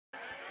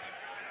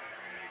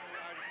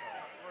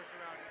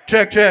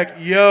Check, check.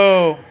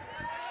 Yo.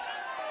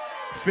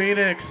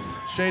 Phoenix,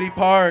 Shady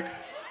Park.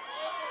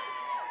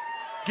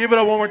 Give it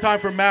up one more time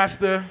for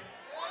Master.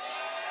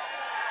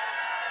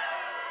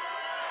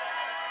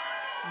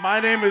 My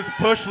name is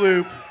Push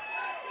Loop.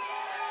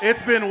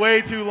 It's been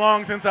way too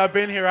long since I've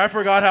been here. I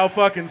forgot how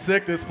fucking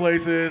sick this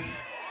place is.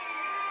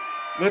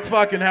 Let's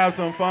fucking have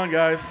some fun,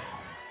 guys.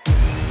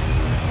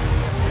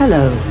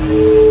 Hello.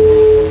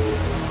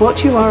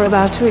 What you are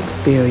about to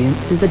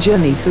experience is a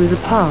journey through the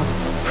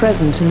past,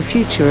 present and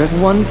future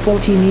of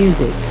 140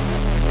 music.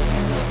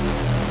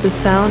 The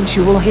sounds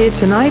you will hear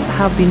tonight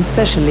have been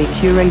specially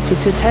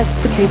curated to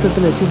test the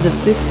capabilities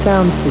of this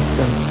sound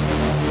system.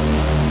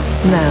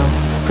 Now,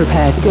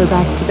 prepare to go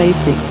back to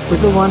basics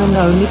with the one and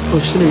only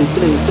Push Loop.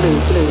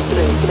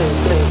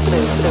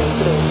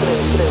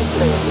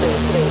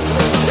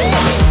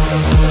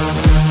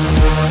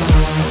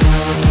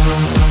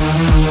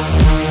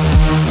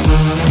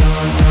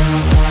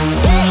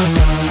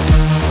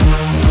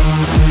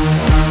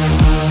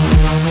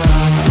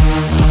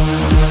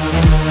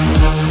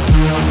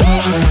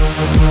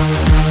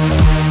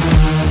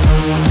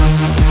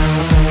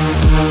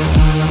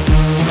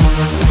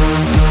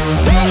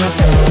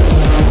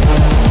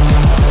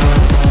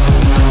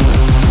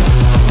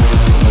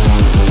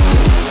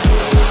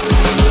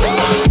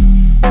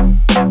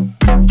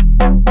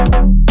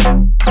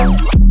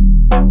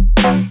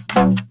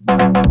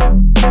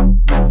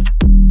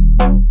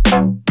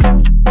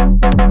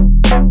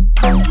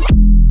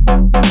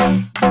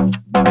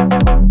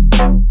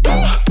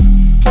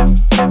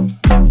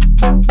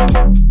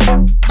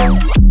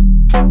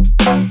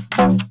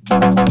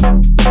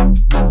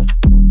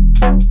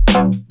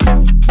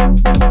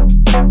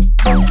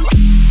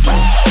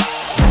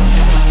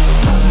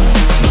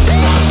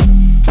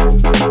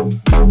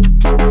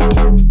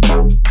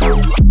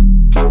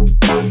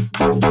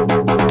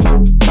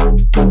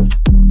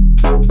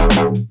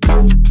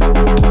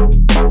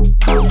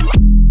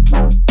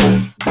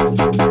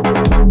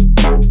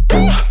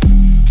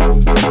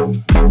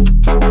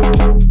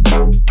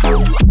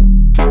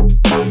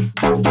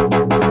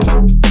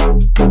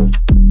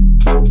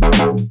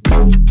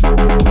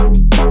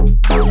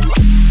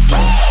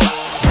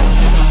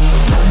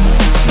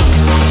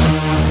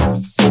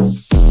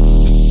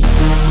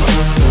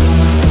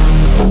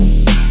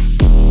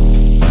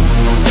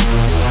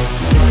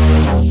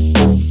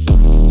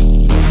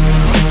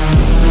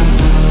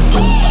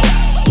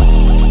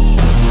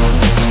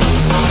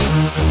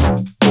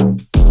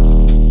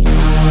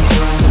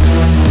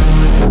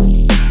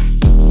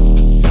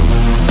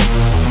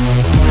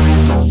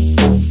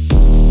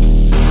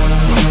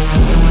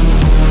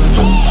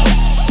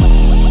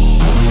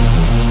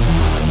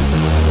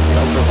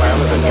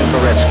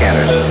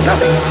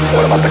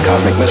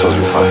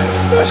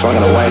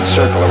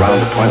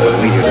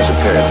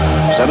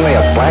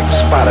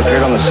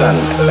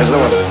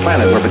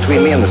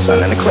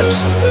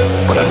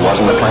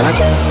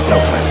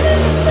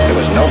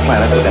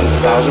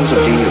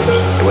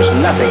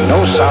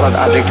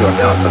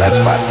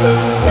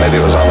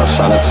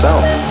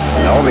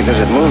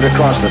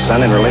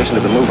 In relation to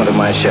the movement of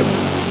my ship.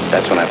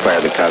 That's when I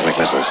fired the cosmic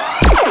missiles.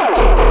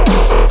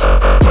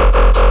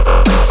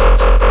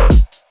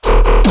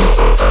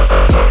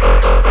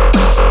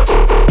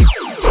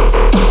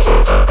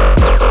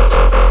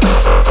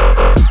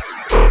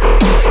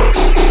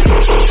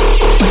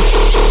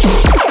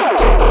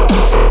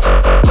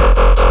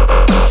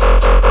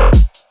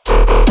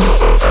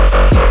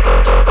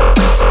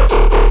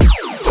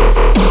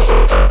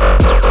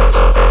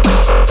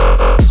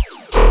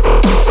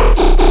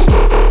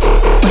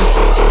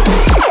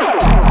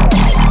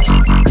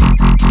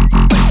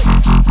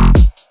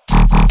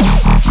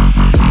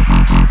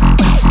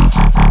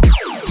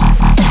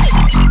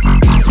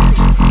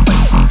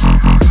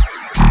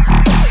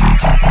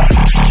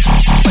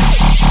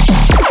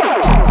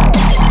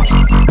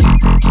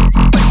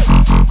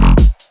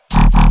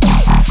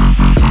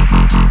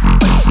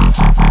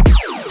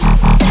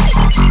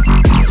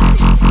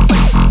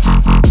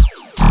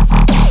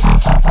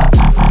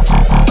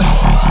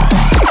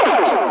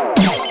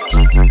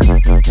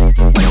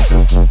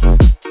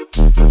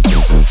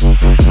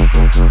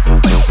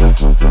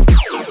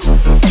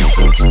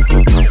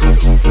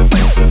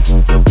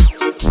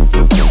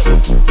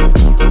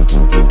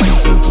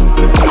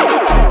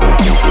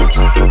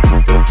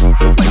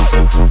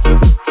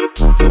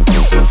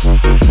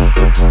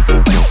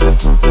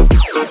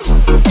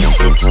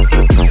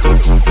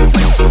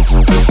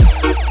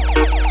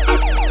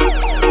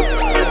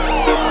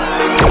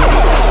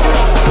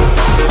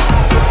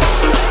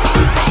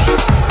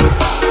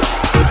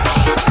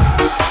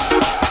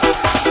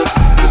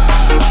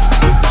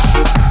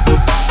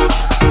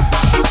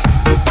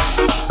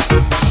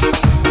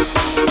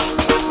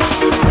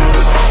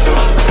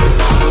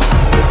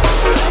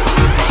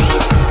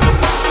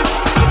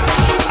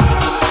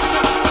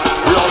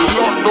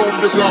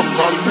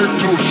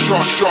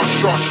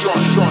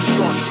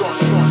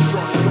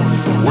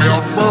 We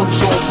are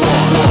mercs on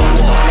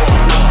one.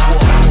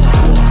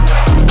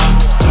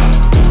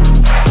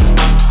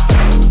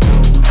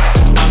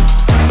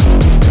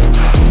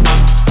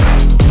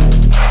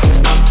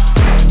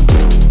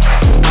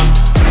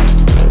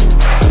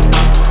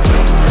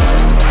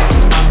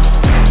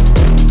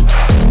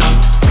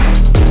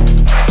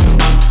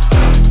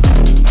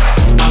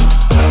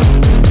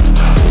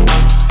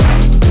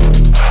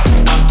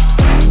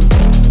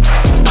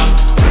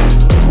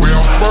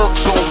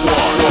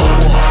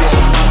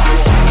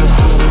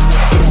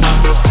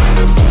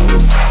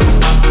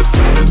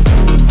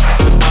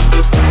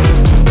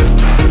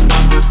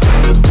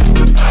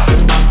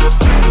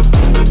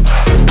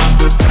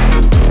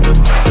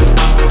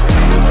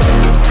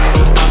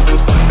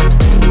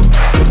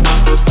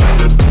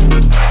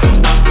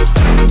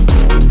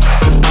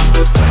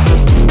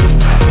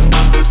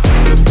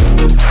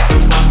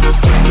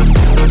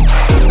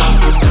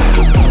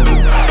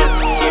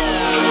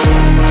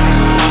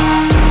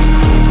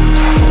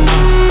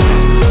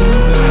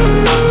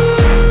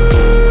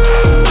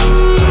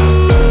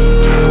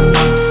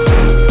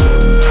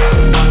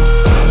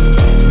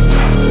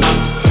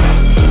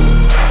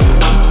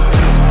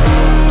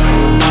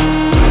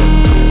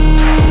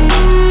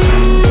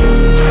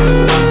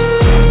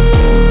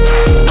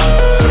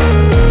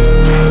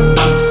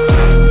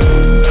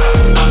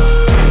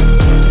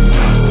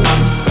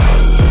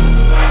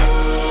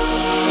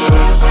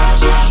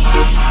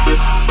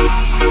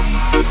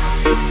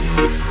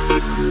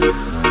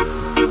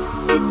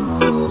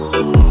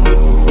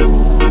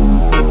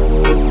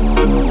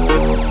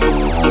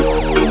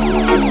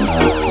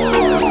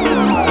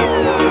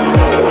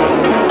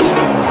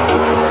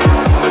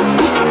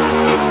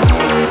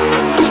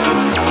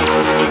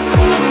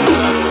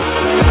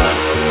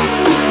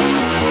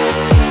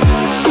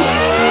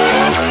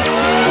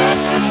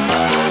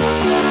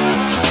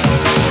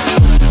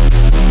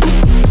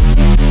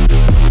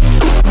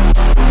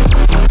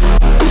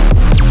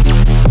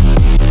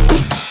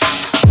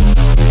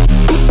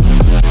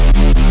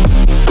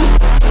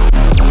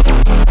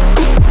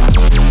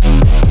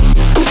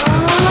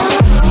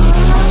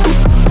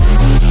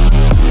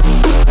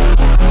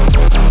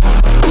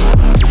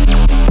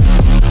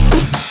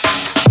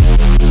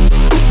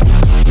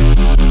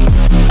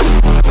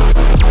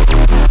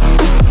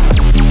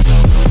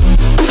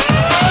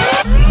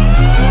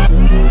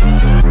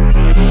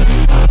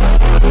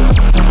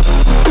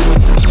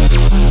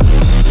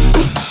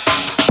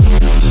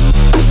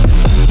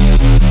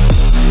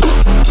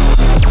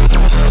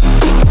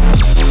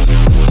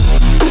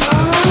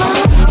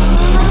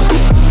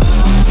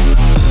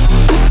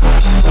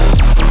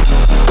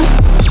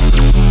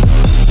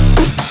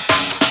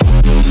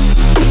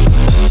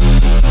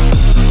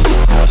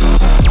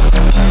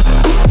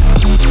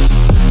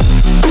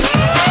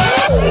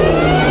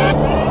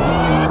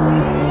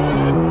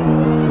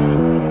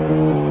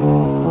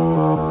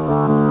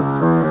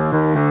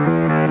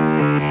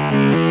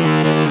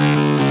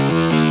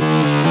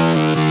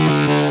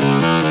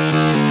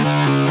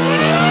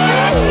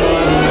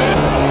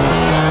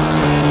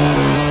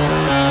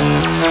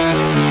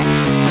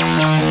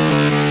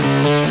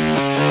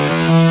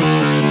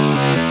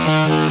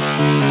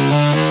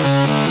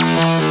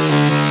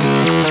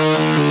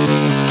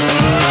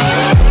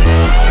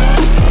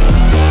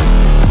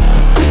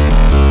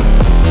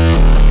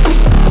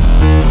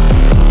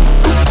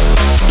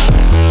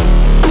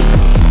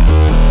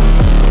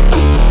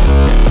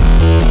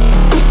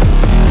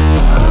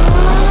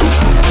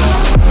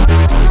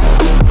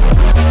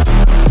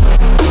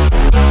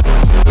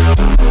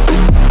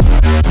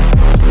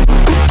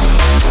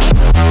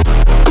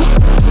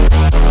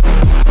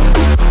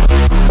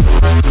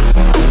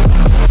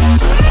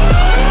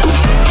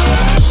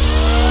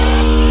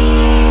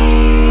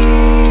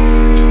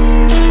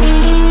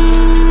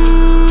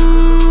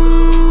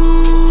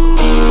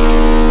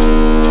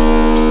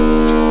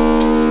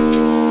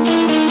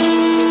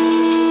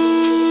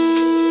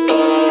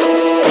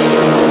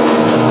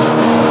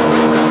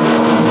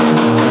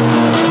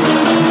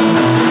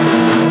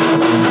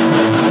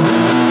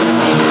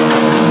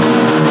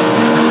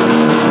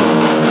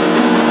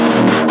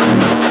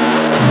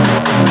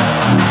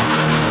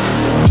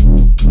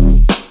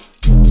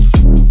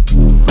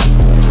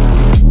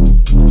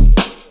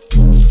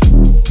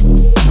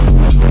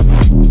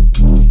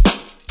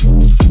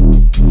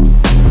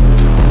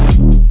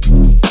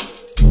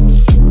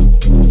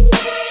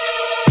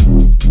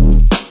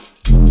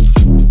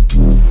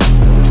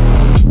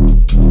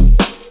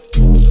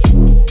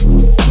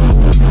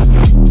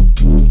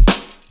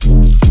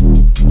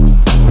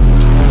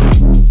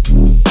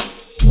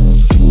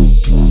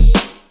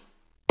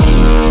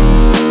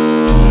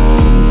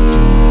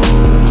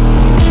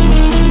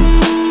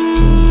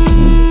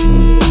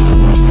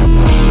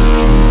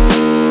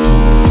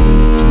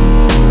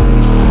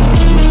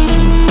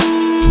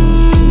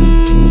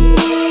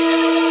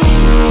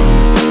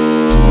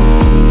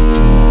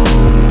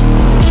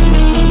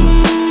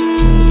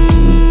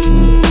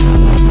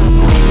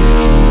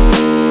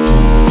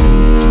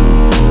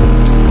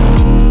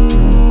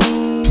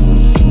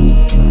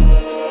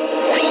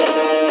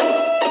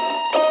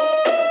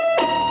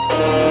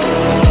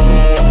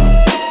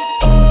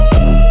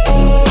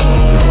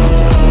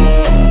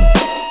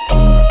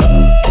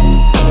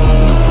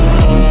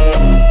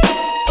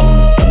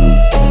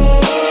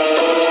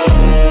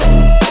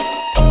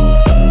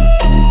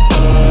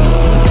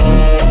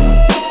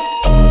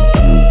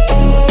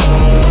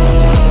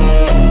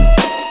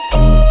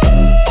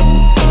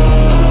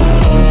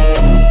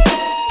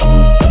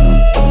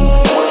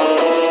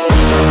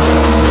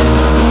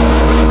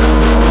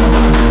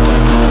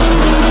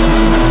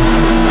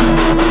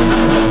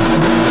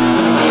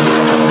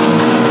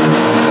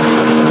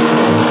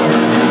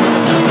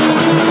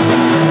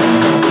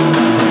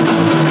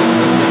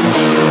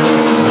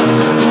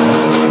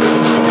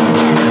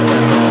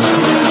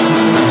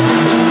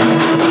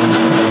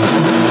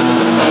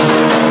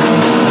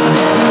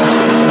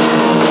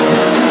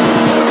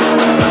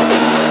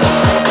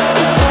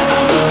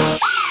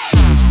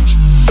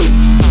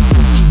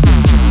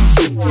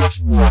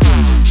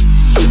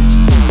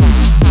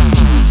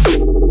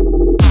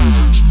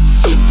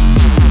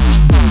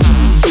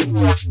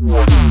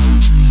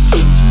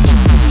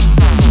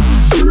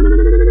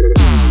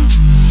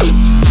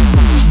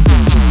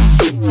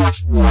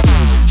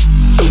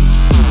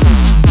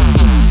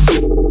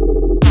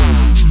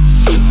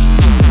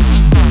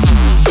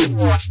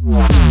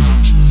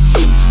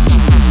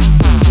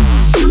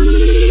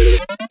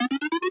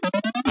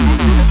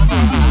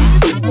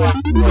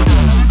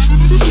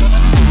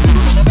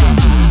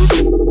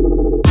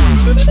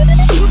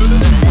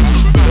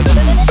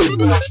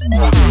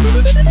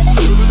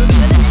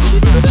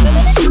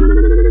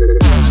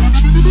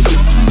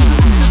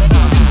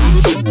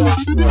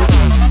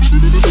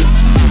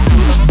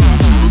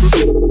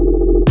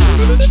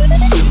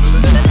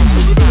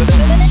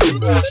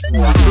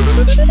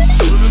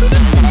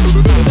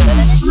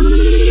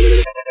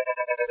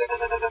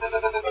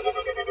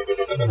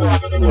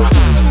 Please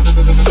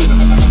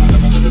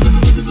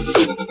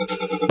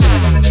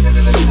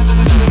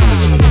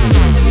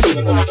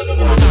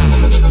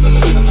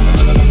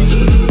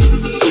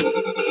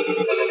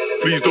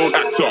don't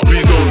act up,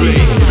 please don't play.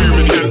 Too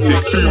many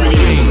antics, too many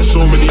aims,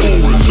 so many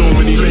auras, so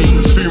many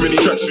flames, too many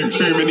tracksuits,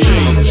 too many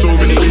chains, so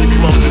many baby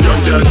mums and young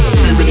dads,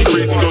 too many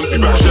crazy dons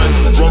who back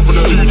shands. Run for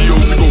the studio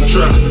to go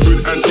trap.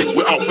 Good antics,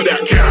 we're out for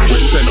that cash.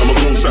 When sent, I'm a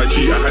roadside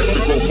G, I had to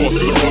go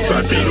fast cause I'm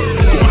roadside beef.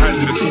 Got a hand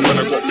to the tool and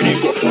I got peas,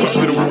 got touched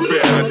to the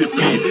warfare and I did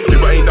bleed.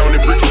 If I ain't down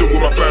in Brixton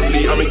with my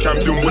family, I'm in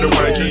Camden with the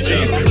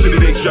YGGs. City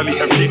Jolly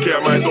and PK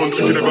at my dons,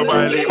 you can never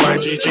violate my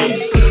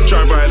GGs. Try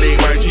and violate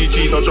my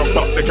GGs, I'll jump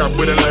up the cab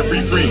with a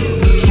line free.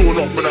 Sawn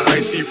off on an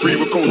IC3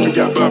 with cold, you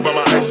get burned by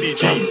my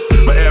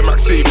ICGs. My Air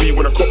Max saved me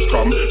when the cops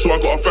come, so I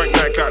got a Frank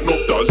Nike like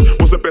North does.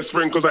 What's the best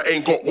friend? Cause I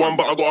ain't got one,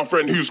 but I got a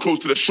friend who's close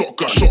to the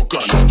shotgun.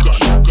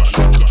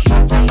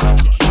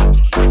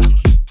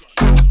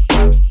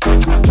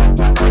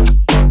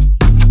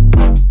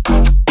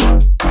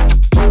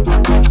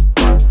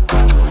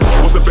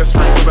 What's the best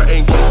friend? Cause I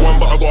ain't got one,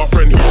 but I got a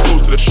friend who's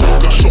close to the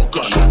shotgun.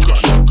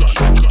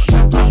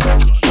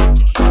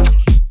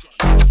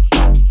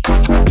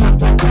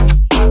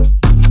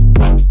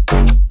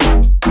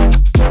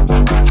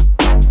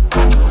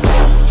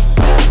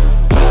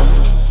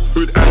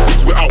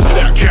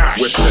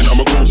 I'm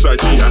a roadside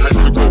G, I had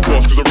to go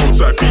fast cause I'm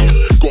roadside beef.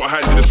 Got a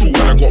hand to the tool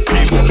and I got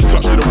peas, got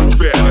touched to the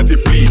warfare and I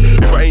did bleed.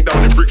 If I ain't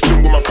down in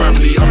Brixton with my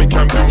family, I'm in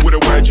Camden with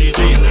the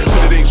YGGs.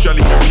 City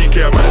Jolly and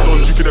PK at my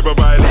dons, you can never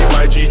violate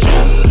my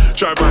GGs.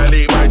 Try and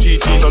violate my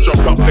GGs, I'll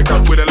jump up the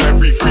cab with a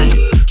line free.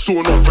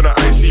 Sawn off on an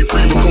IC3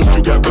 with cold,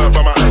 you get burnt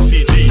by my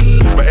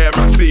ICGs. My Air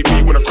Max saved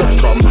me when the cops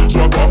come,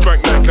 so I got a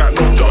Frank Nike like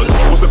North does.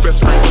 What's the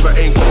best friend? Cause I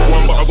ain't got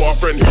one, but I got a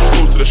friend who's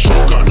close to the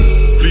shotgun.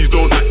 Please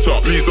don't act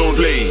up, please don't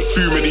play.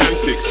 Too many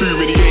antics, too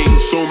many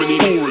aims, so many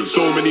auras,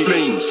 so many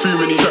flames, too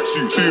many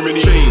tracksuits, too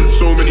many chains,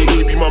 so many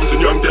baby mums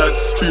and young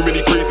dads, too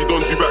many crazy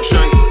dons who back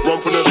shanks.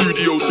 Run from the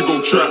studio to go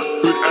trap.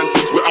 Good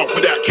antics, we're out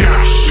for that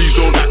cash. Please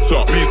don't act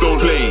up, please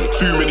don't play.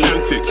 Too many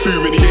antics, too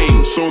many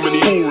aims, so many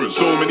auras,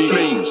 so many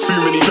flames, too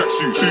many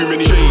tracksuits, too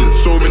many chains,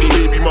 so many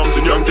baby mums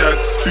and young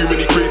dads, too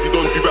many crazy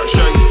dons who back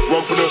shanks.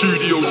 Run from the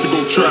studio to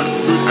go trap.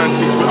 Good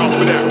antics, we're out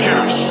for that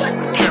cash.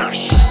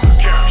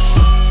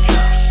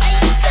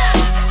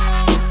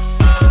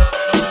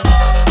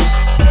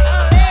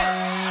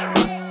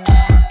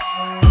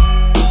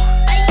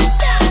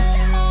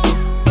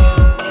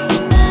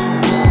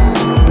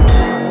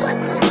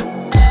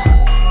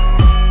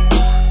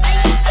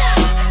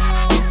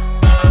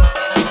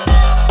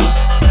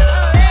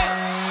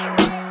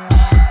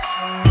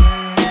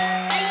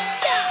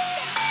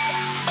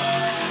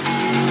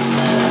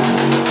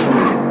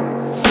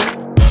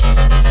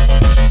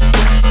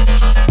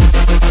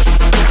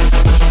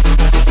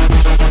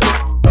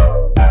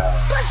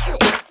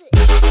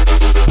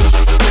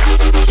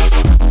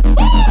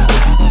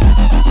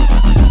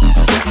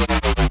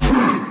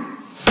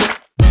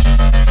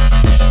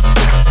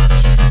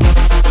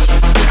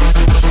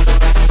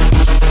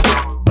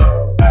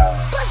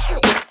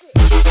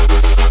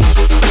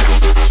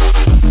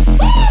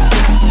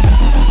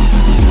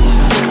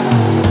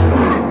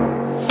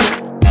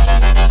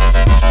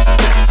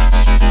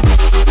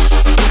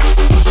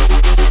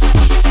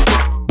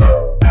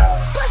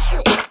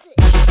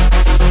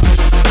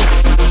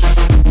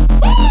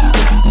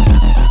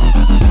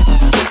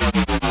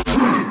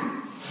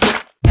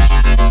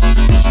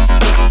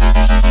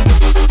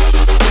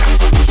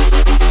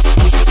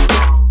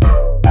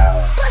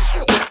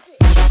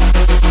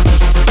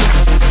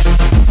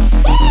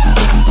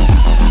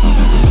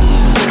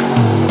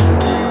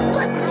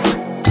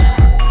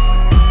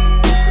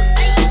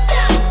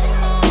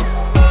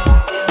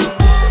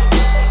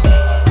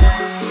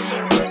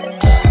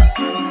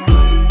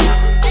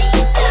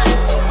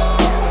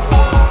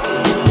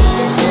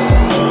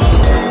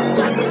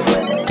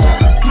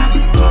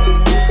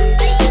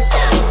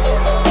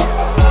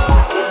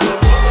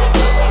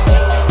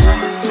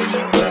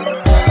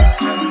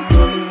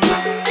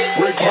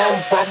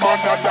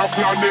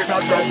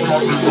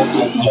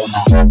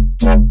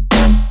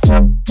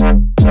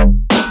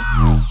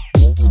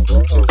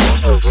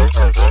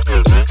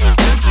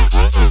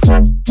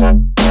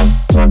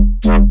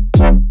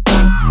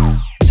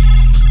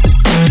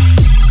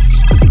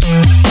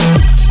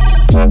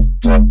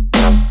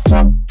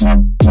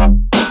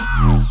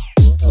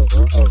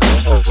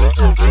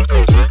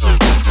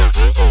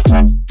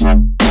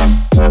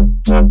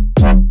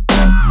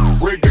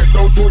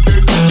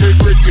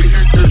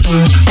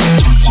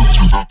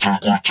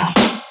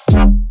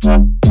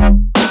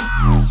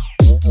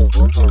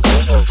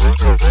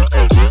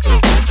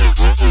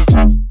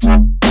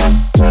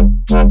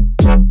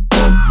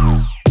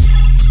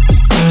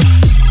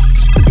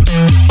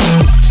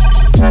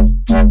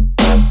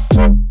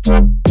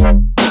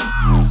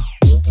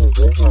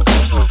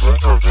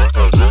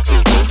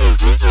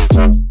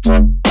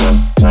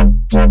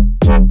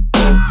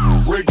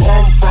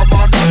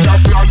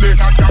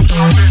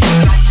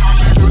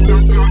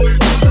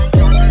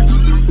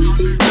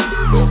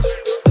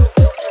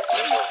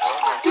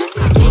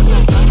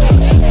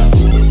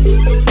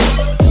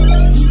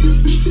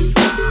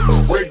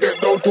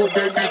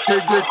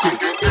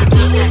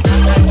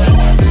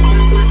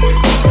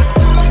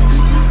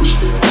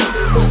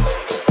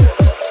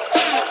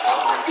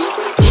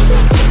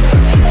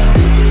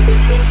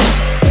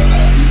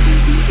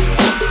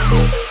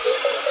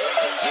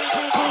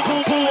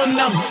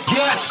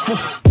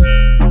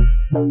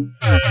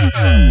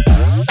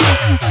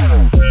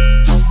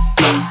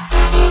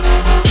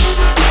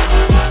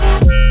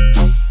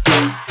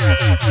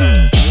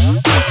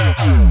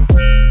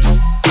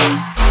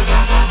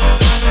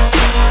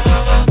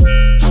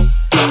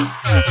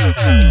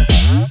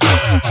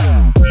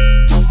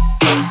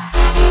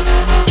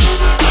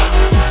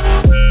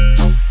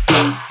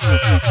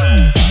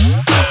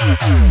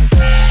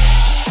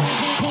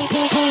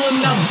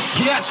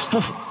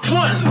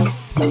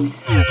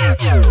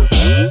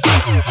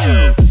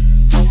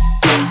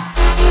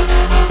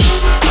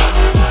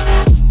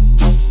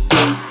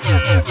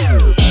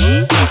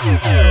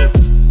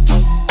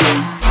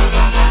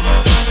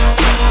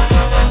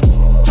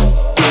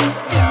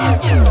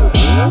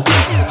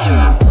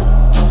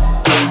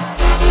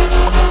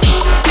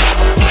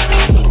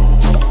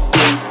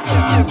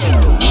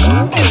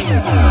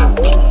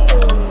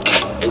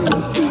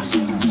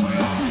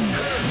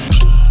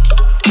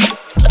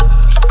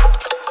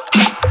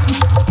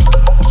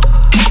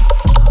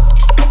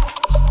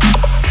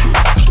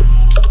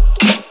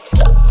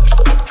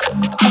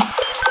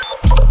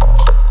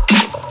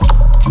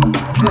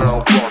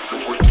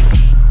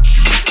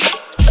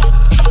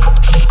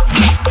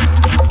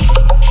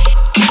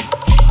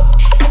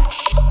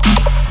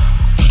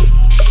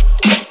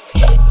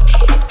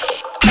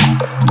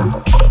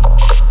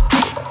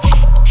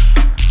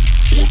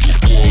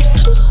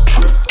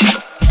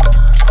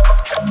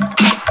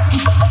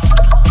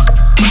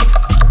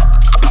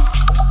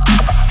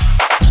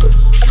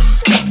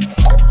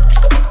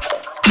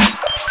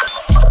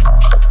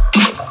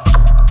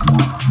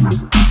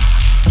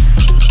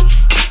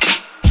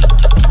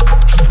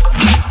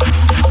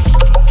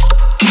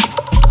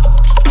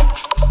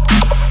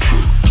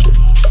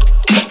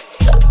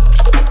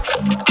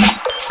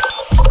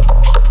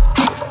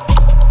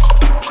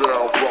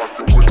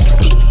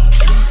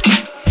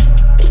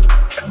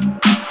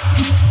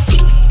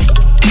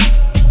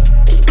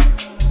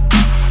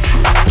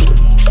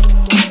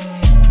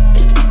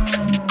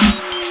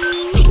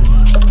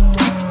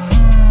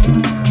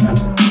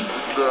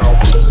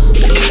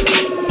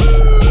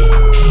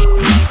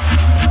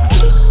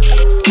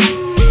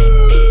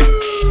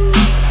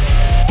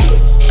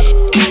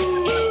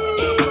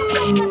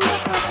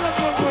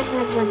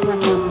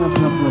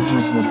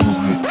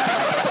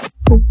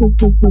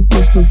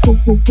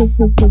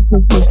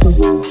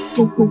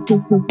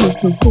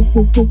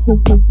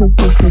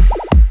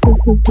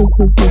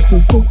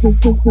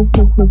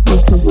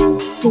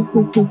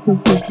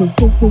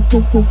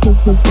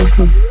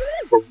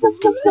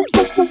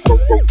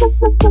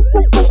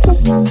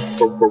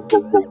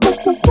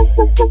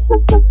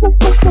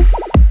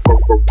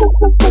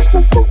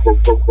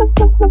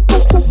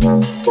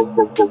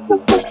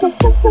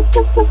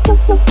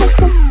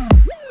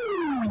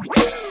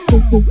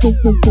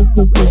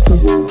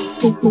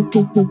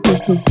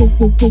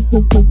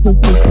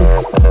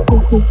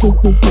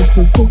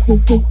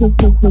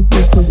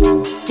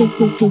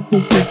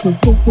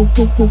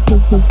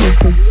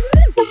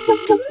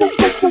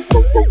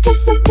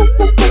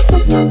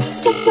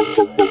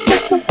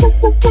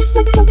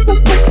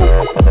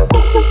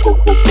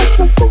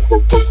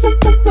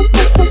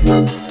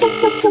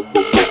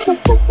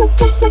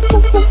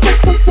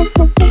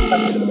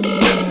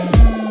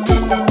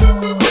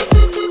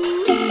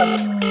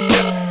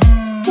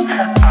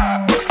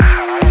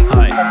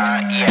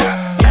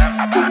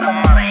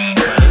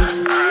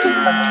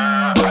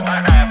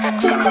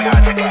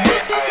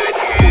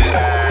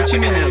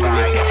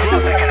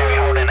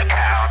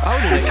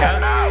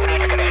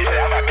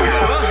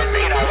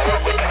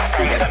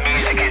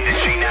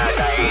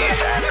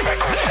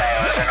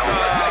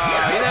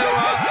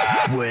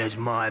 Where's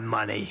my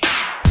money?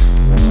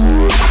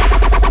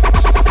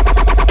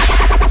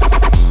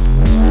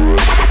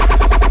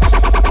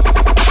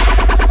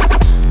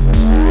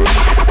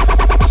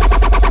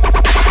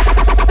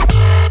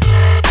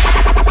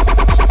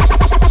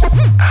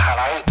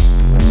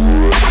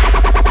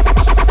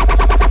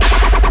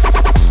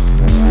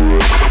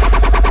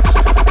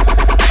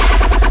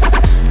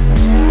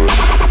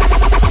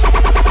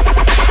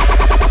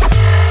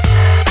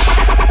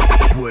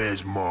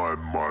 Where's my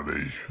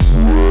money?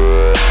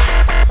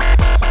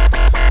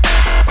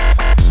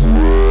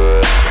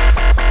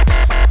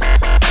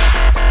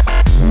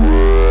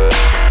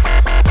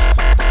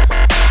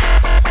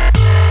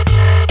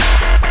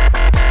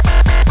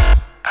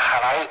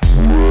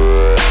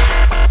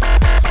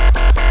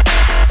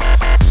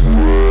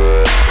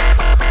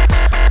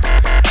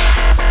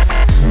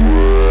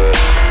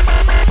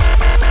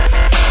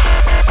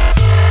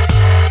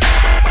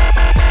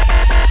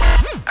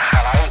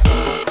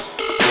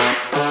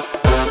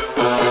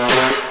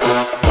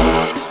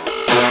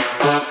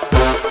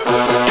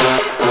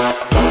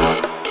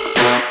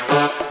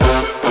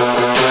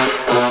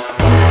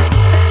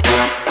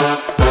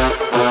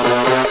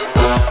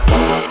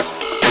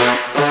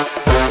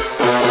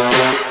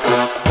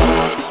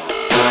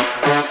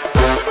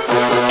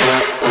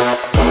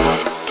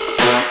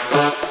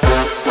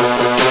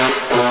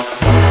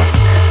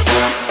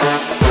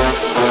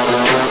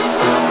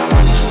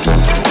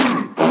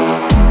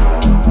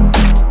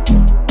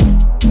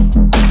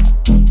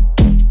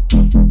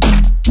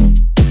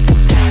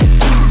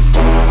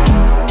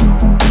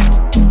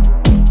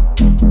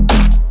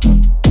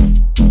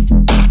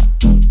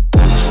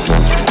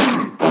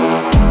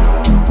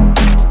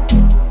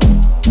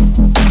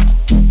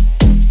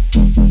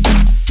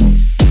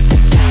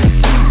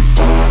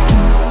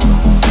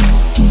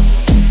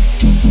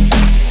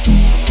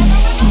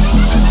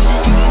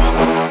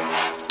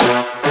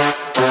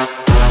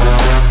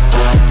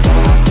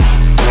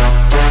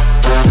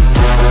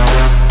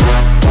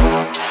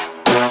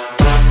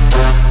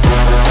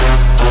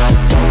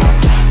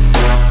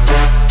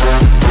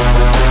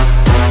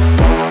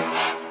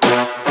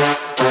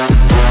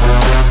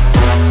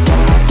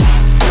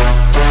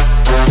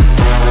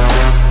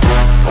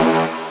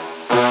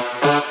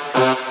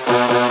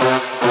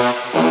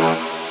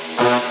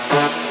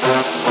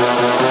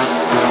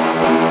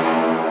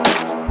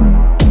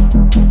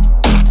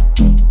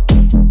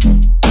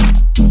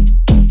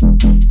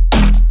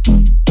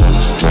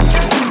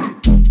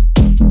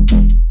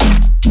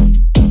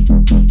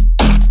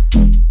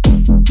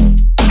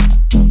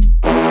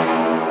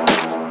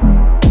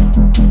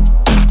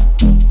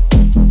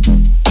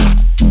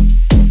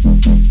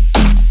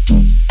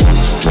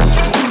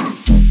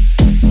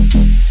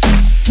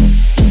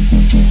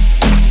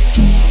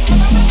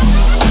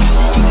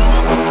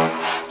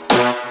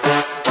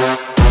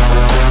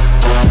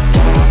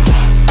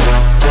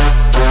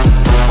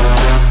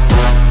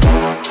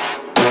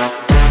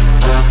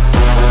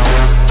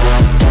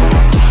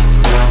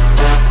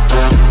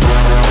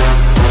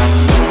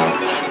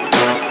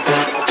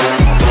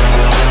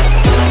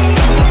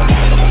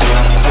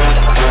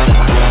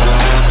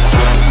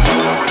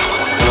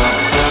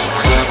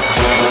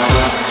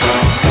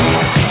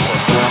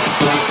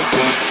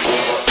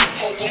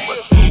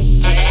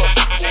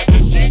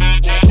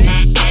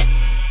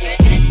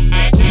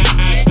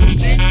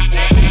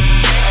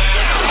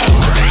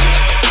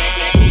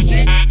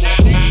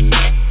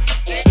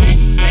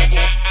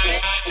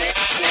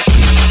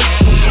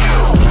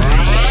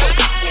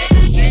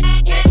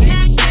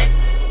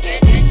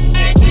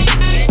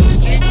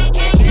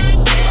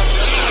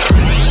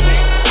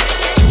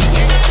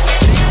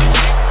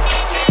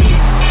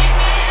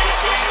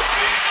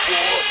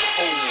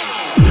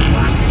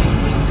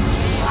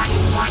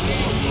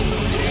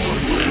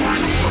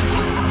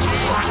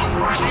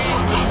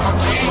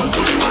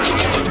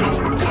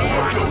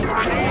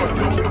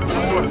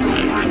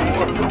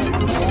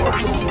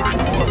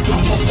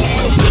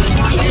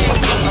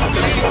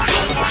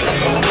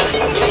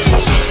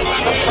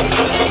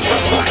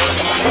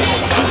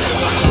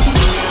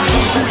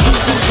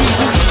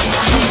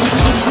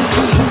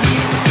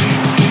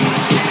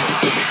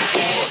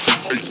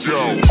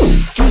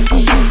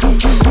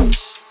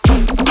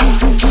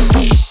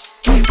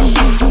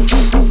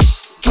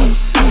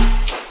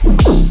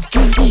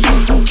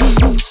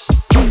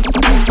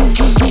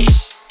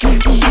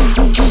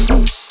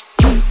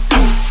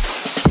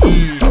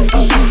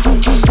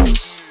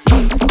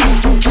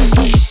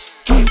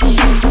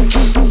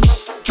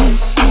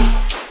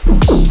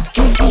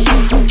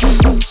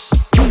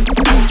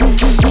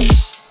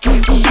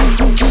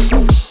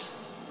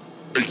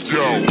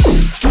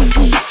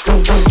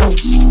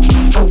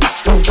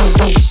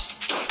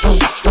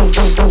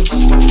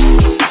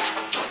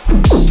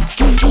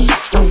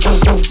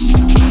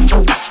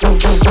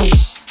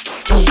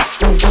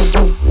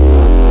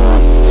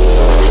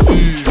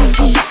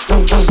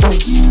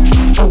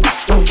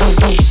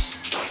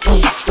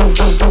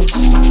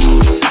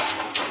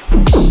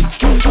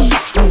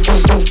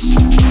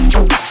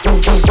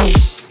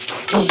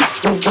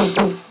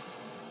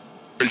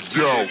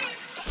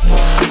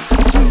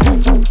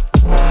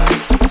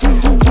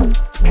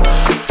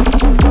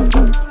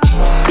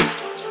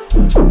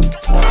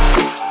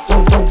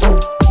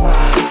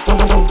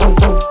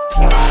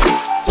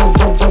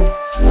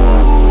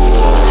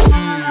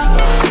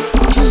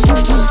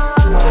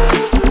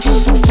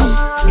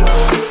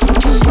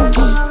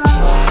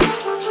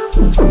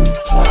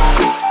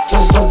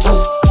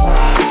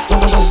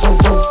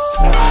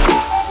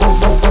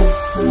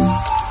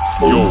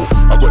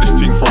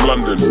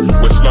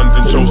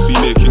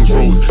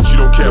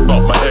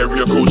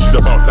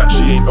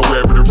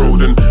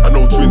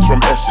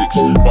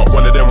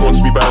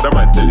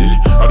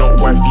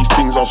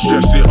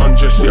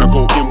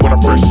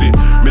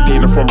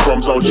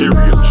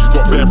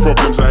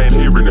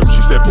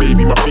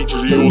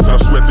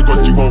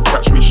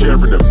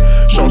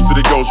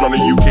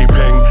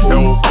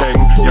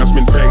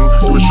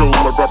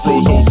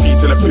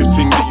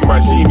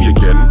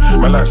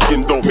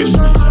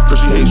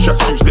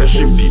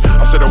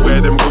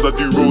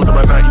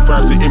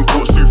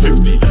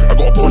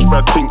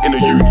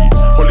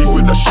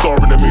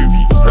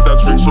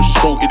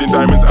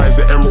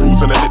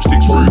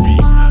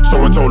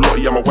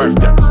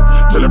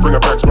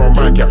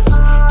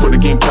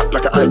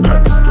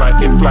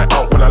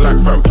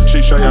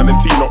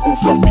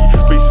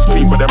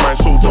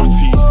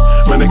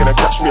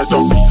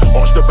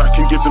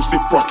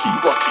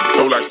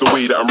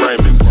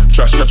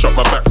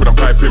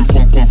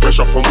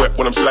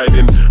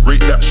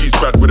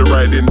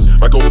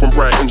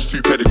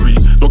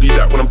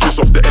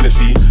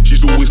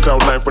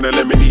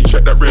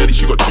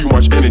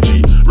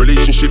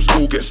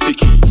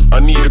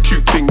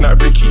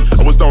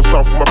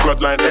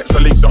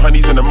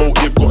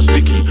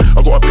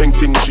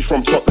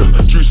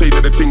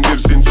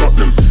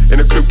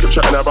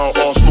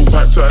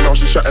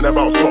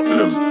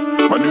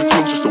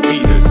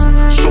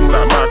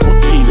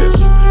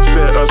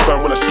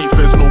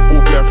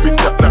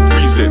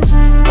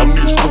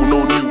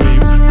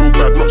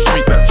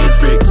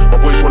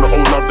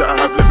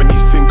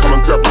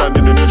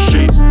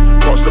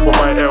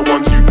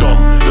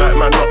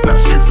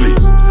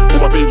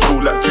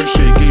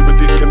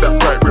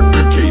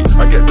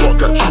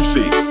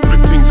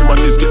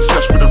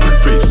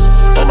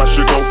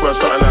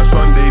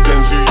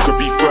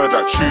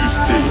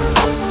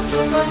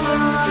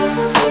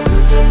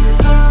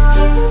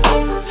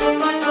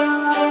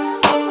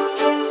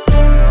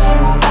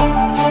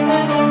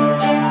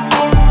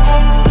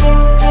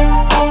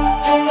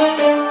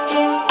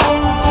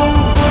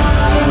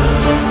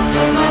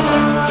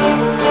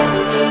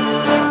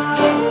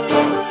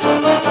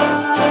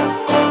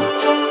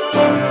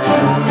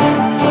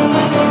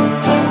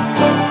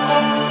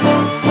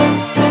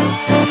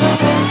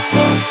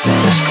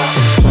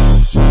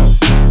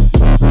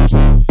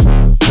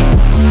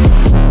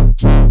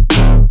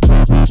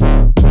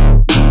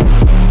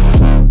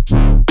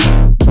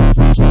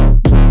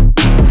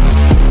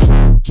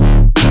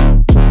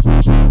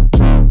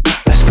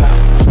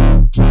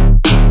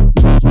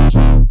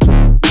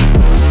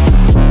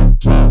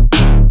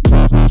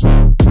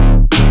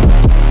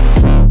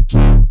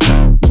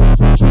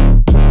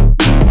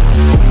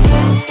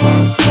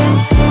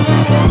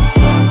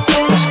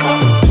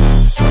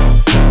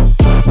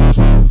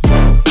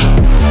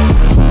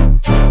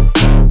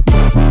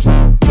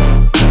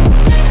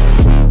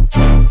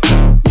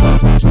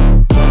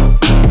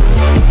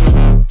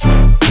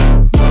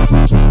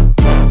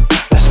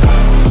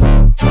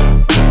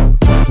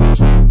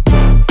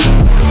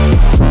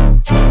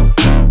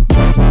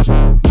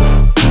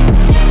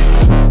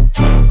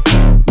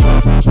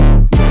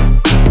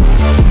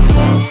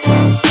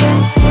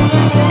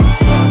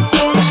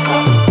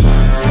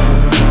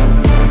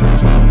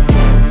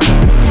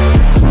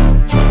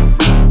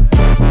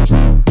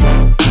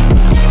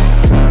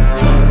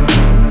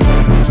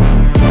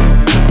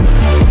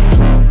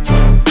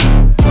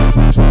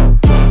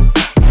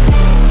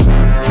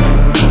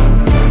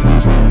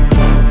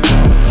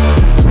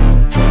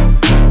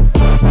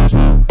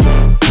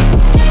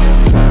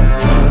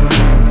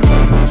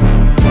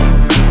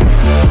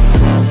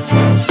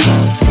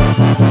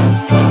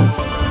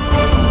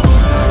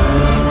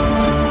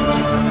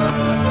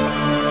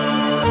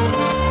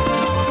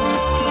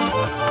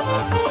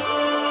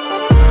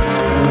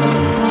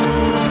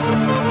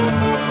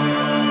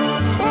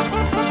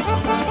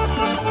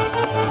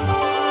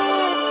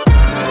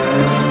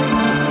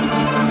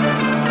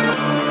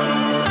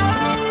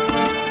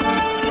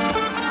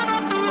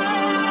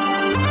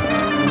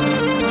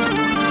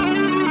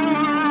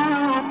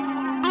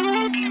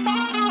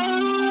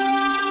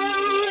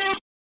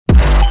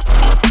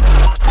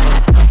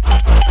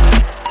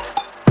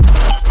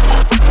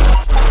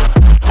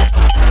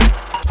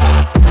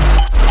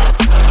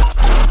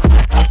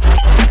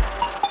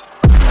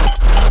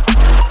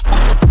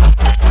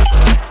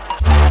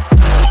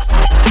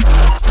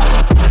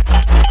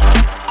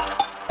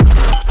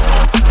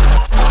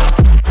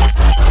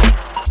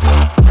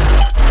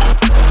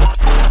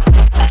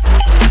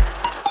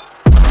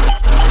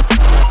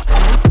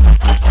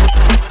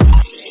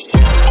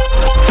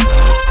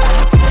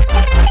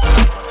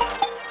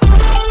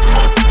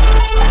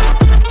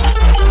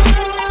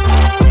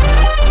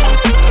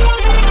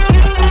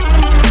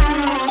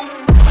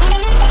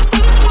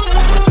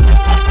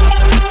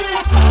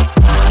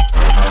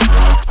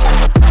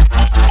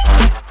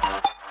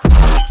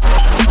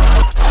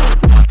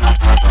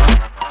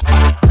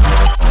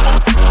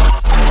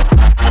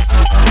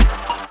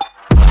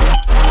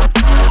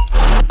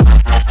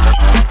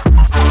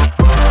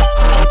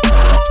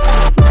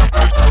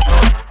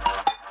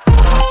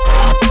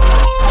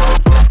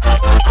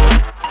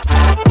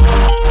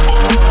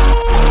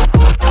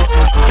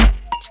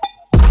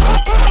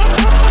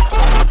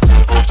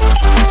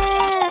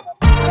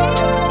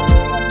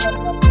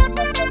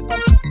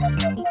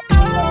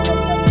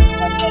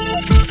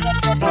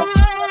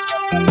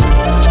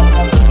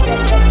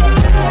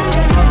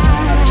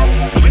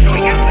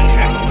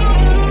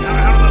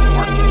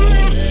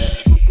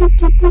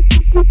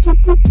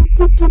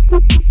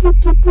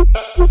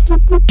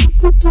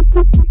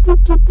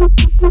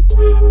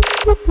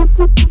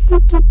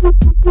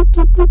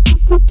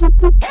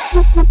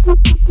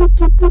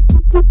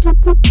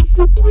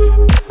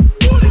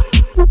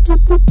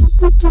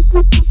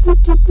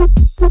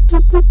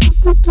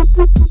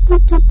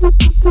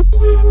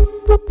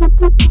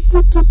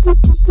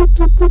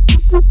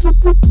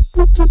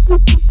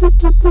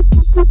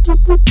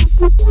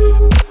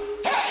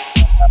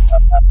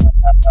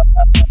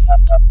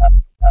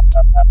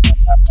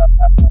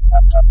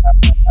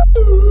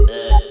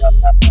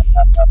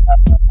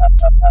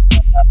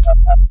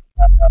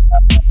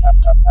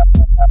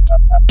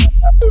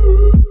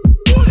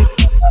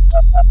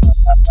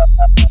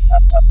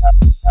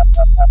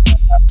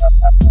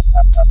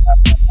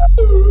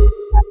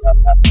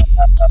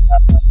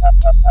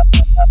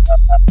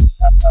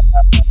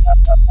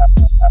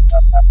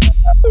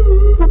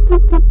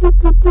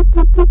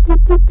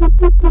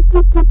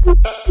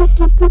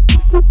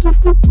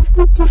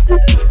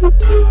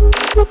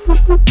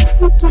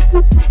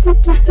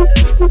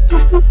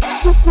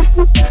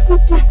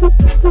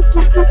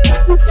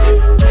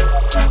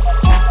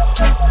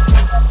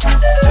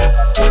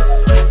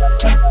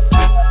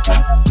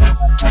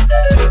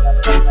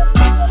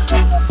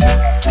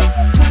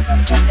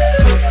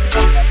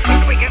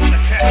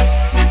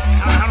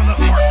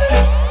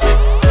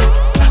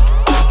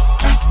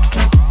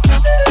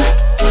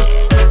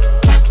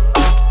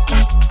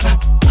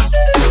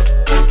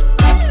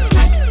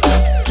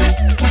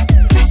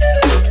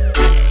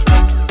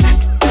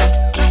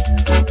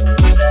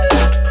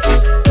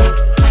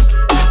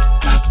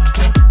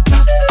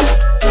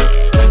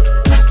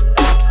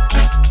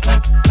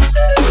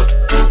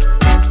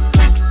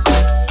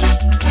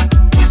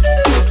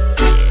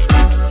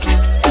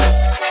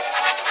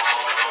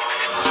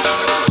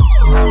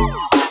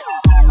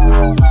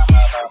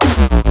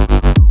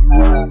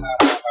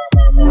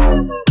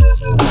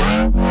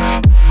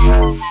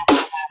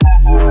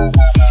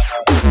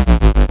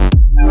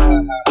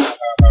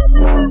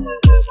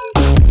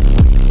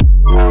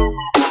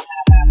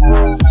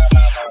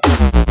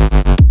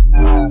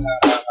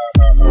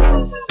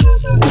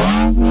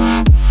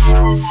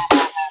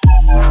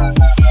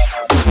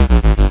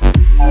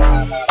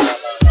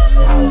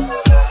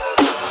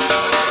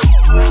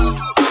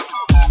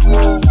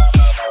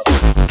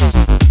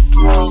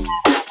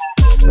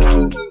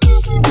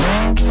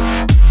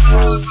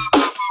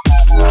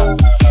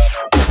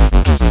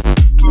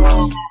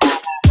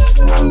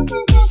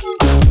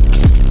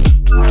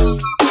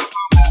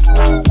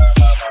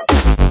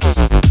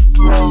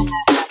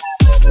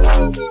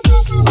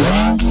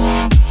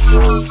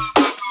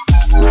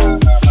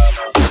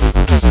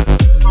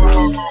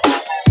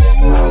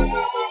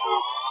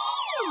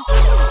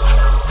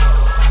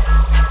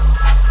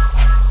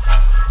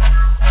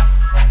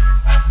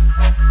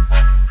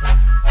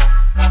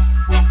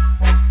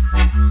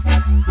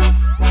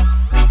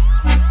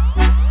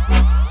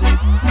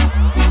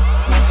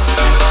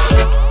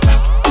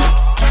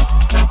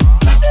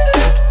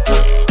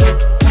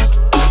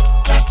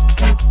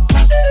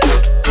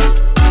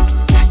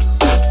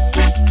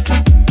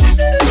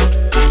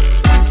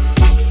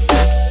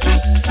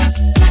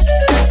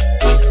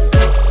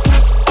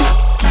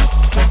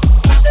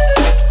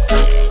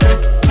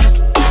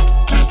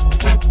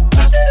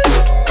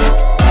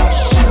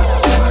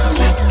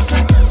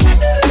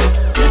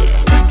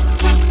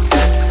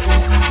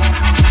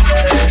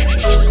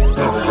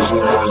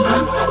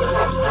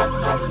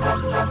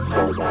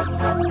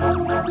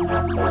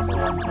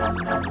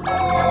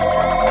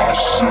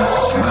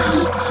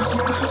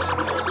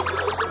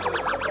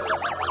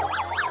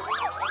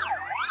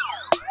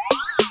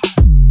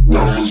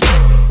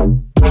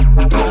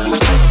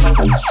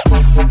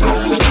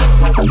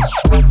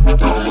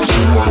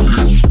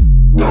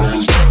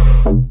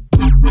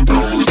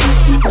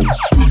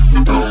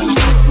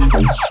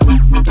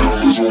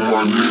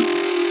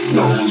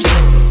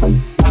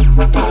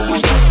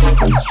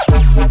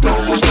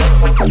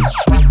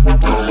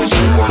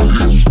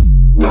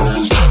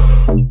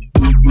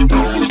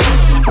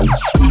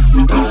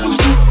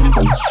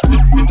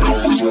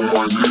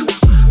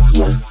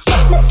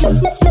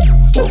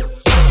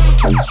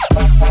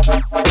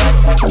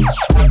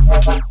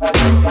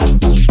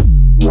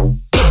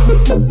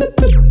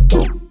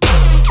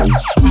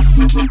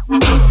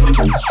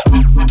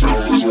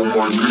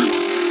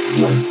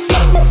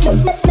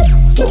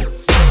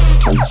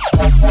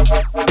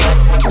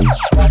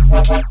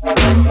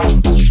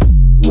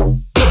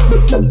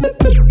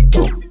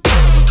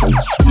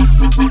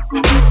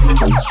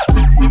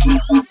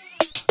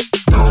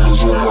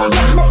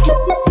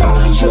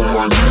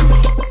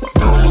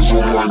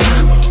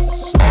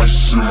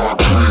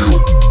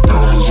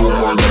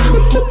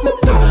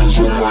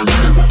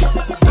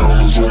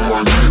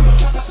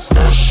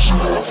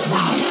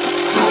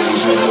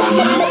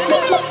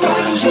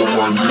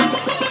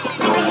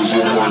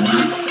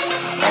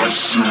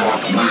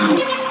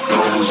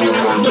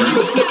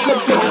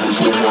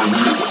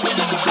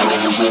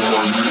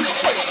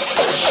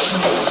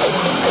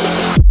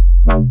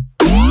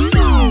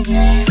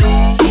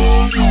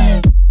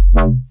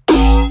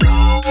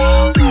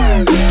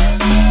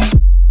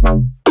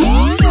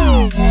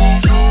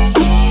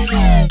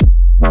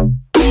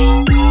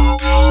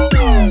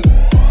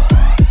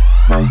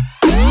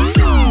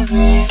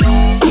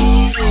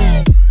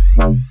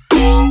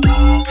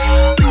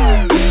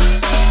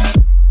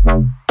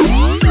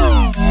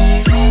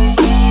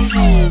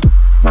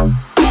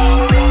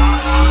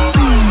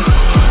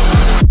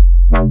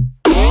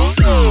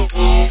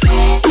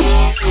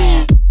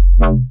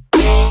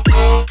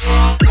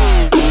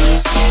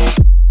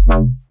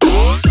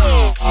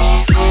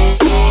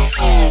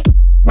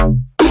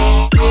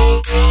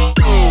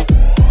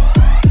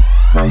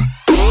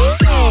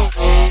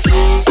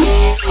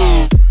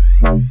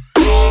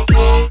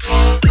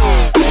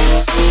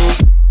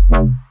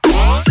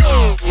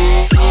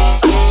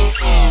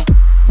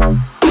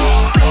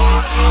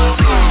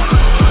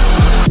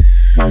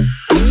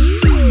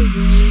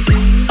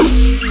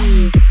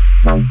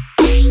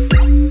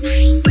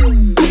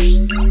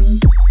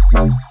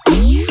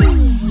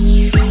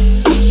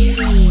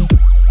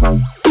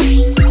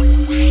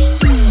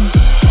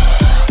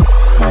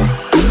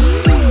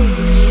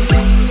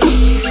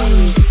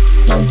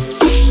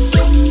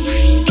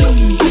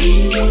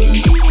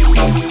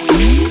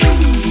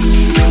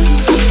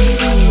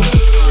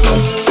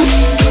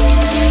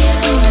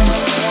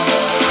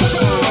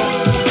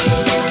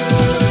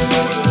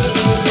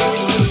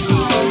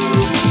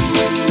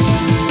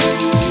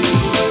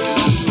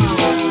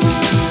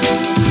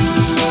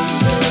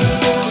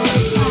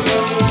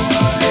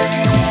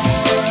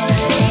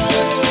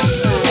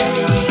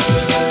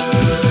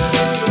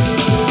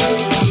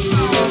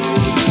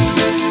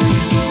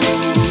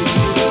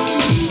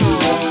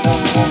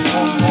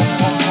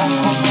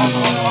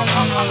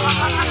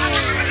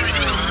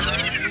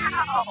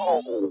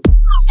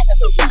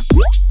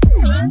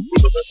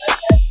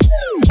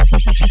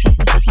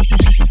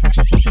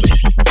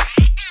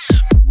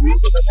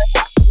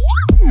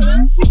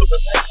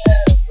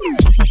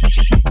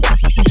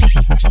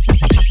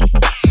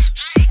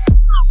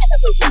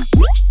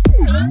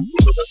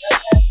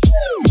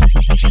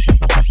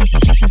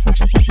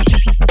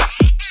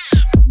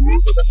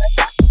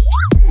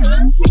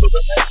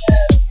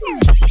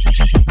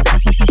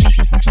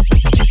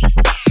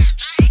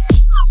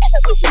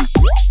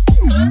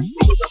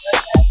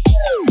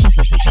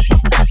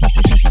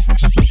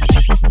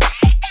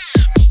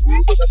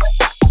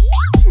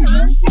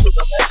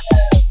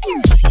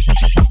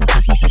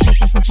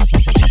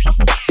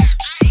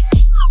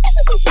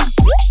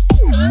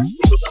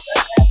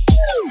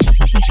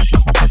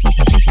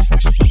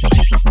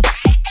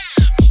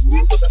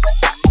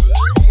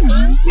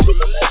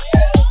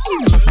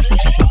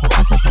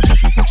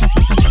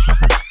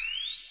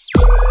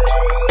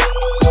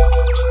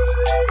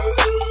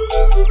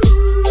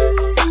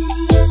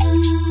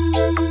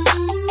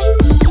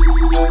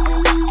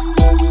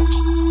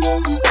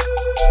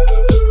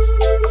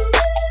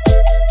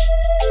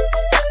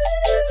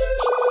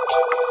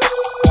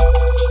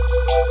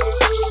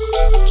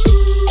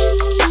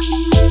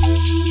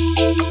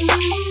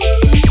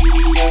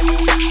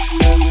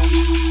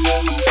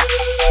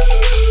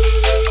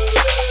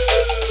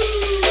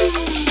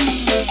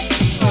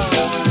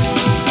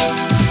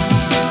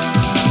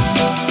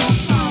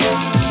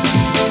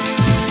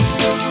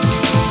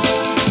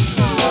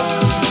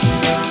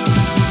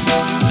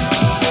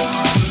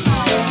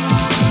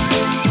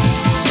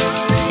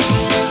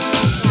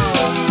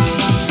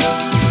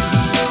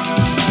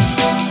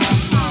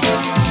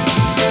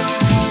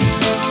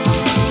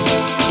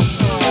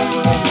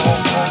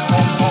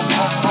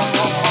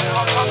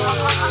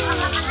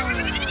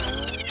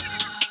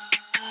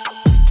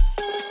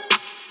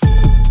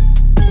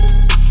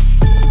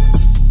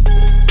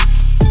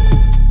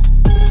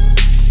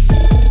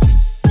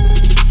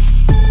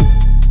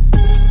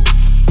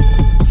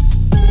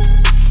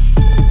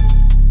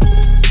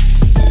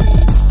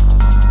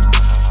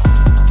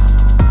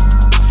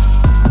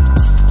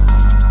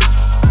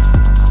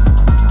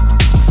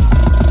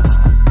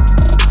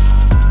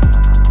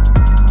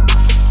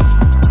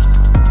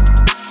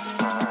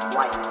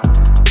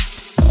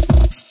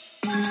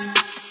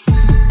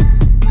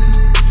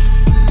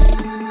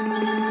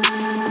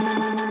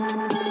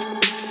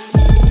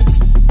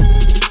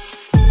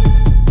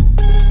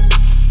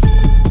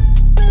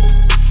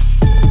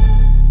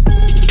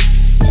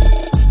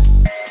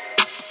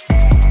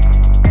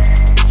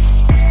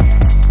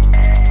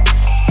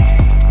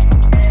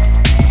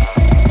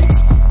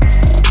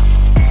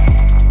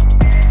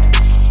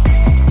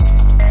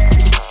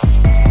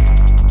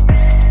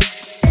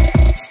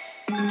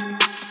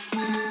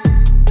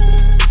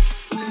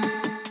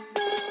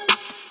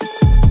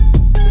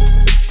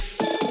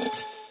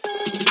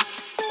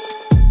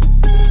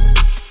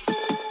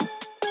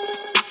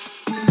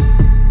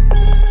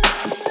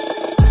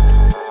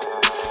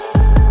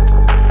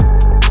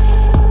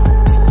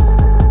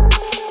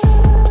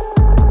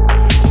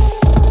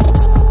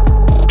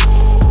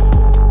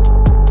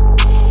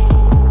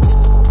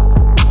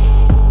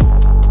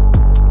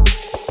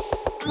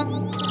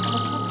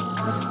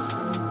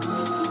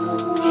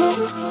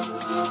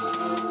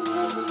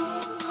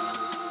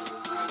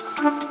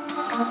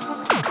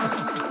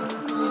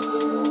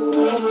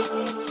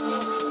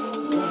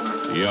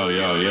 Yo,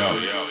 yo, yo.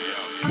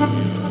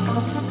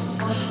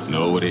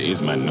 Know what it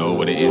is, man, know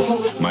what it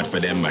is. Mad for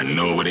them, man,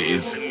 know what it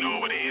is.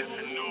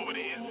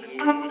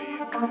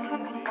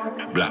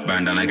 Black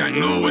bandana gang,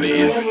 know what it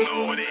is.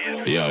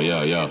 Yo,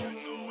 yo, yo.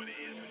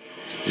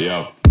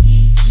 Yo.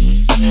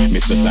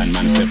 Mr.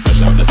 Sandman, step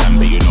fresh out the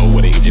sand, you know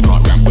what it is, you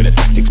can't ramp with the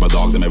tactics. My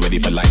dogs, them are ready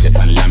for light it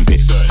and lamp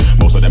it.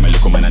 Most of them are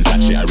little man and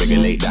chat shit, I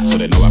regulate that, so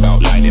they know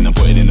about lighting and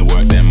putting in the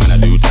work. Them man, I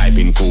do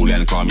typing, cool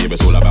and calm, yeah,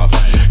 it's all about.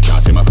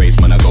 Can't see my face,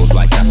 man, I goes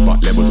like Casper.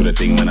 Level to the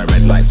thing, man, I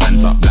red like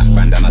Santa. Black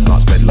bandana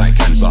start spread like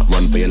cancer.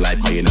 Run for your life,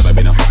 cause you never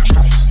been a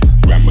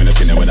ramp when I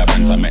skin with a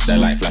banter. Met the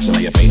light flashing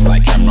on your face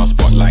like camera.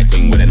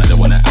 Spotlighting with another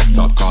one to act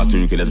up.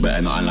 Cartoon killers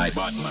better not unlike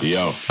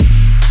yo.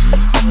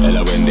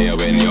 Hello, when they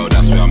when yo,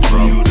 that's where I'm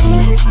from.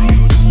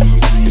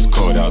 It's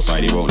cold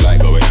outside, it won't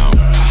like going out.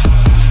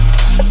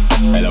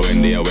 Hello,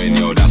 when they when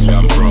yo, that's where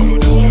I'm from.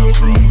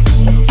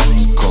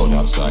 It's cold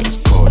outside, it's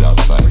cold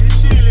outside.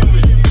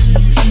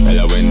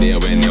 Hello, when they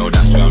when yo,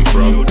 that's where I'm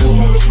from.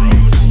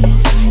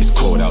 It's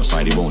cold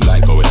outside, it won't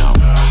like going out.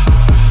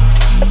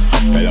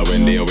 Hello,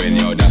 when they when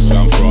yo, that's where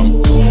I'm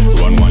from.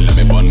 Run one, let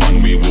me burn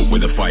one, we walk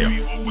with the fire.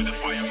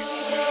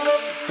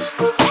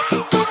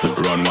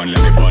 Run one,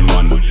 let me burn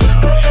one.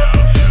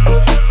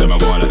 Them I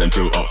go and let them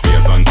two up for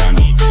your suntan.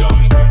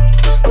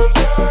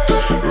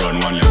 Run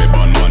one, let me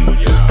burn one.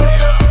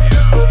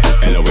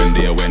 Hello, when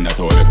they when that's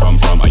where they come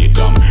from. Are you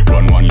dumb?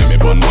 Run one, let me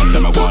burn one.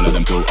 Them I go and let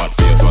them two up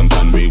for your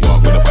suntan. We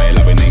walk with the fire,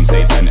 like we name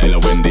Satan. Hello,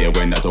 when they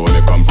when that's where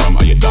they come from.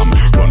 Are you dumb?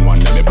 Run one,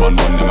 let me burn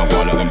one. Them I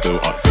go and let them two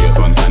up for your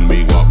suntan.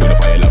 We walk with the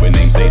fire, like we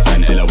name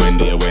Satan. Hello, when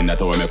they when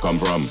that's where they come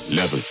from.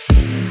 Level.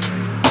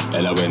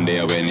 Ella when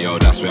they when, yo,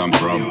 that's where I'm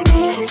from.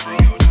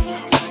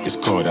 It's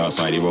cold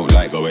outside, it won't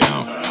like going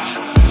out.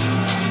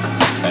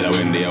 Ella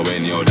when they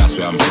when, yo, that's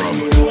where I'm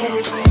from.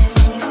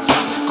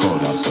 It's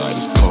cold outside,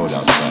 it's cold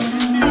outside.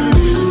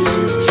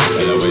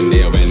 Ella when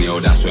they when, yo,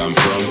 that's where I'm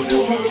from.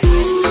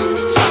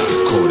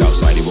 It's cold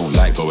outside, it won't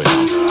like going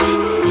out.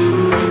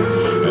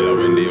 Ella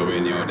when they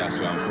when, yo, that's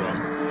where I'm from.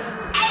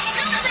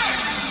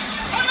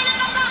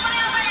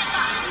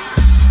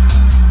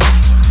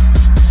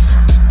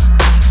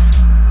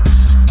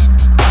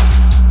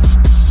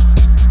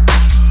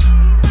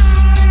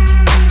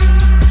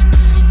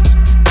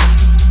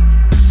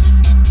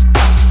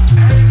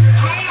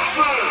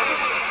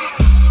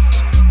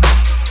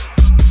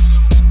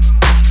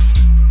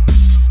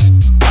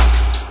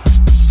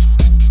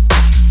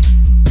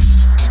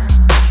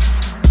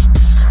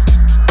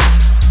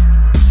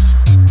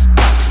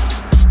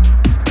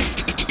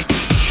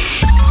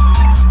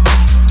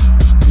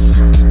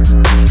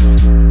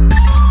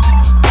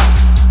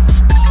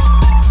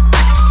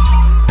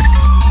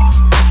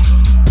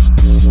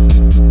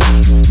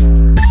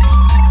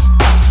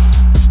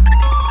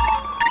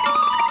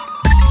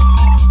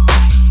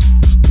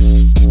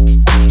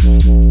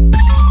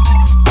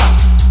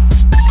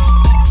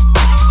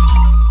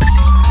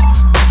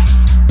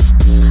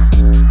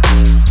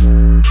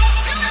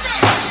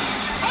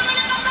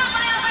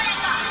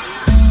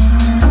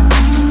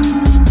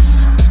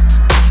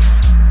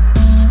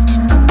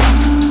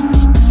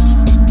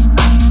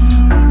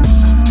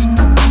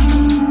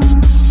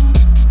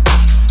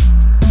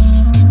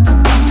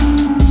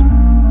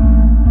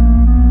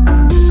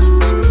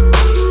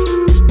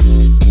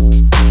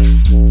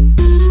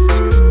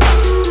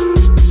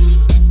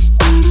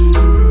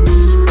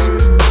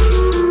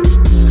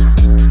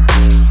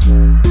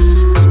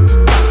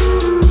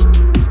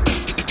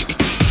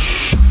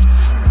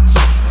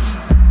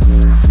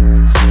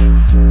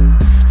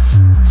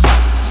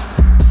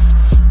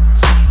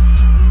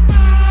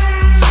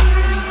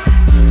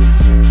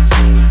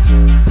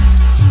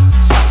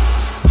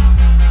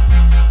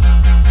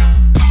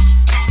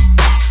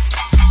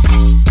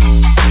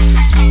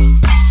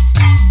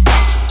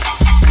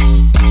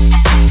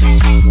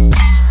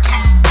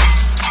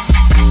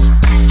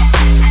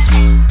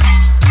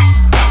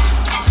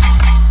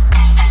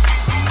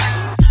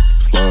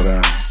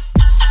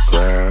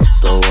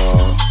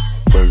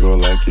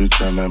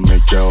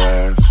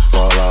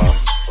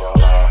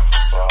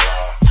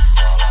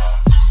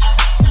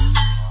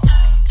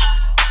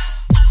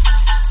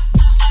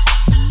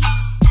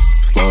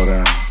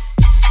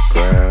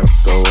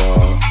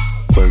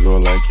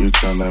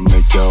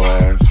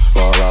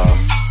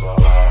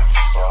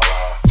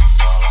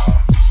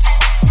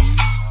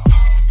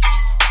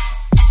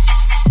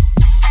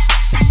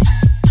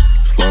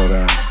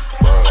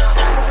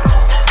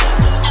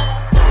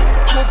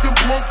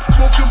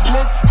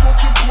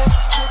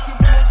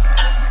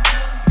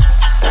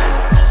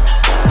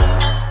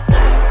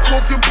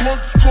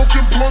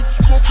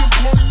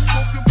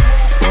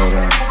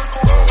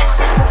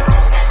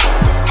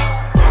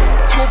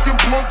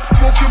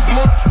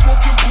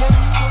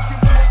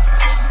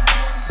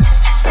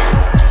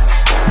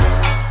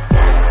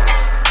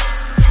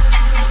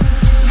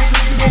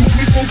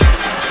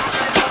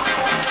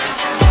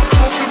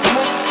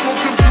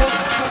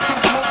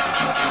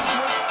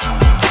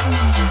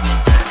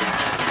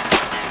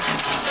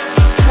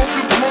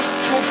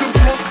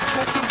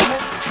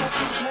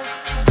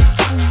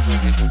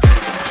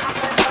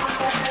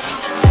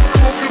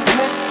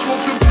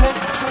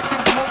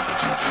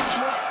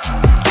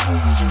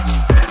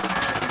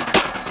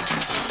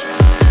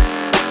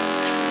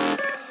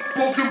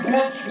 Smoking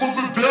blunts,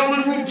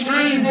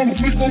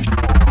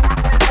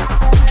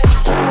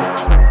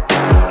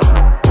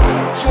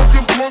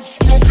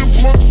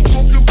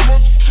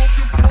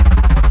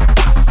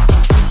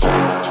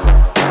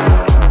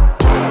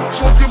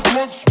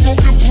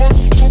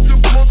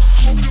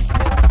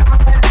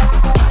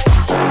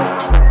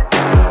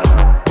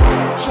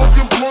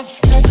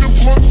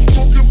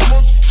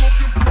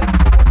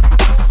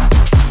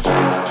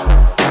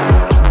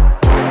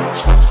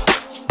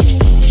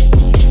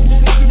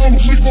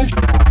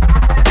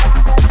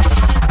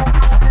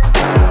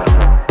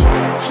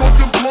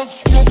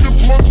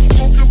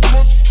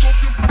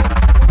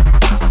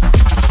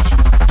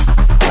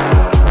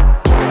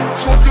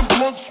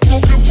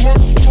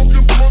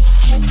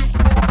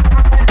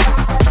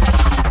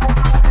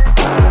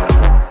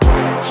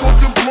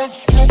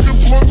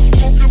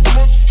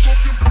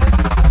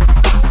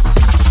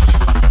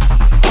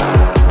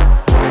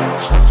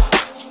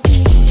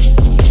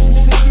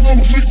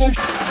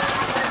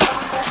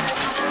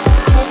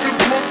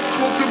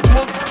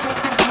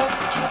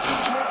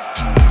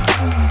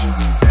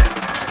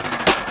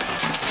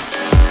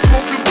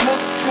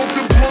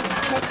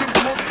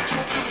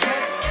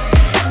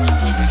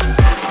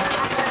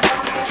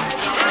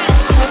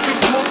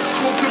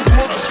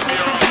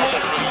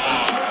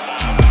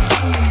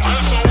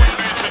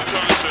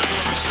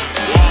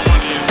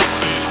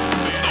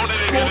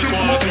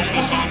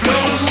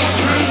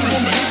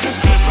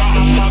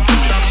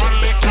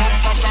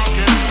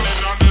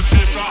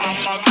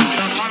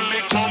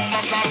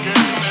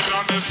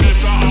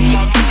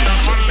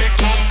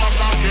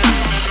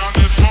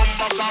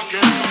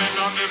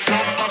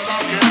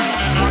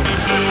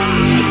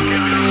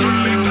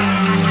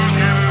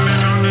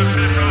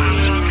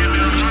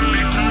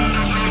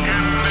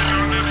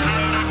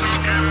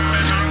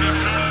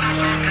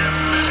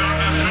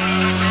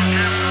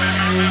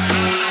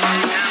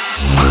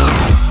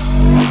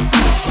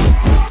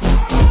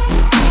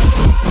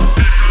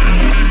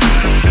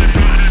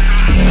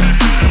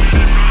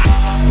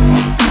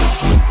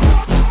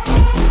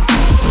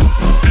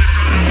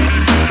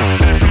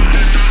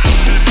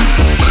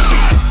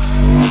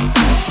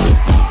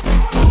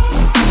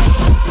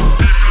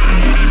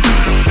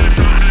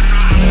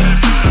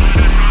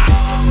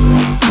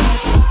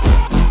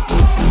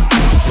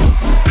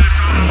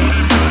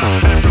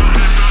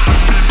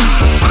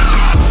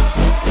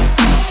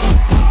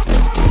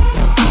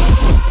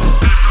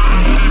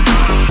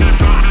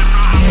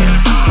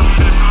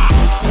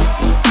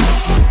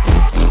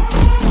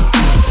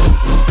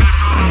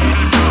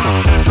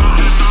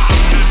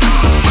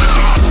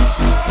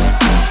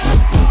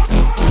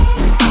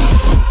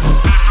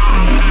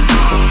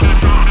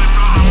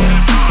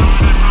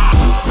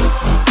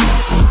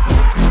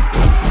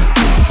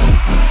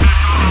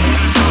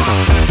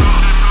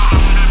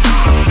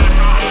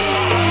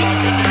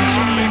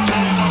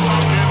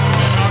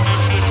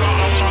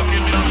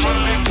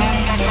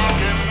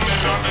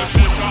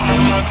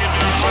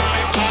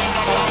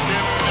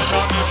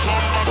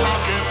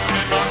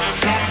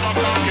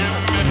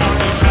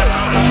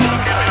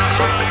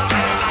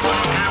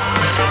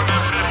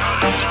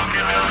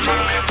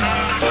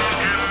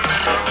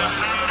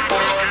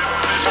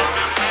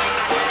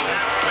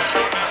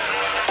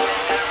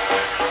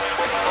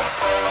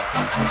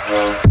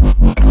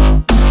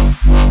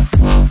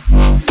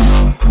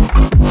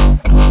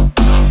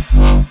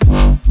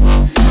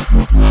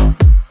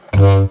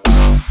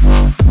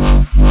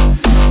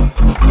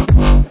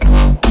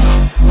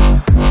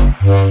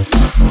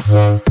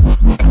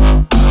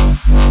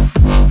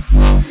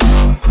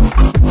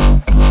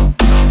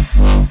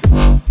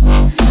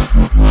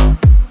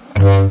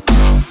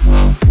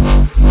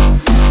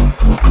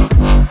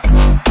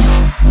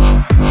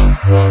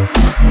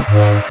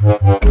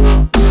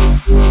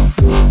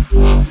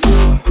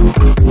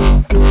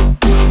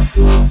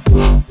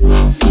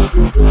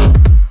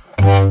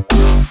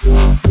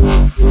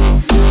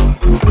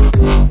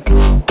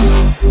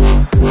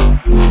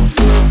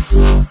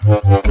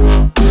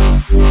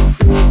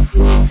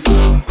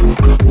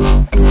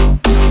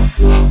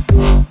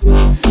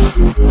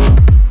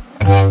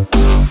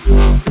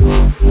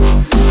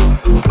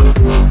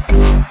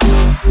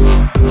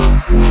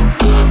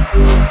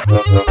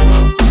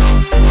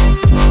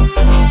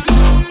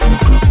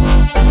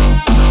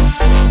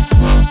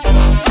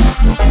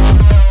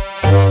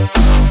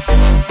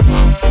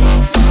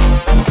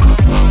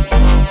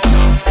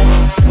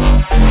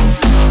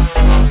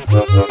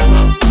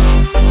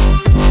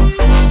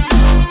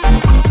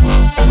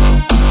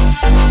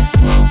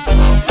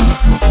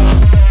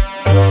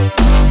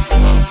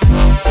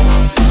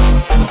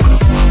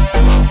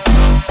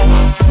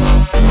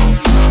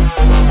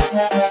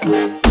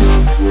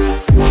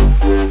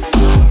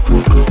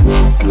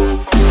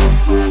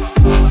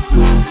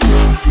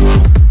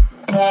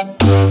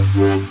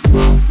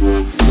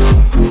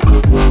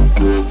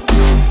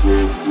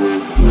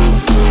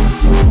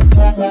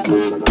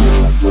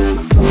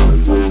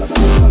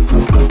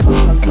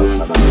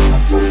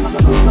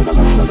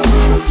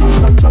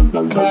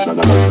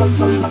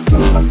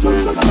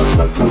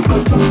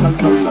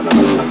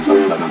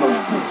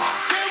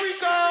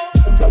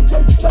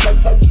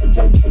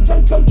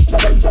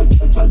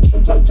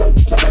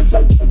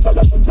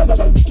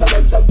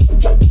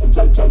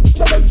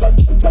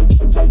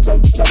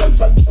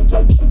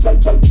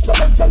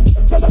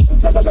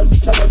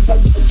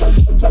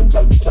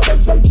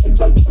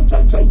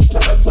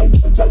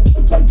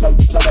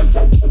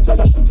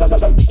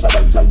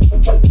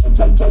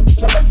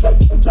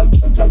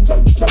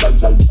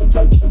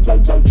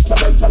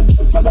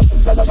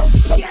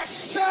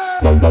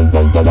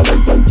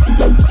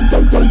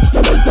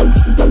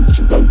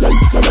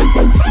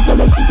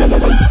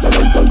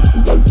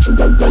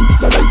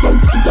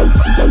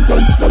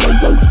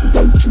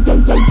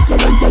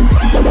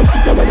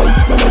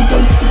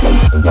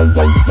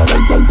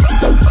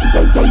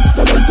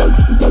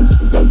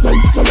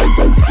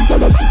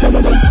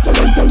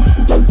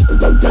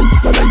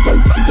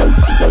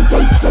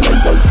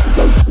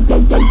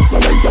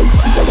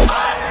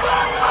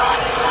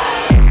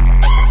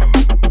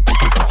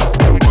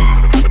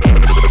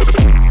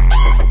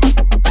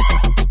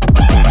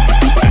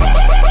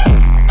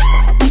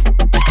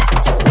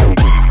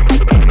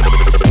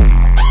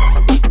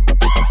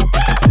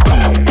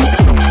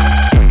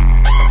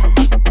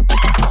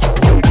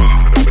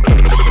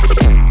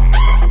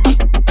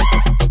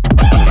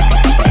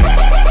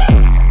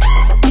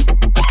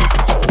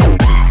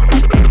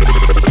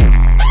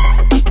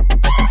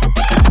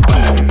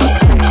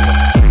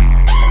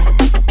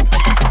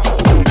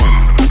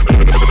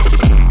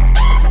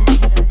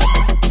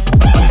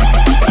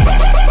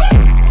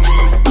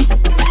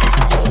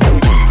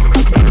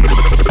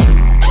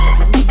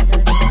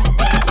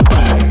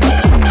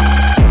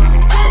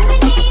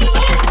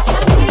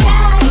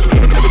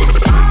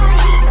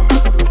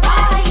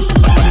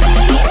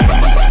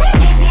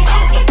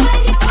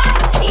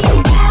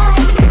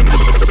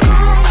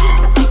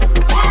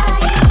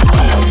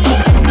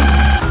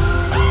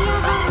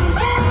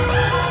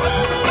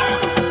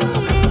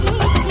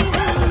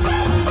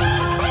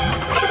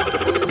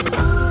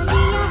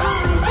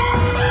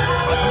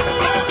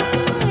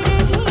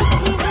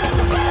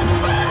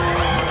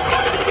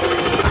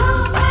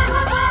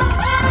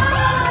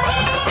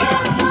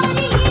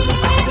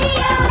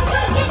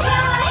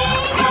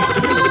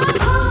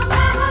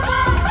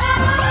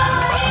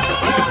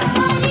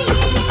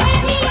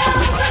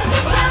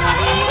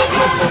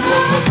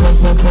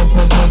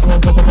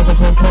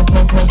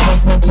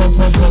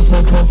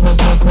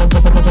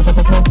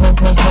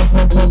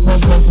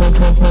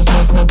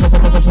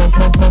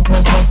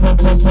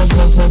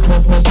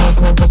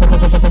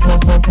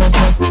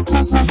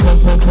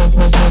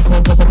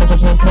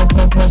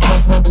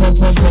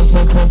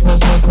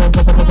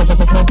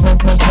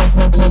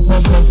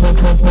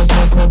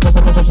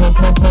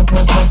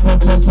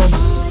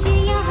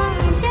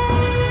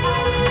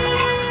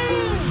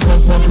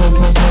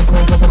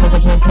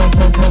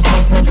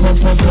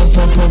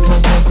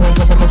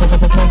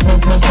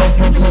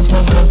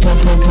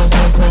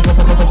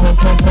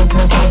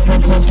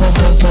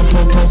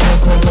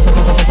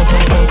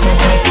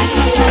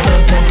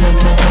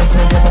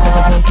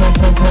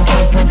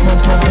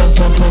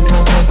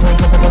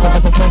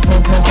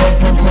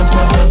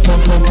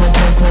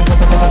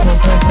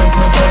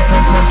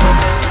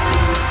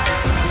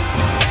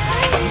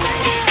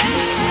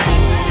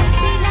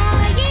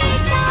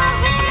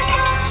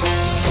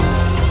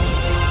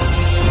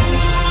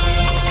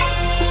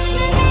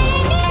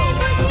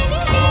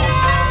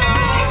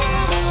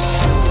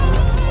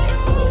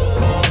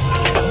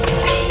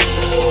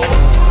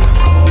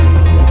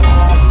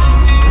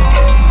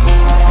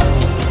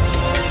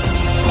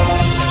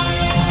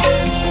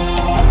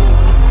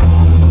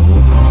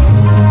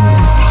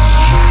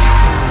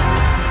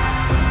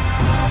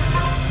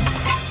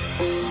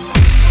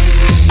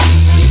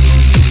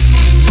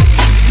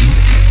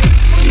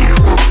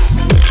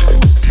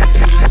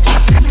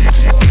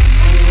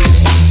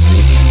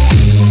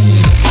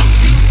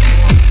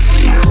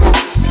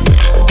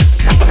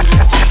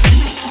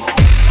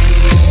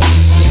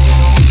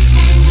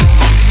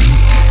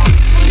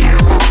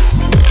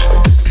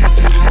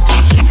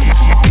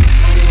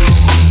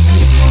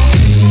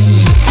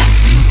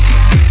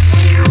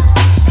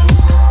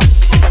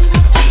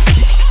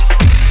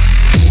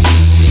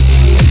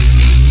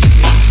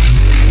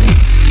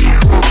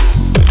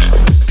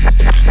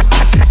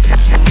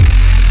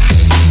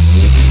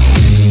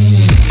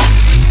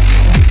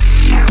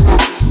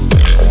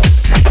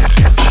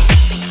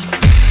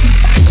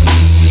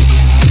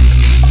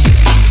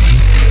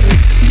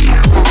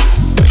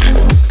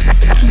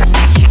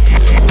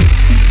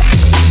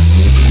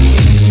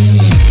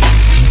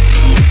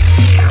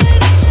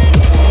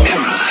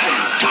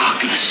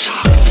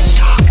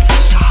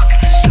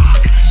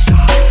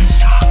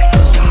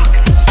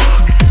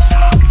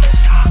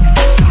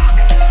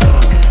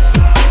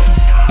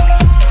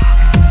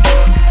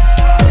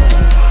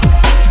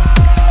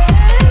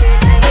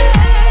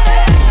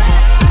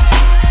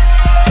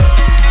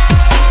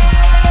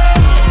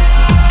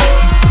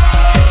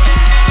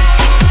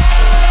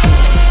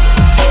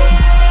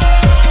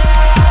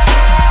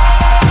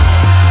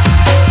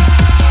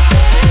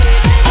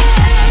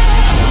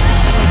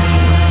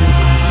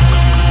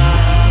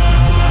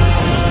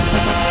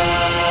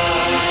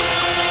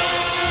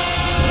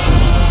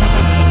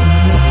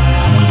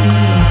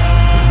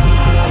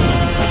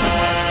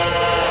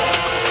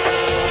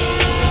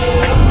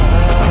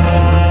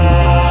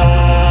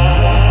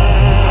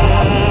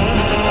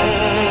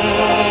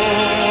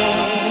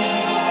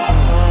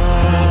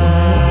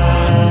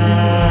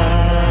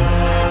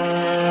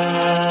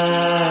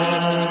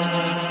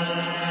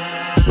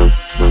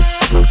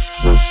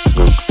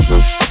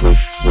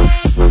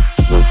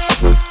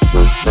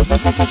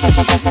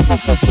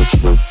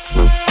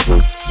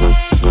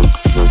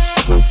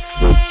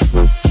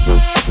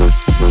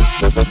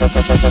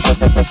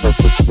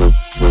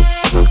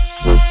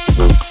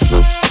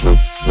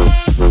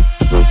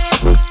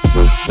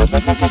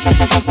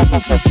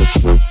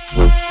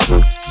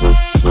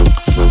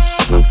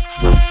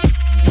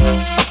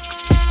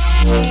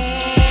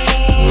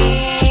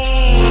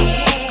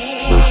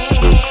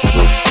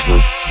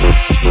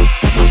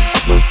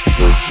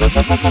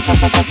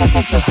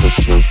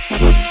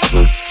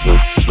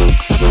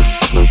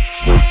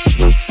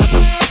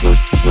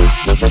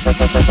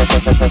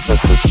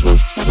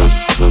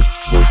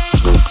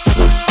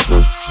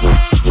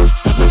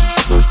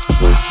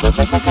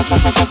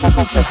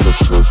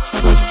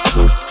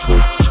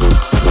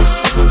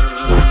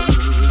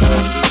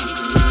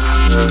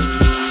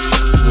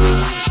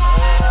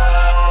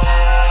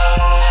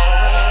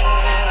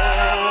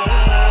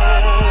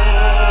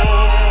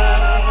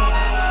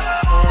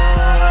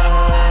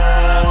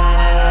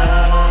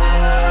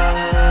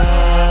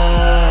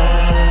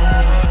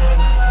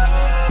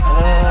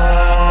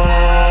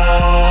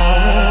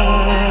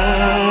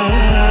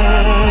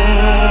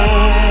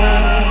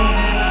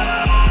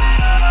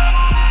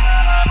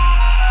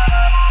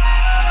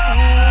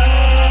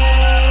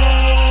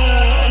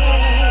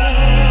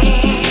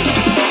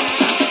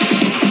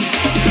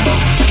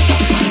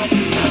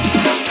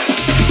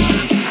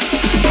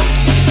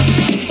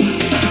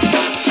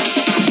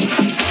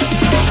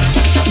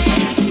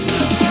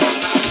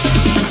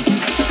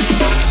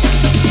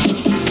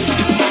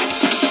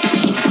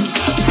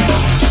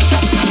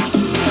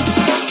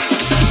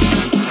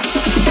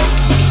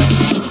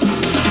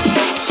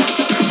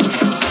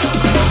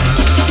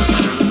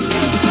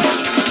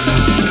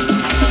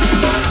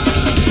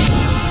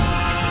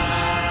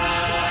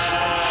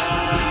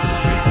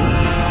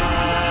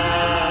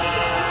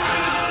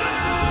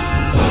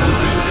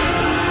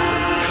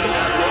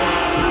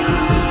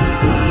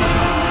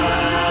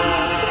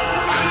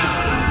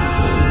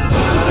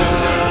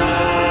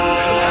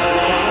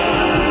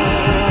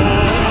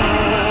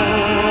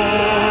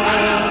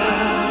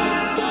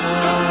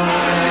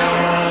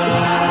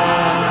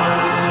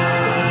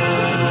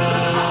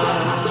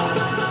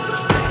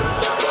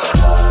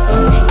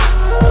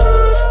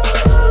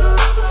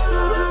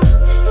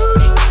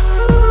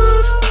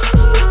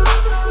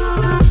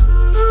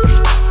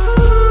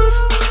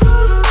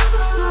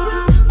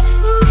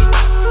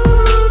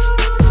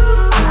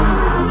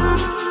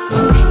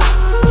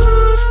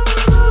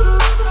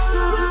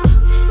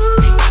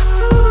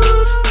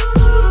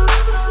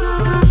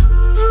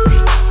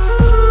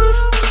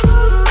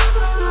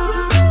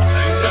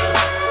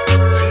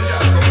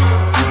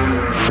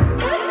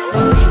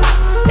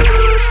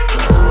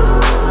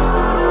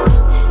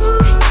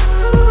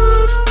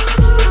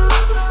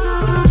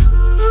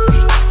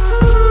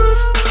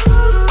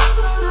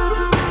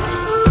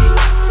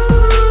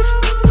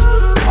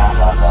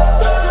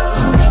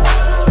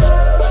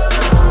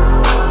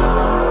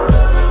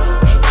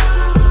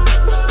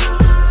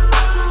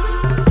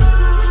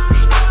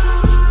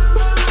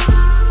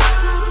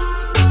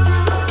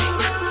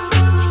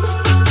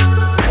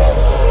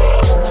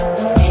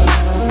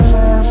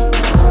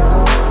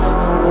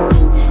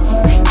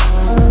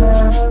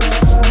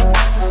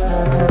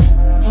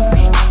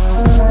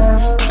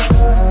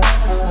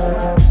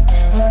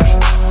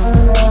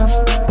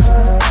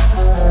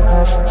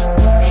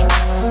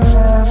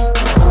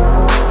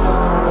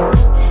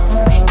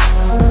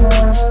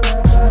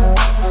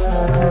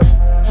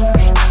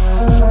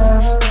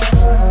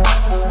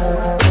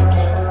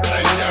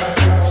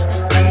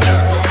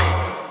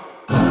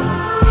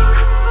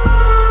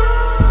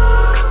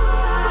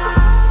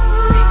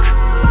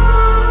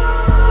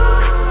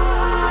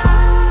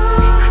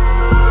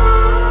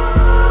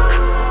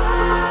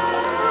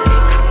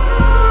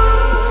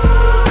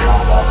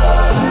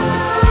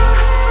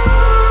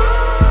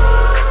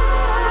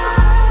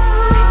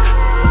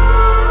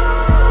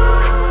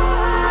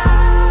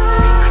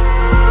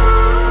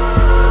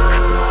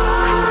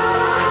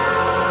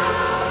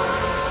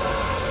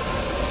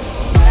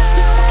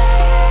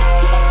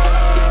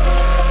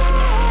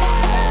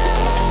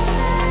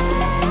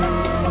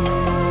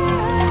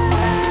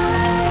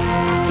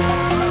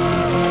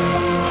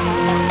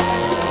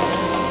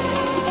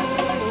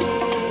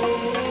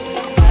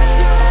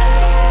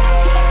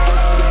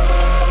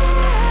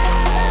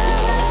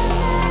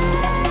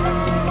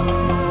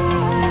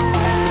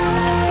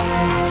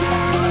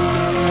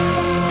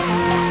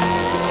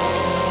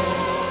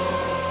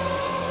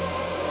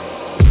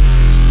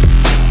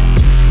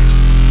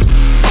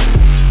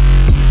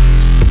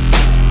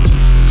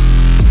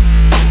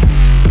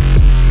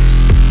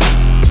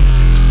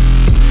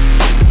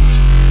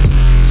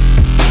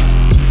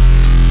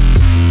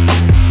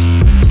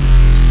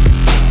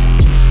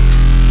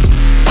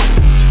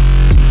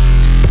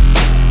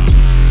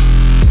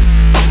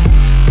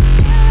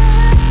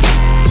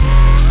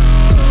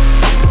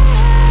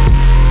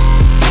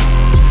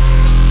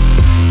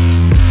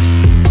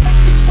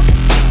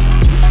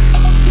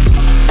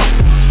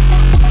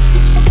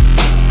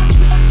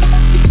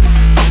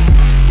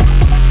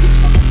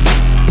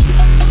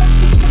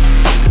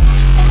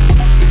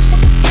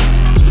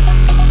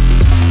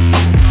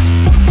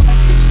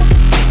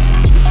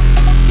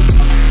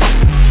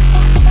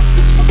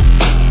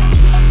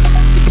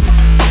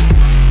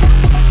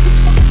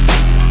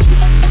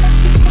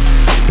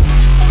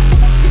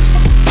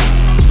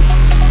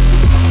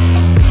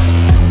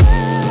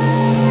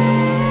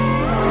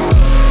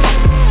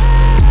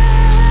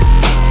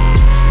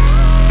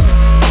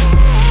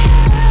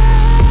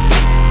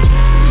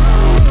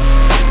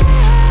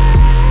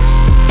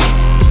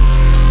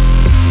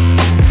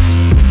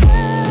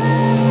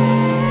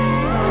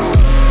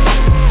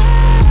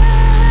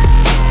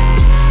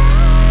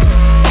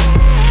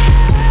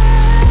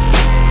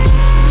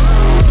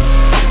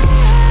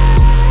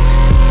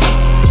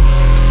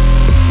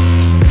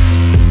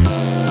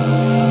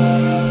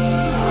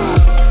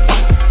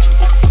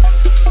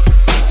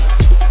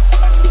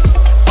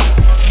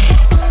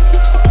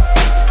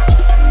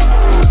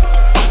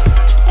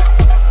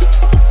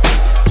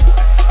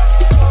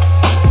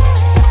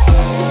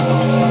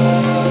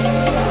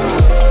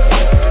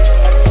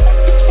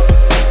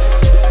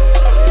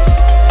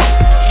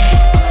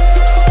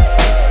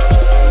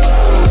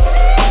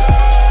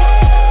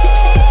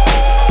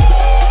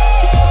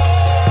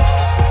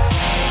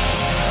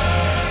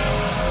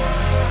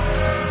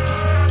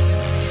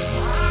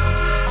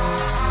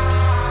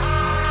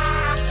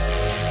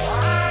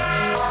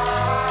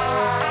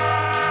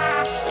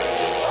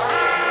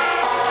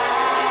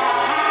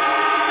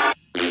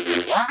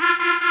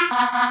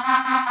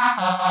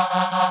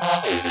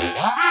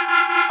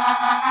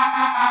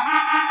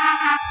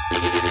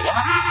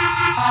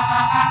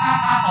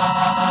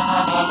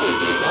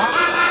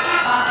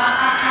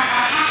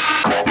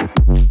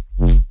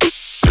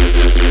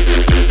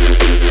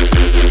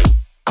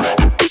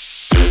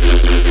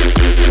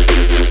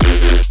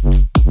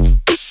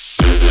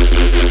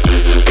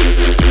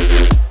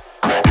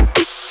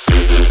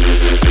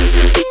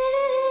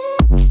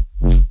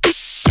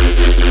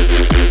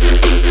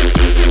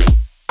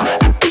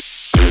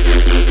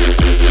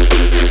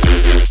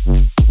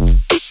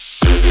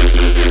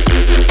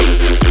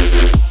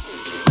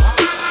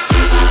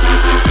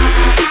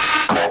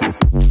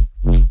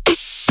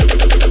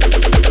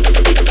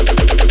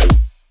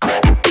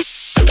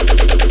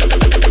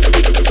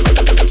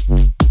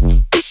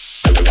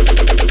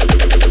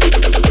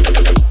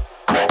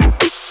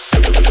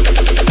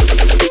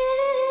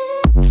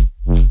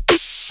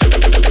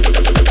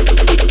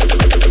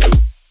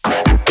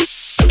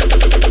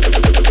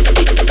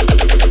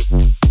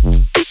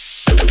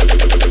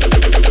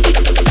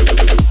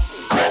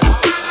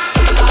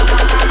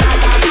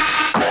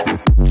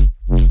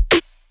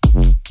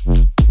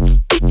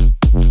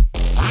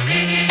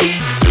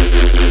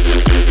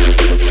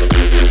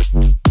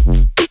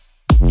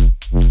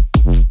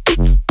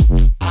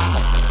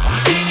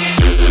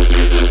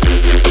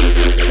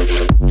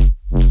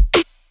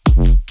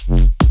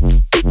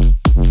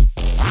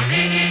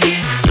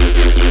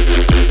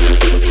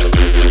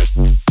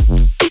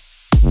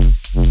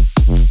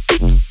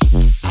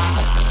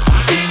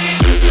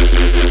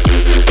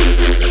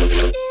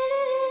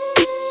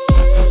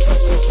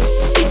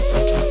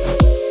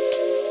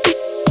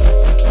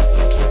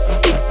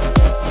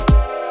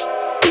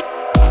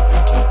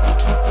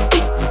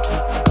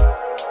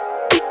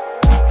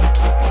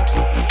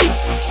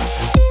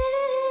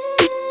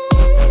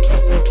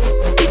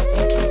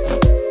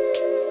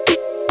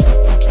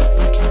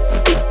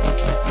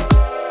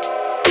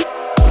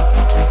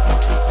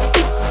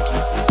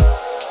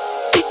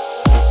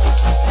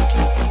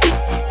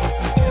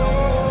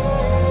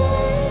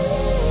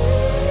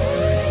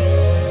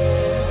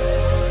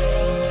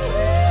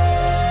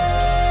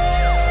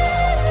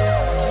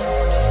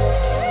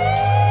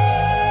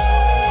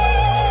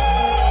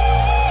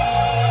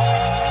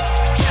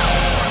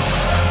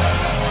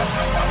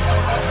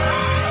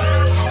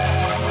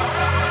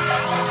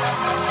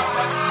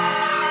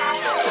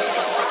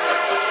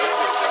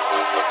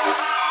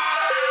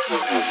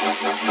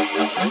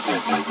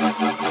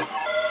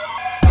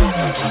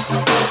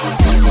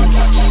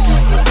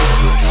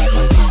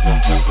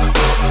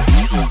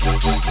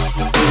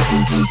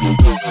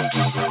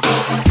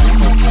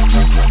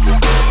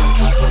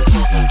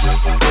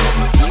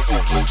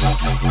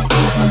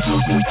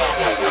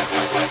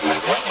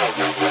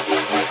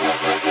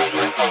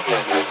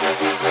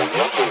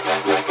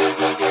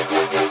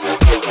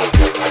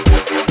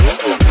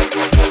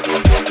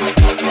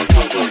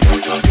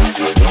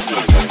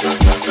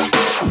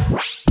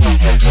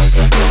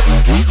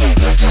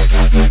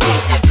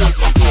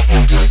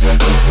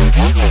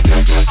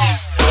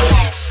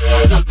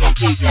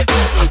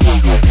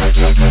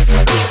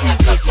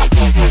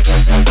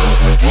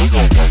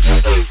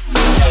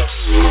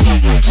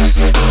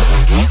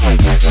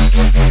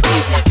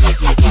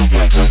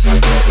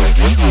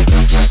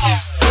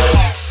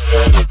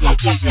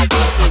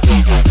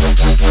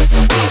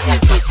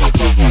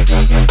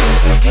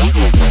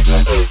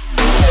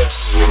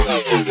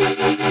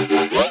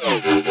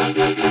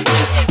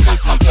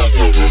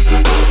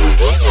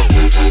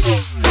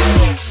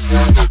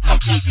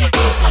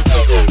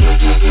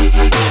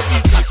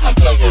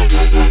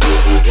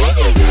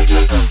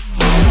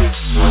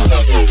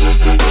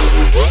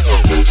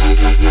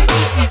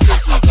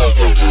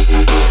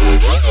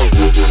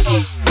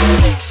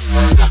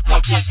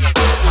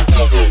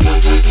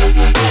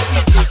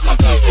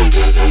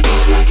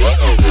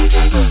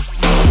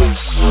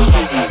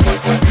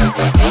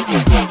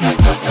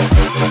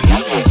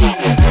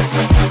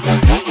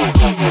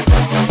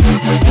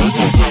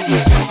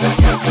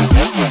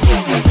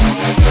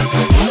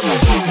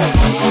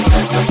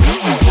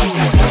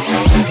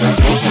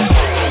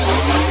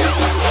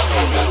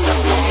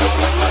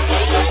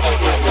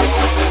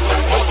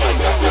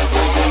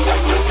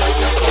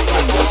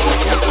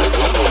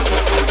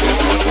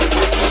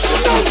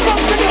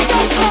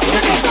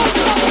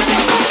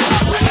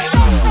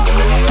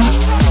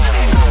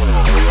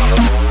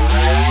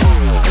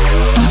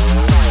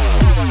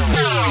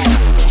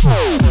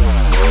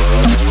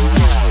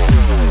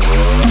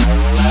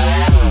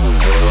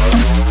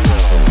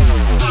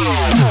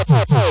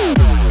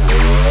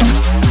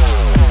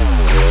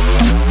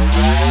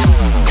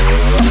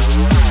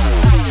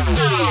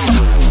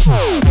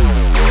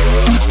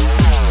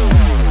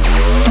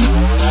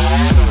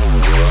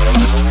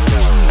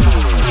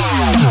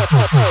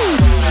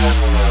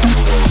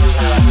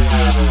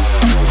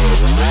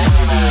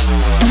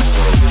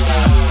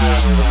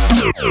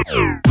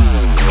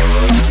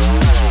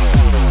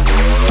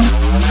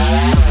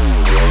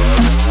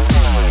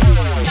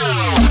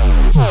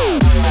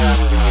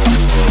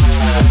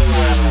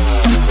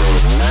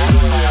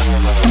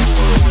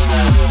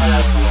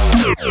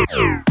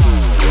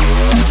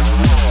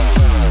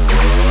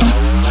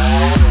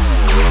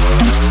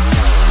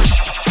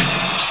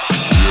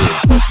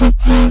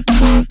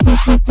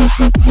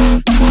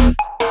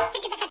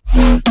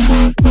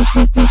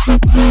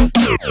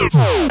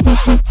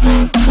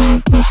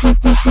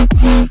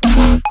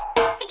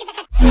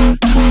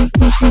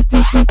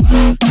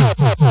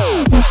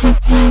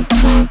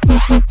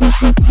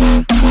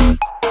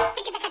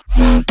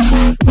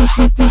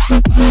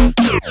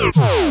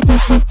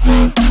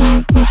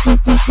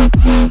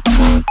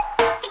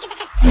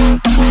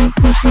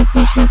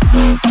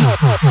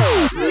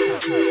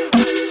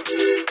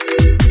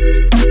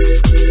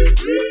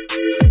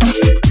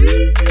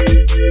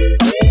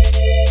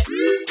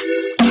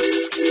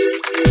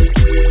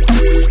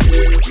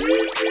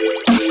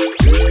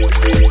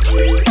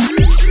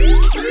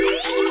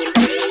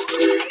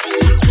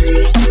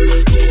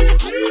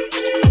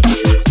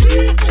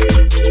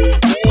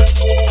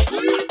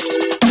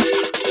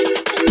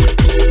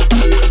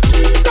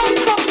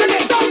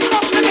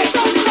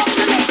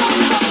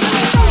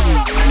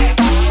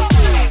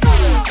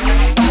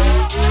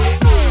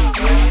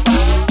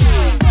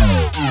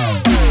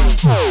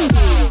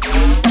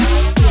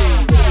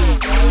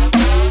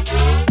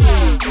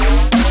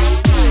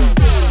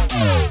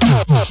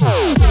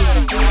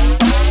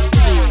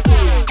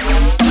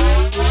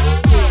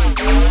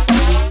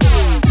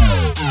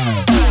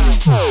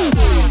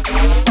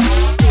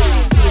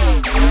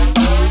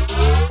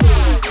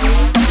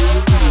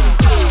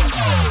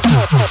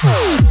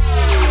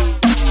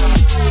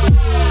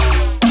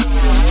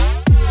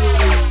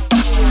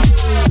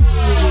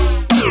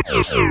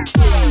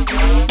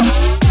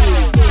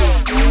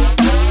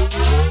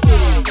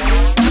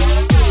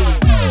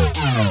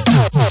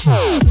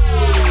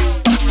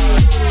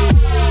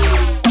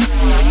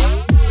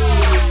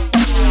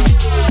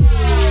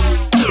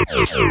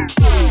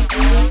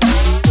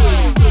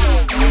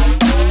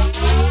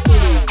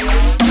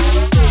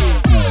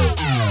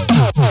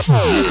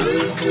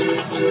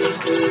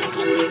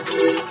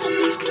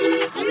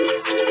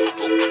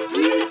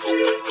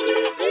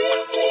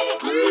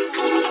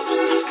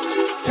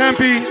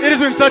 Tempe, it has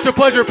been such a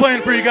pleasure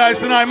playing for you guys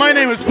tonight. My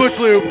name is Push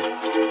Loop.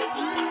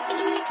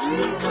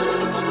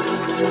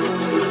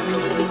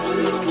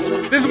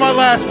 This is my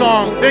last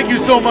song. Thank you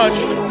so much.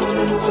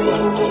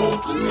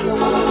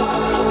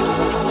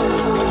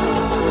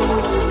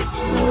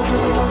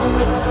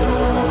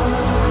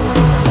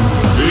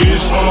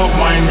 Ich rauch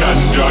mein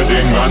Ganja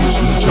den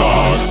ganzen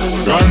Tag,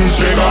 ganz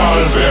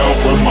egal wer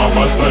auch immer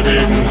was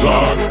dagegen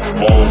sagt.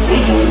 Rauche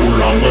so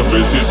lange,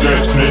 bis ich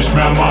selbst nicht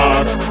mehr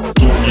mag.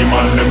 Tu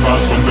niemandem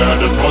was und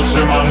werde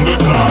trotzdem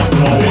angeklagt.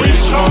 Oh,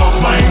 ich rauch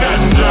mein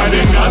Ganja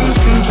den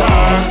ganzen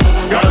Tag,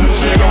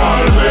 ganz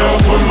egal wer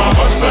auch immer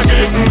was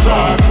dagegen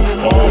sagt.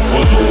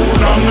 Rauche so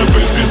lange,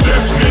 bis ich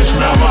selbst nicht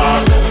mehr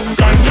mag.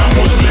 Ganja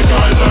muss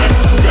legal sein,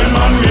 wenn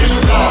man mich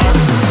fragt.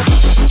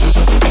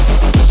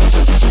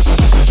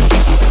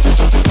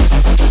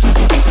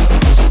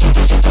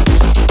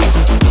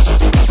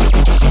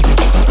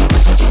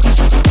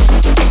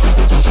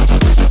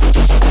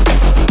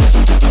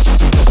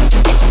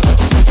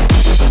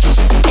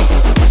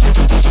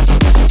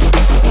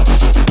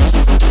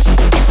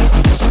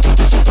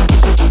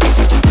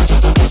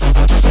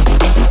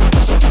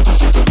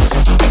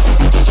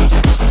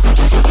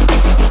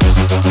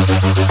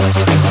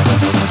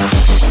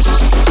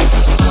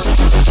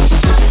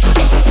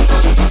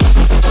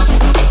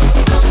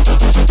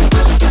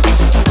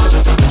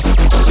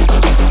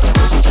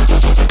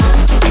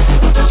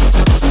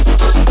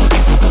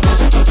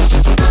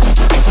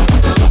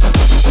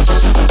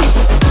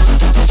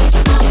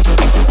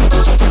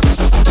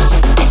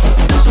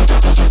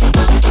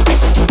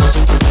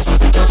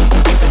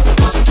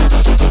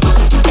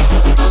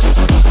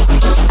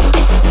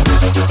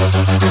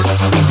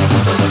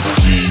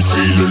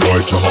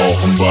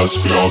 Was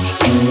glaubst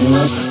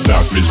du?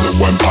 Sag nicht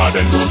nur ein paar,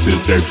 denn du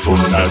zählst selbst schon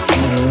dazu.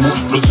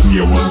 Plus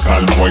mir und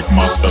Karl Moik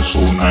macht das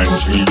schon ein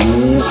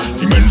Trio.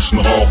 Die Menschen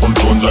rauchen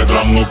schon seit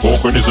lange vor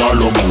in die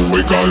Salomo.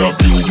 Egal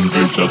ob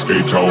Jugendlicher,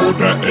 Skater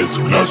oder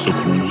S-Klasse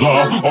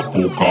Cruiser, ob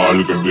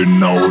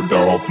Pokalgewinner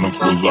oder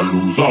hoffnungsloser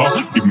Loser.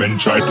 Die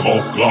Menschheit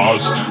raucht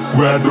Gras,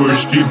 quer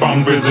durch die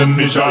Bank. Wir sind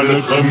nicht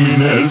alle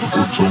kriminell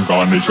und schon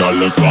gar nicht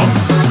alle krank.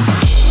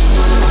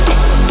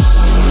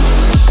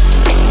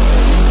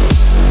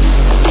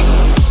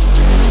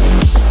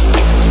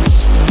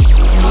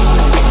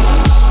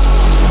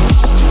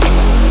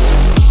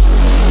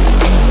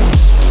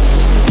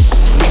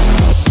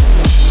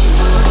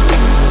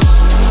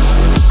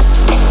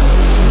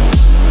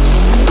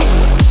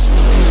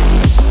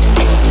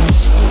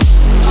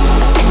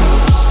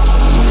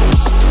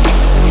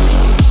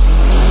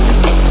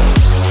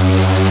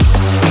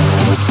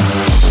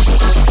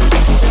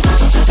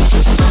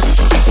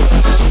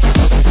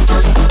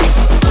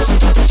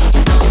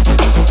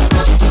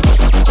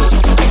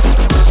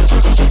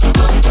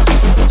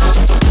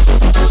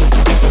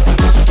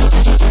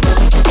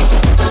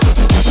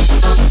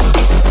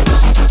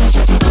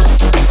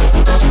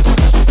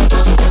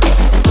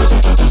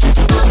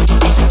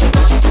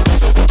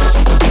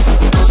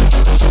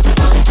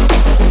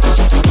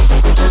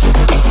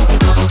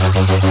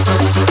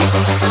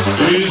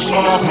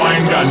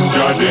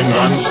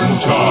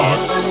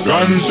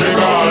 Ganz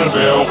egal,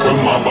 wer auch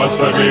immer was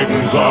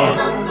dagegen sagt.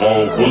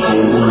 Brauche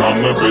so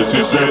lange, bis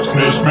ich selbst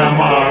nicht mehr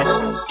mag.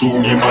 Tu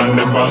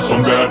niemandem was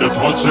und werde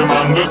trotzdem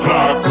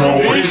angeklagt.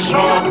 No, ich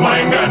rauch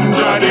mein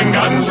Ganja den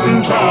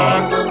ganzen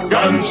Tag.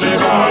 Ganz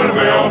egal,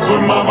 wer auch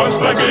immer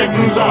was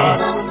dagegen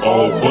sagt.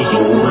 Brauche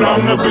so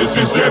lange, bis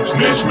ich selbst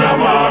nicht mehr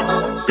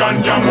mag.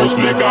 Ganja muss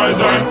legal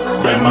sein,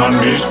 wenn man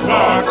mich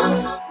fragt.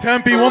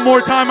 Tempe, one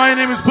more time. My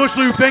name is Bush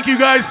Loop. Thank you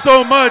guys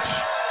so much.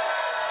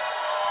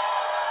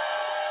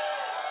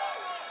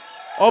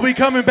 I'll be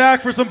coming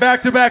back for some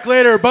back-to-back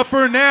later, but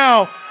for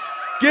now,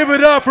 give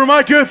it up for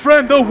my good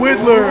friend, the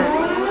Whittler.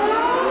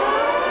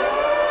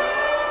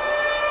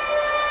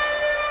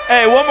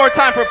 Hey, one more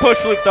time for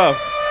Push Loop, though.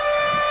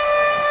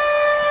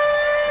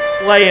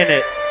 Slaying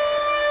it.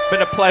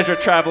 Been a pleasure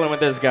traveling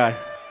with this guy.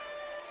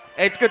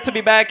 Hey, it's good to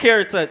be back here.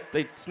 It's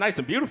nice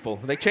and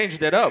beautiful. They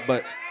changed it up,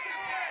 but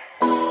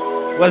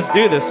let's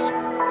do this.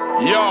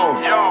 Yo.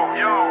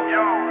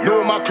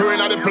 No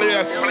Macarena the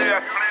place.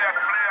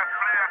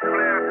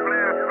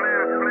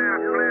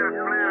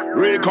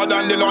 Record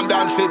on the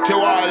London City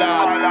Wall,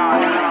 lad.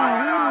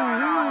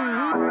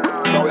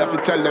 So we have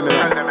to tell them,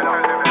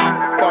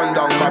 burn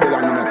down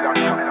Babylon,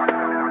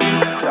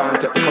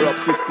 Can't take the corrupt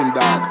system,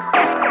 dog.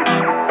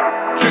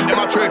 Treat them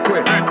a trick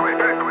way.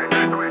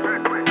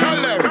 Tell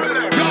them,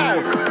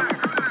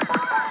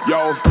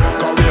 yo,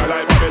 cause we are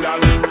like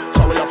Babylon.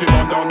 So we have to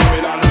burn down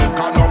Babylon.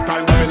 Can't enough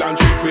time Babylon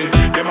trick way.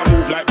 Them a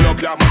move like blood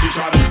clot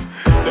magician.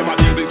 Them a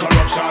deal with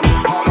corruption.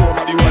 All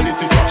over the world is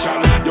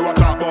destruction. You a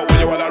talk about when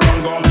you all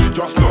around go.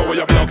 Just know where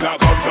your blood clot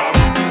come from.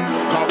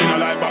 Cause we not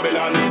like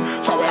Babylon.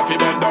 So we have to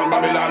burn down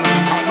Babylon.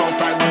 Can't enough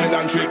time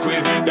Babylon trick way.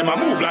 Them a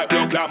move like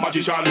blood clot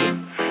magician.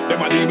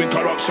 Them a deal with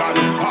corruption.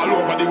 All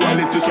over the world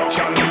is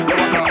destruction. You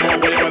a talk about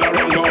where you all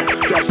around go.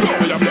 Just know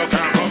where your blood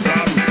clot come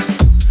from.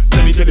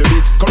 Let me tell you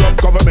this. Corrupt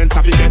government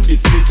have to get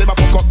this. Never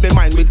fuck up their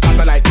mind with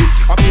something like this.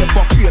 I be a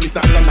fuck real, it's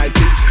not the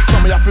nicest.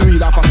 Some of you feel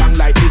real off a song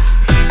like this.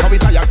 Come with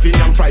tired fin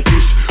and fry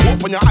fish.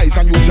 Open your eyes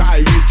and use your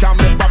iris. Can't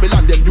make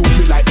Babylon them use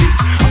me like this.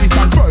 I be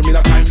stand firm in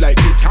a time like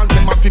this. Can't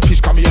tell man fi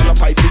fish come here on a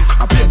Pisces.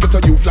 I pay get a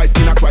youth life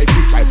in a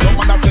crisis. Like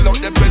someone that sell out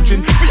them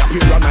brethren for your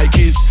pair of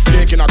Nikes.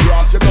 Making a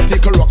grass, you don't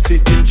take a rock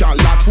system. Can't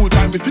last full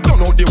time if you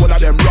don't know the one of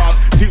them brass.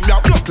 Think me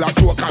a blood clot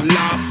joke and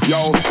laugh.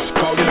 Yo,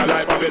 cause we not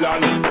like Babylon.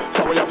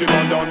 So we have to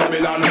burn down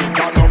Babylon.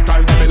 Can't enough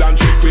time Babylon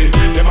trick we.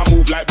 Them a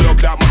move like blood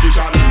clot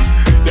magician.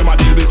 Them a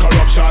deal with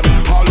corruption.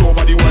 All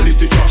over the world is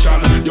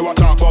destruction. You a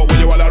talk about when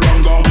you all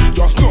around go.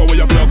 Just know where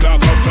your blood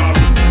clot come from.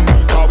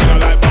 Cause we not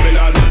like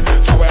Babylon.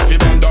 So we have to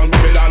burn down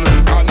Babylon.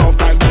 Can't enough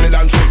time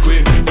Babylon trick we.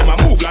 Them a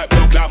move like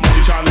blood clot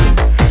magician.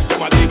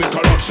 Them a deal with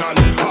corruption.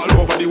 All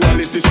over the world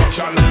is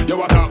destruction.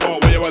 You a talk about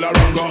when you all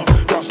around go.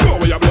 Just know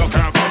where your blood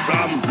clot come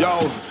from.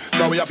 Yo.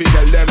 So we have to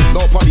tell them,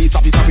 no police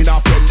officer, we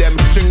not friend them.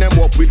 String them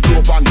up with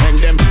rope and hang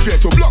them. Straight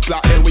to block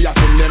like hell, we are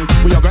send them.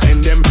 We are gonna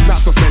end them, not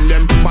suspend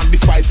them. Man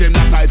despise them,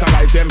 not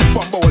idolize them.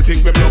 But whole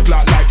thing we block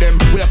like them.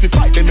 We have to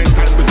fight them and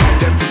time beside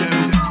them.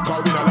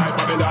 Cause we not like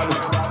Babylon.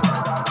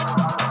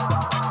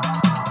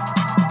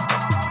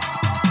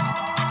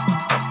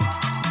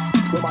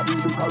 Nobody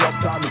do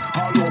corruption.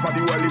 All over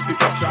the world is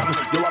destruction.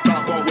 You are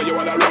talk about where you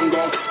wanna run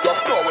go.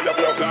 Just know where your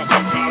block come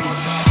from.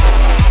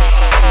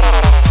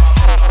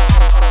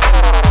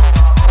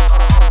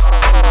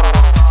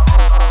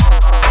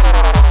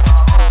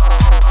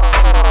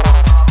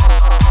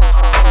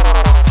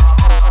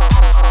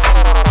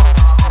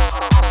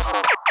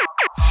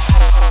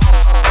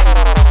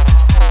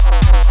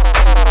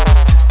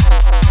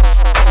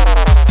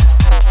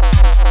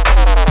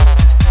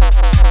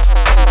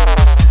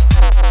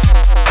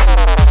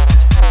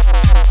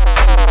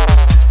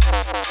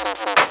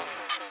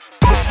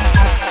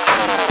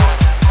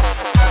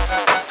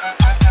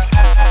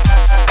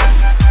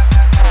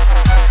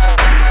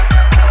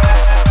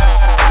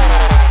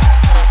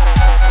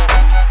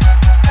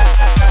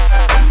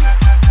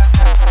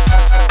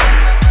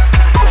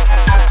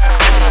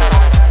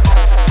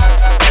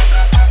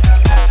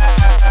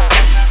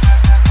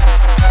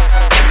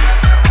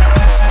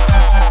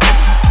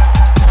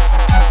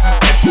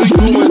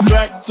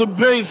 The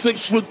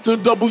basics with the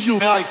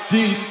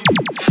W.I.D.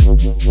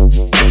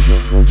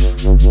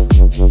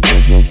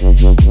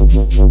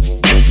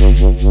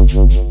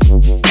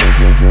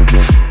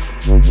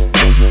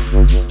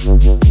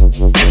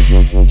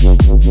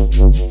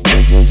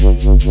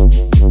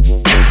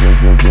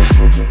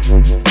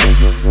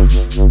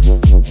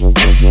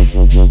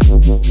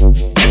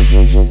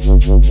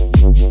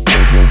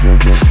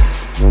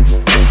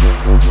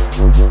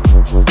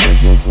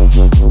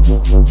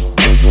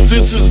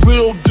 This is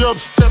real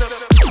dubstep.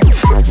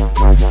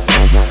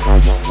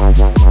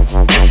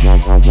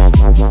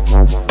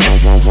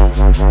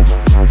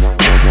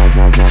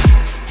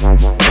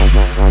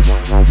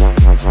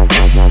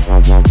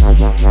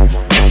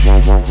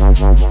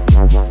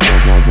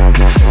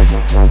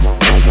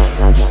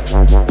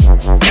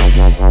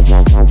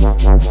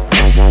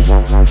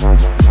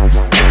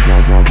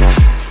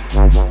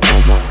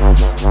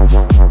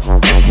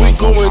 We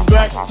going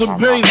back to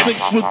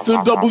basics with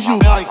the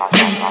W.I.D.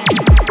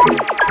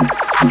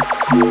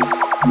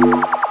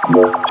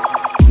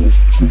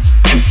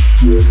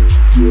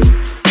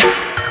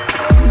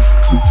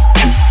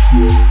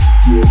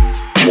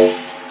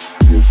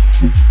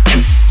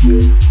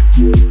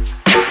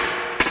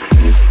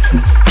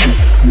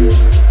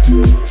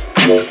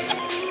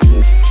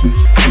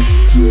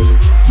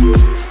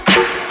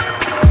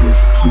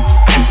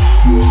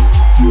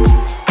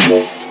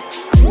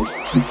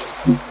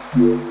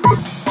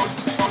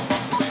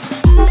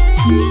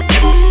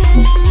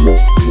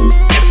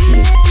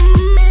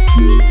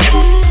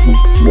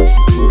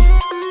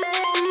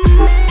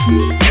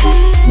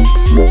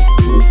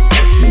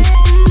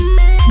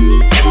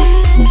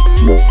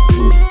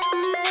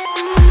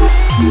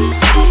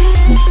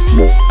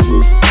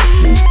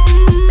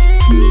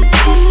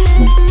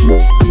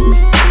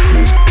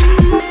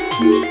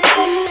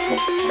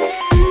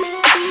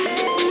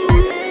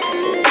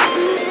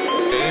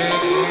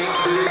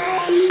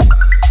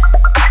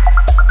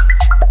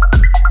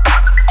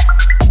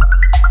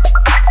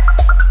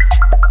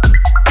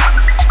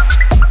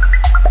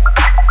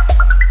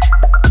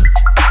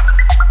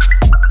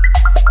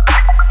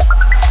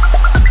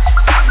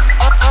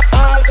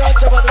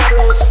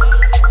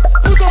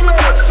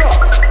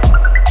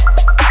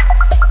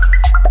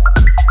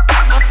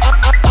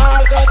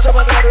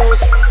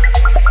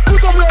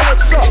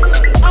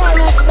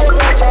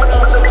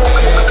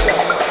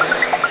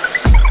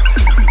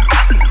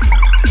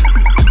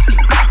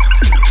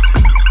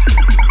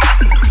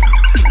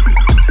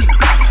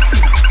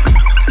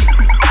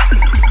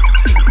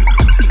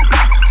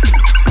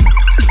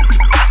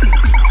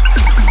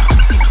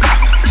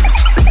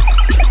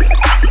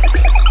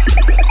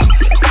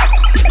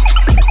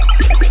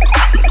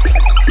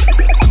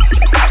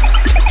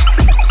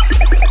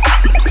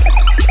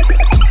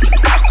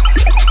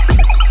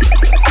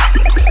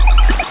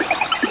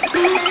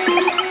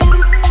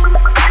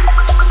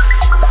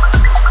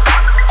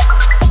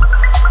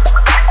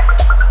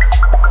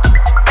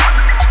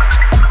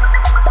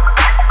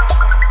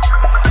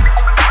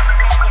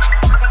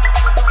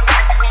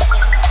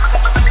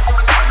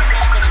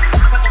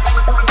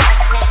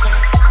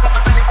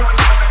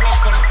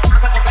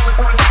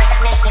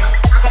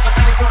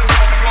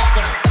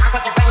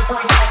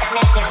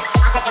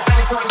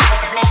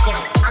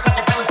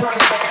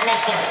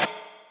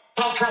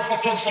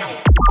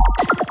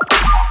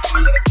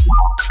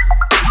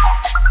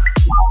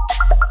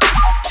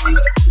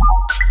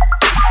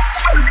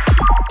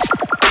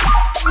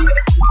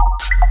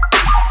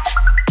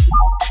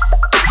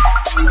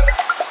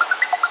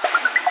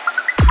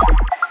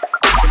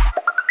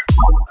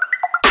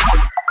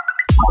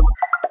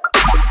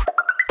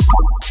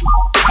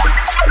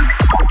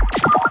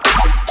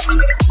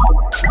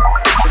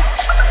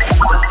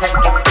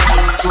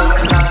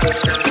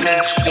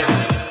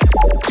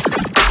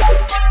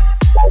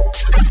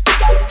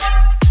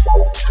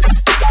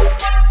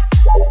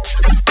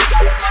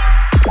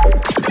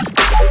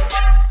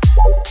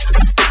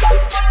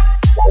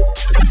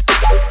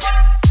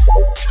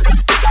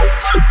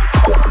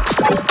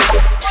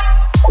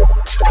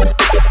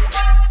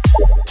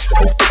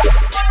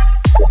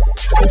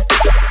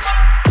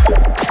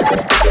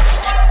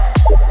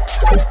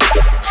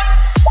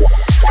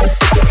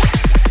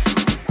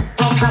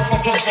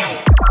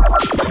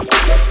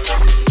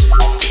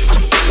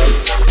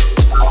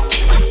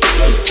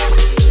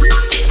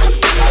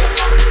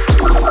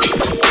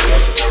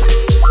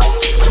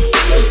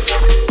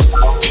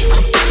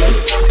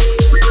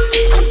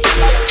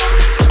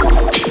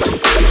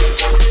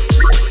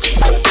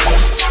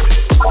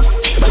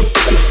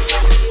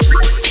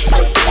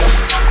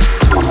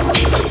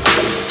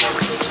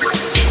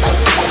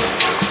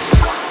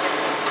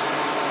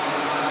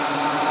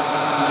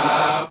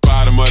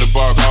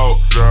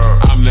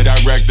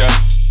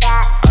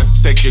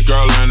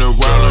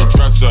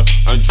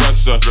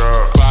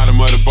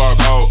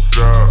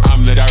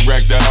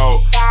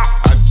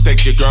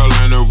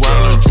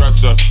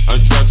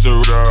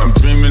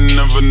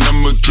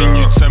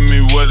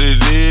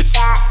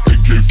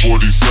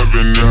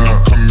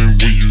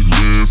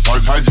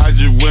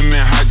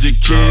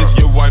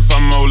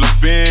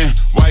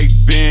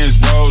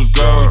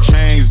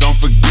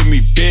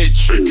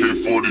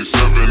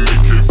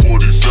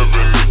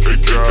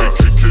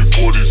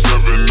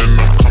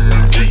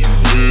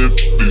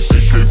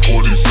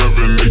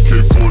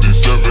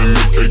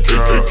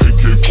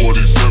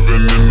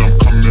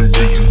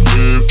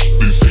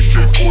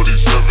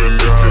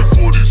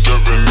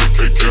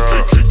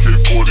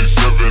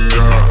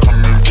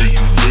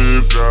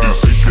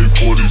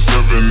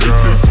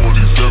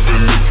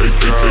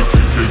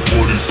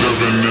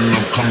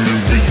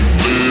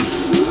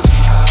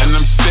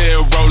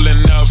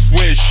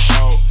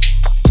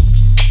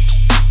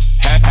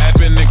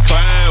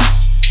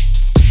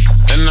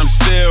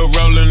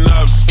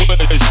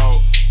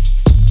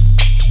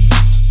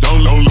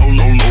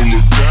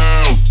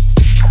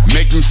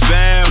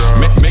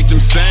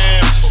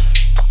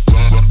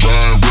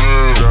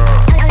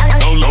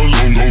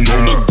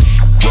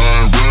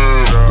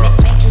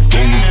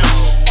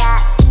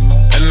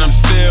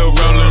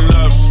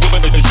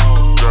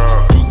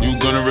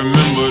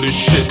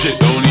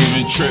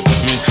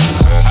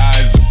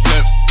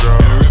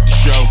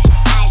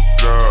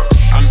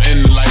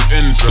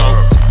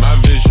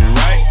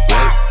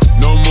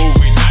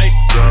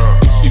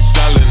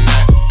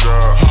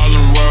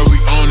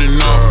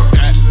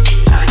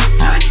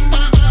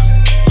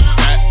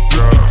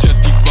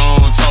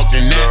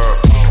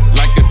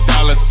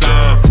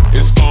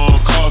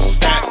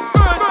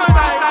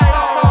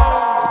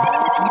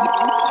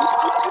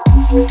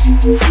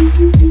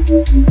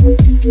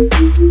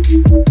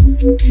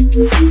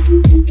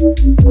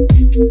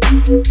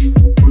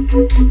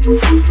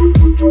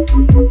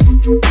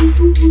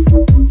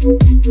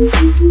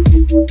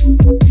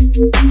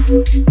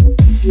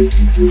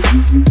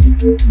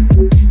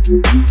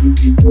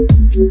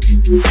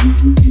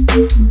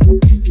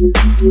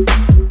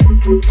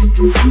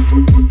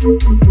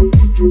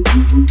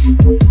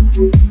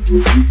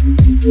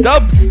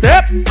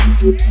 Dubstep.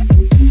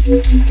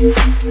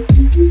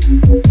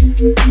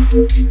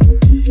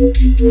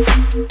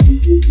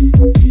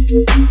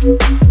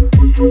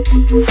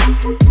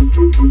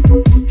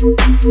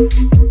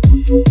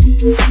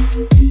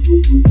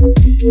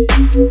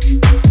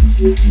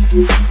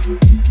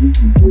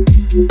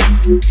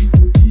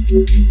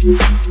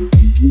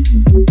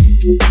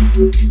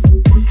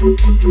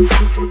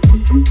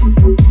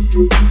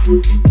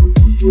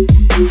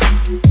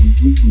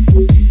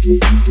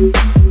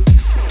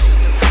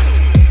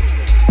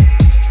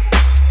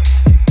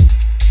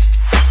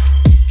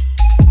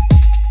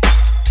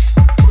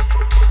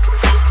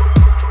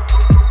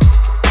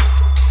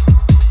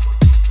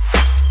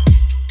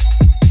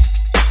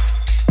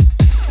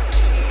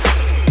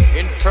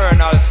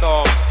 Infernal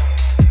song.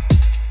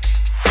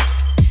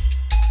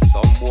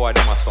 Some boy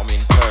them are some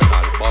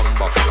internal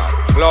bumbuckler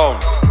clown.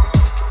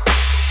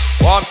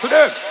 Warm to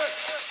them.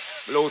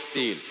 Low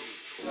steel.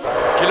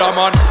 Killer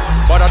man,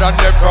 better than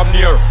them from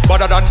near,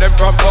 better than them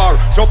from far.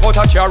 Jump out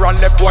a chair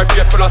and left boy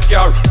face full of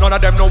scar. None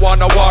of them no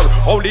want a war.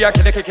 Only I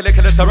kill it.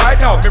 So right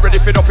now, me ready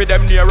fit up with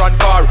them near and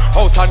far.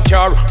 House and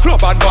car,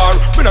 club and bar.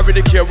 Me not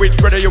really care which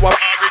brother you are.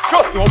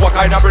 Don't know what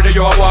kind of brother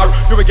you are war.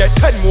 You will get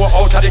 10 more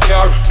out of the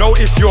car. Now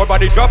it's your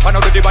body drop and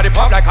out the body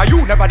pop like a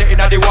you never the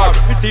inna the war.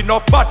 We see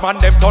enough bad man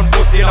them turn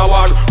pussy in a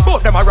war.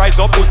 Both them a rise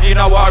up pussy in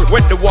a war.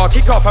 When the war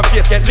kick off and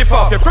face get lift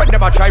off, your friend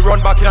them a try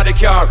run back inna the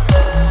car.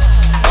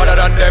 Other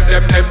than them,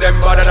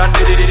 better than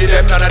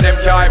them. None of them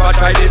can ever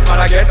try this man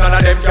again. None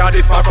of them can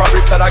this man from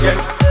Bristol again.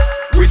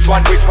 Which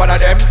one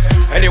of them?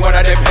 Any one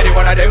of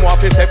them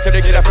want to step to the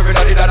killer for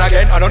everybody done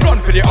again. I don't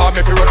run for the army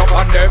if you run up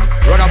on them.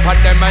 Run up on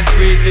them and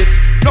squeeze it.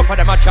 Enough of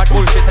them a chat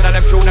bullshit and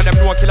them show and them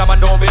know killer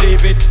man don't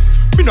believe it.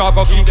 Me not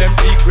go keep them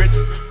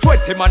secrets.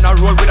 20 man a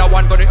roll with a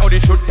one gun, how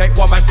they should take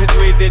one man to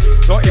squeeze it.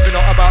 So if you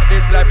know about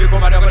this life, you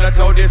come and I'm gonna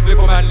tell this, you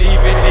come and leave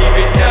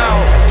it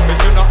now.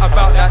 Cause you're not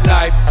about that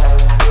life.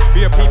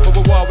 Be a people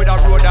who war with a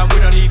road and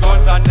we don't need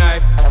guns and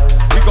knife.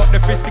 We got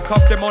the fisty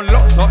cup them on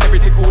lock, so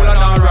everything cool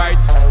and alright.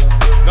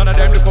 None of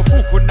them look a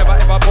fool could never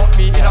ever put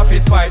me in a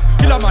fist fight.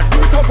 Killer man, do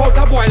it up out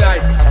of boy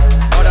lights.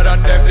 Other than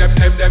them,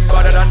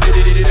 better than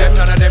them.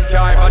 None of them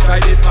can ever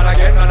try this man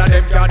again. None of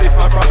them can this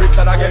man from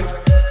Bristol again.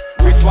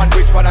 Which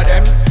one of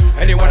them?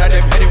 Any one of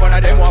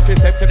them want to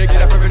step to the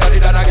killer for everybody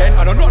done again.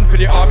 I don't run for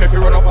the arm if you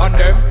run up on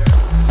them.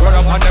 Run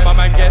up on them, a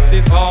man gets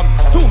disarmed.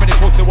 Too many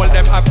pussy, well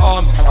them have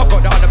arms. I've got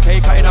the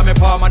undertaker in my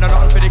palm, and I'm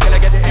nothing for the killer,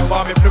 get the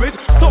embalming fluid.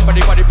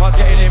 Somebody body parts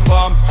getting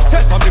embalmed.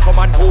 Tell somebody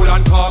come and cool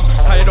and calm.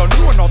 Cause you don't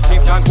know enough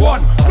things can go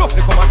on. Enough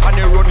to come and on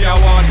the road me a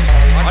one.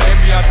 And them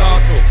me a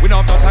talk to. We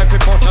don't have no time for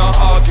fuss, now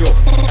argue.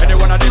 Any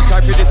one of them try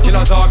for this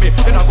killer's army,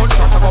 then a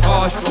gunshot I go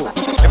pass through.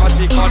 Never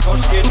see can't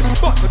touch skin,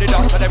 but to the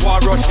doctor them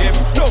want rush him.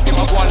 Don't give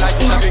a boy like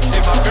he's a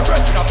victim. I've been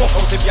brethren a fuck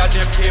out if you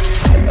name him.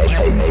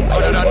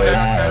 Other than them.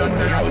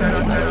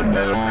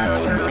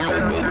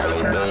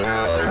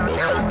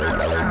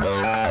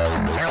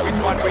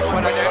 Which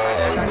one of them?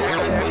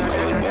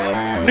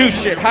 New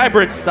shit,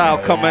 hybrid style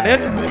coming in.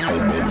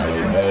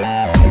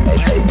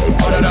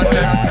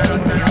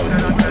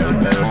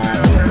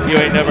 You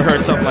ain't never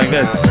heard something like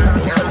this.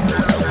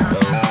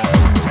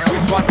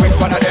 Which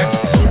one of them?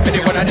 Any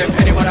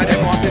one of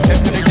them want to step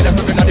to the killer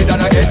for me, not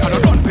done again. I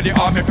don't run for the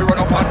army if you run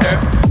up on them.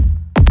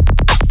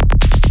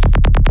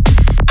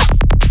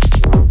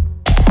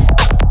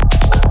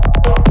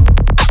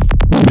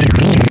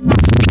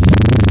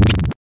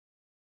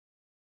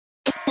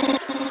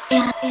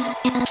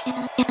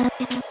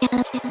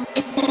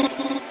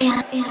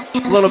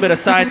 A little bit of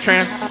side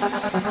trance,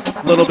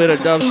 a little bit of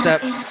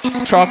dubstep,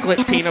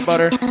 chocolate, peanut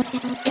butter,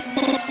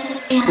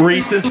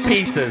 Reese's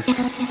Pieces.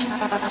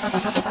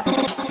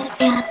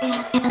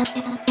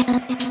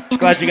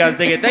 Glad you guys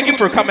dig it. Thank you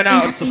for coming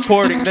out and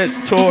supporting this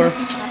tour.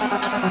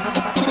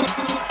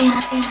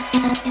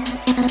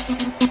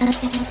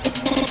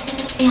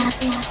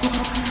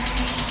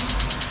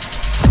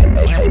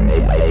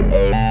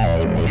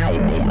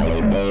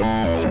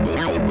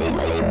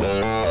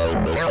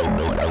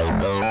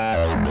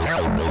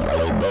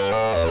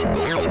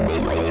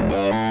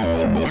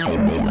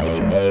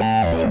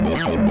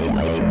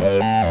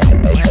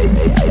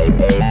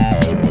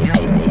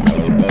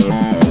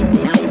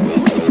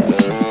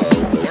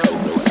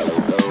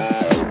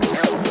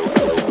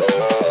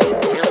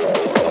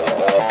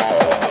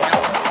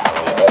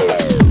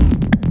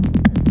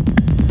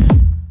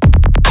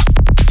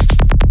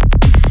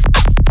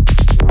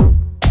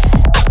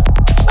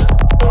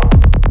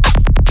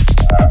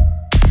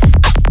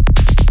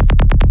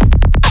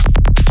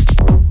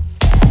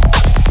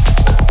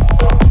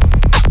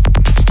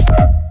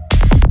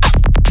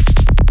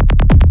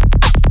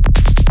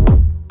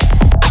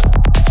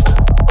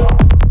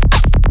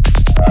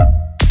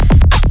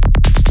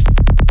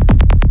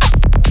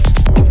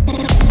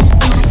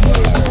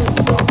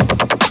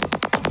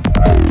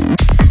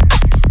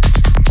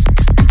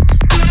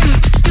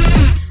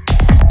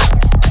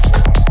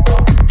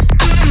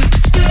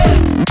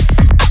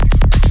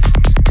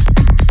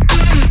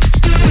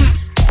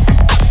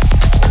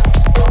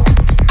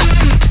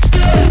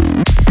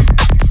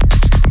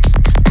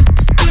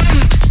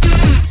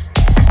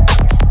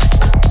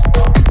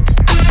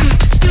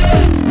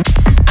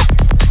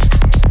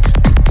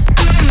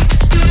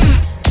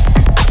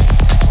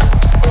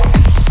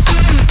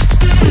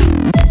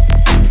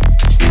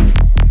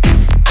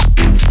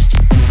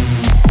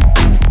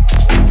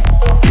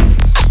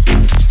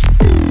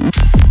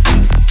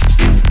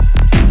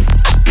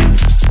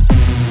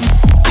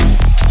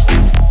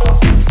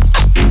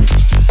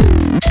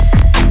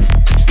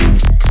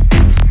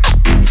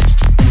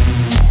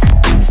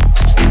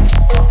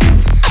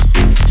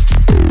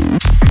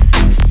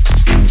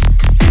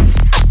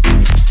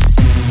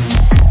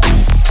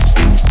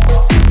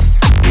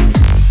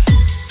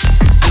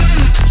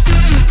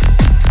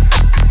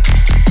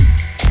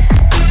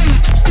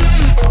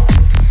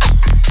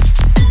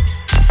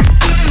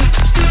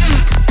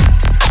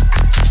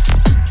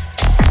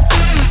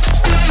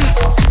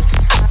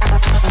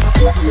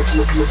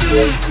 All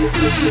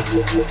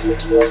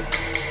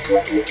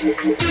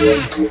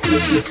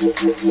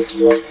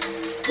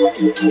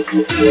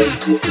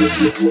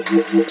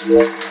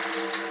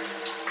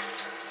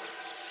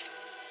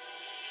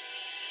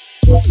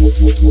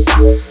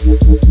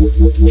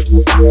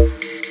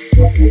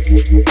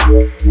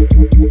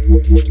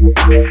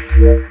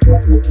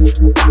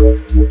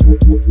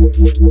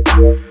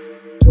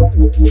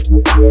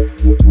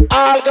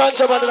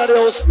ganja man in the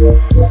house.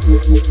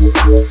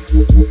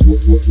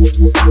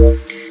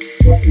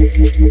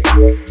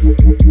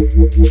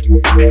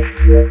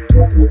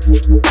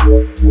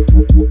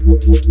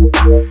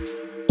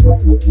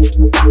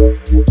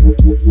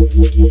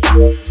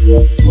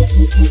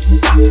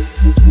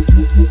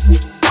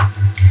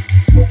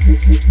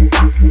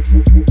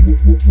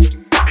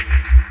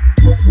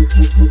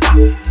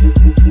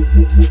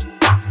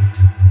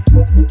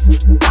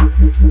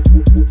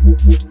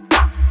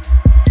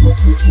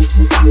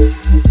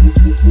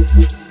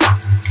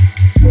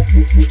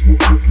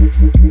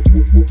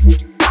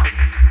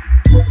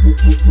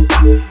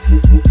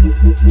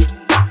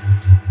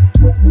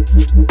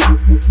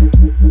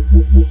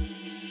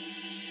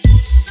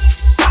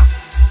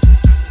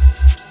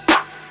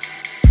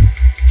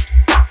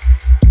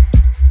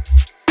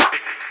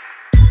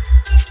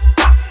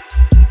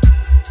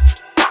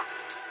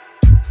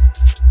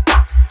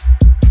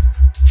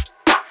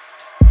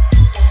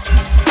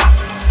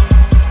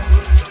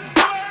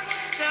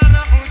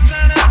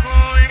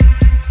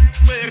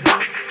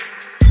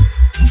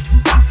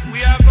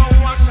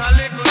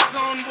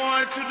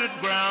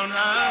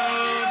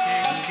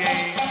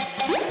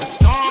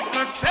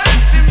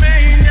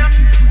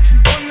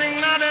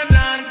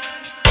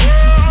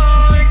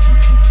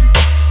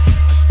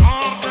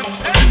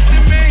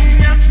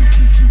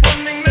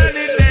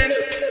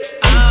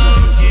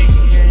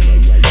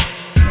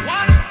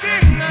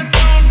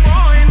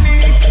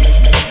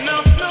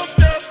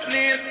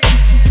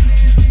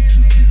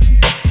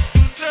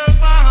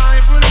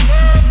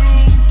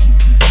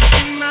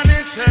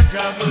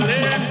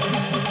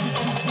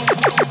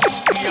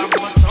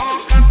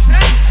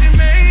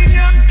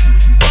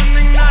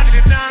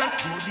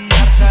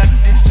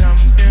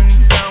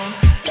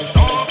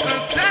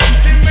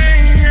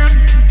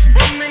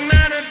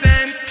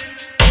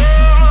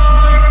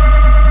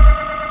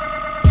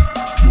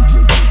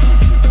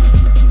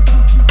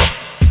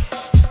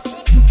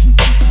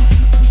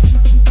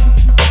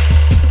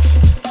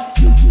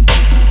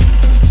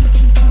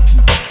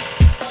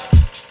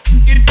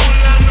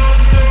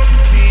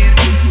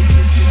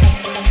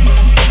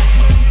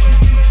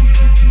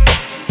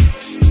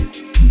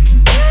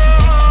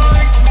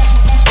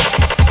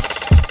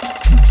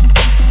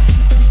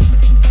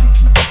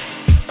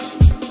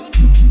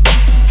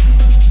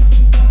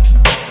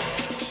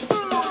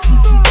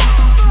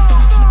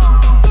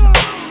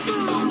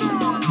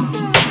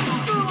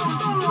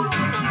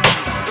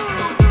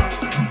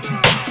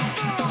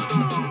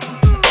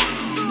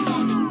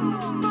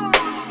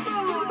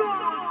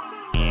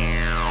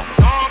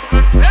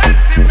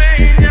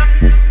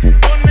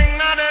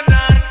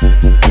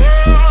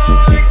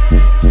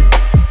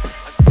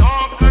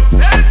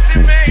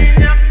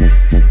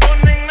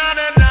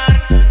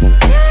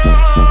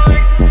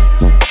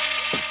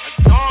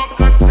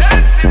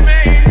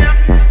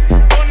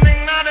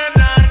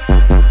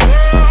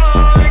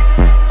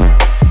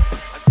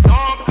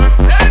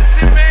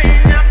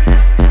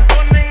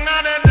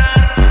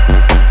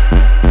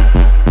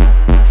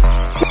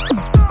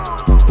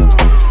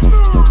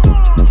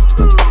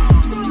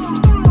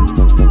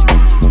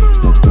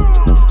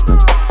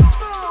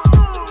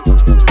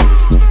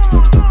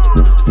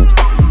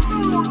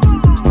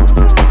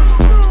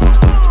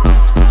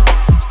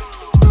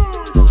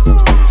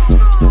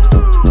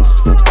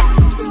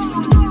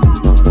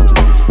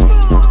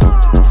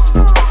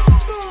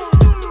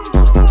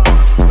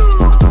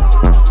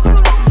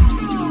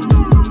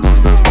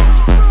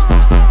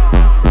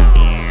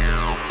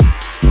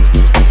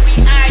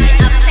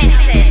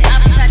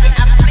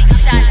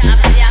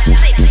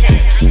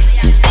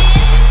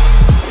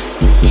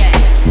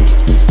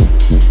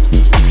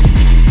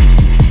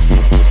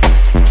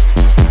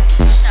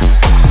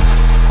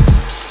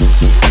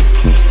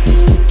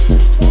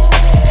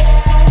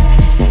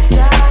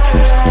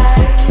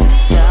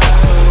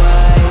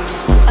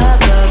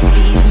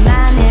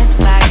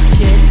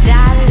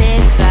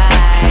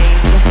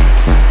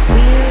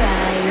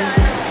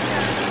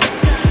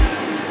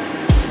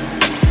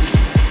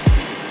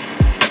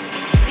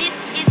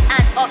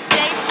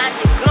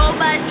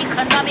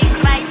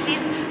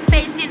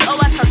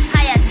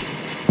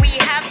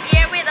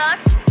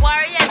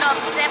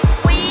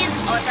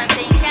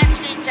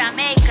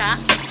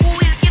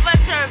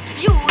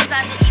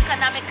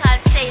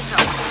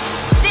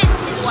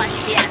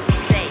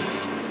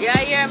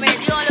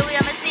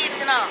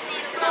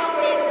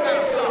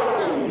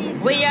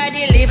 We are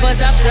the livers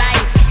of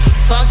life,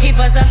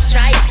 forgivers of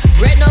strife,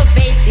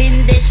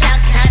 renovating the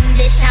shacks and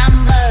the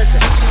shambles.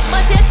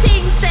 But you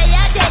think say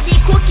you're dead, the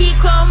cookie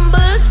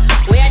crumbles.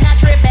 We are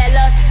not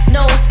rebellious,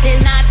 no, still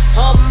not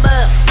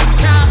humble.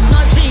 Calf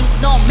no drink,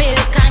 no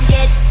milk and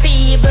get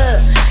feeble.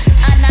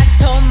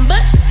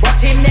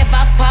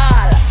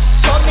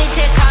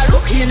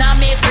 in a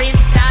me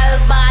crystal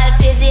ball.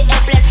 Say the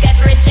helpless get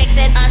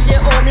rejected and the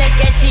homeless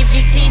get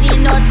evicted.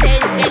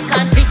 Innocent get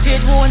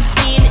convicted, wounds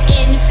being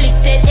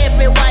inflicted.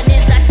 Everyone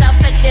is not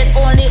affected,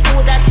 only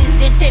who that is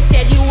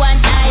detected. You and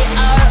I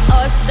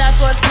or us, that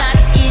was not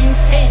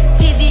intent.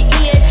 See the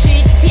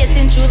hatred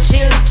piercing through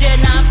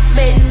children of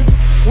men.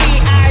 We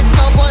are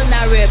so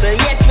vulnerable,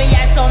 yes we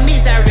are so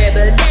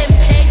miserable. Them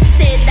checks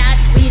say that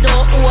we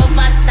don't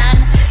overstand.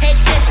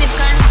 Excessive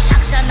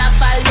contraction of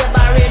a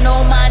laboring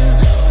no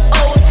man.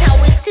 Out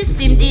our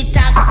system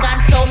detox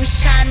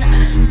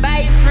consumption.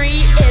 Buy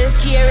free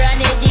healthcare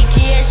and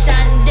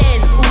education.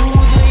 Then who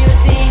do you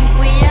think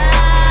we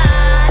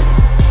are?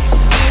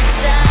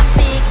 Mr.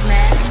 Big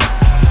Man.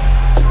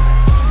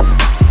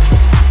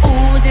 Who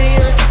do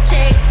you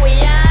check we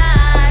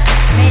are?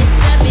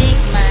 Mr. Big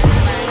Man.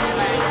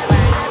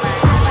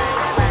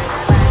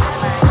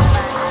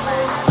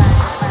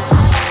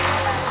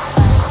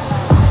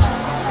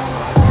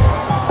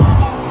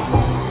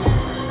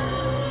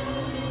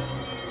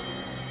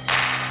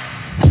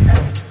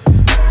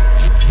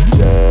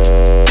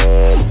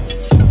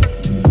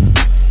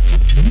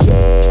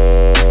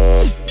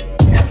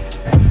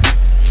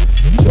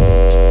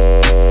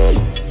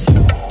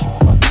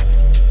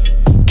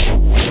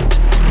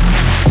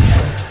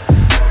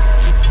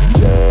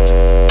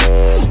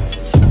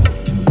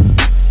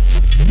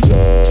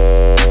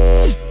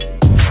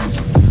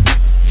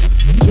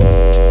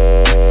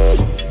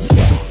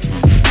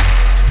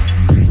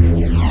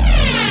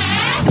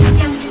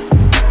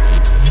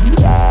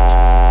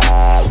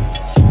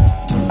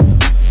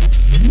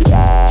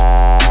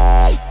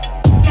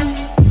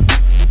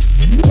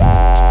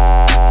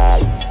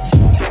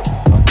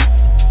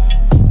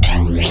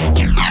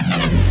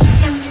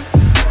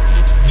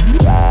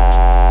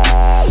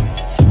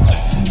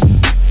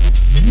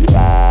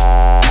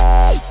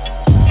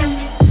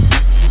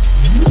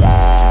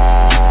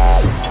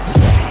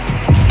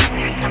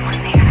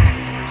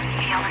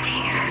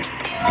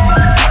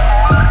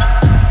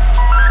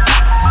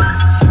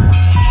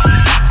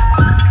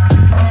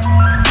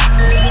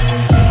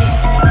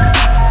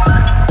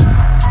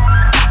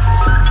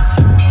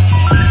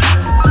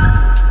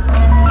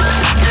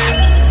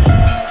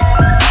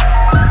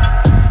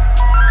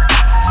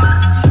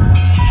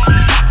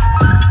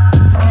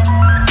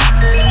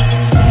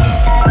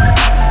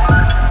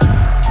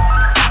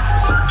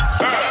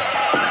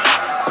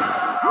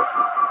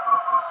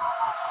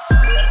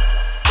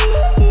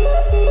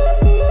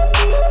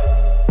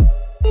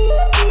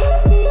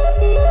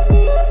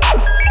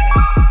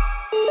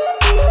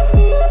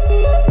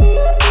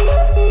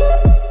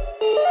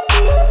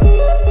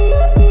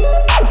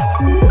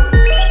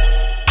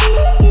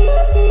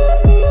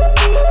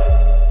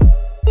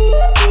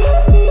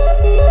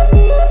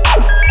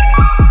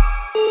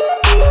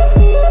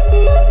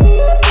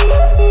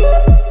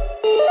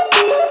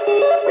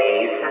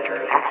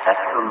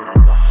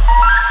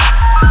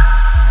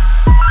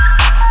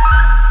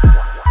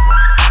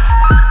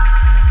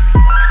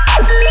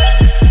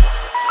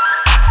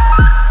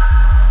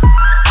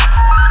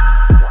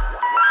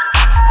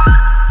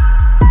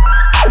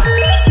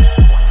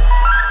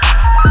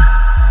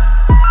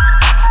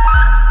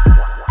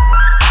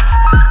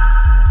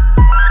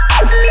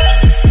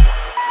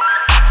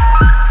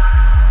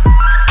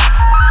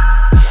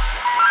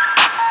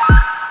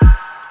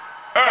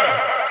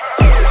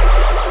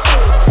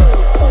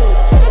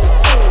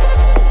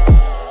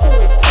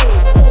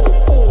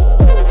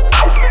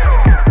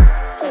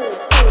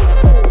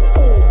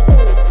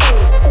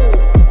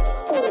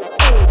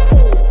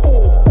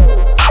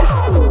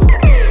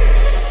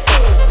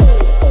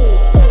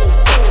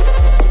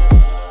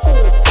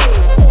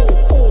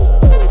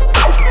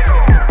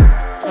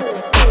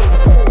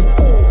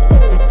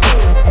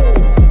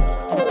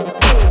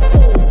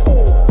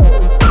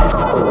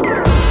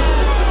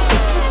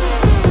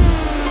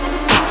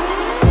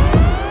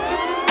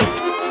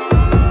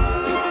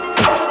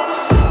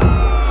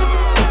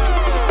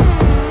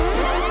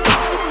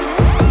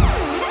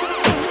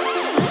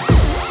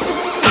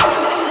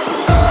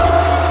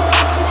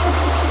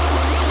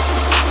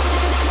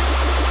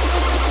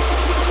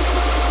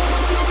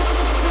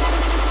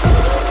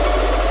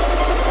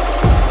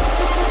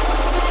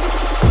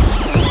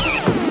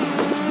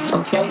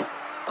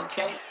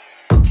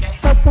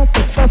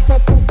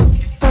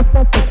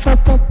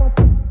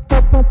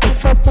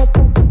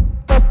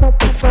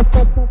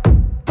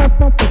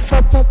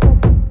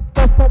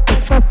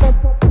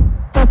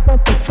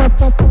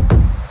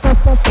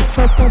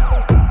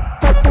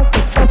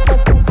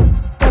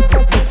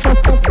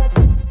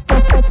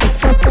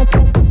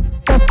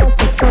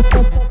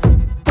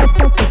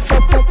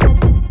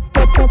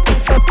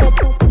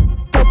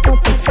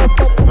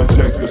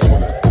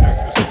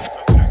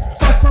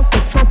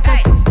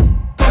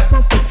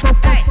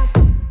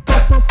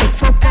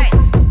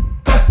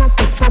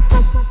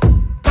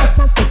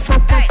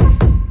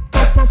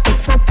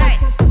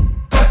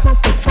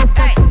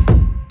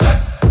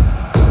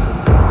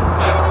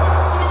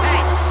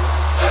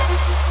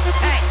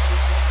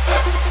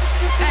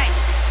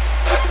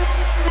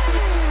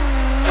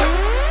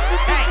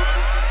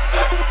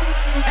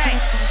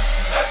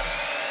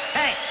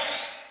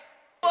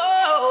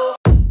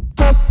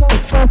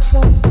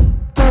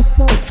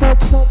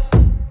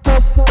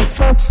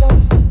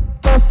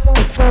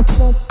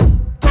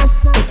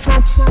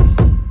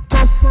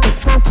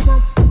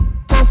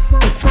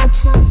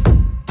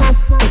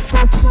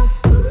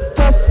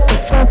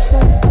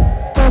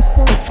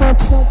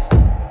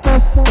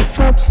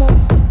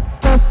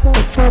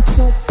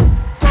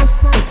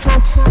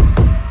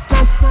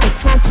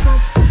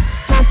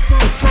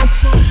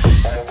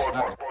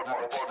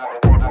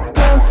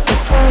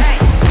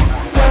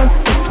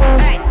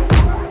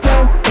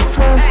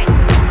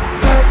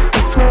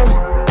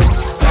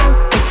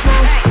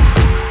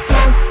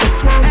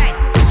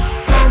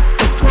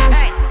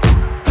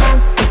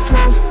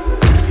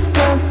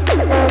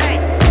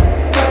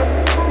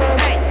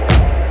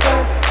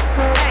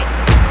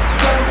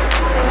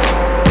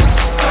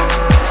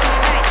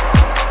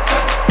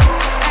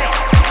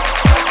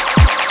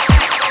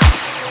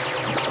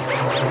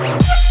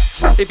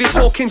 If you're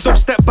talking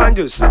dubstep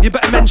bangers, you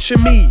better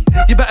mention me.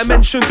 You better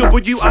mention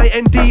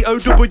WINDOWKID.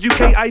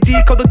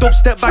 Call the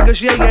dubstep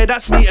bangers, yeah,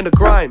 that's me in the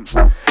grime.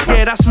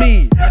 Yeah, that's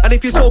me. And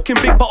if you're talking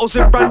big bottles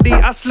of brandy,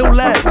 ask Lil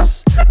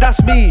Legs.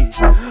 That's me.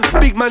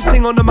 Big man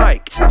ting on the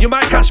mic. You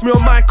might catch me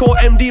on mic or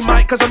MD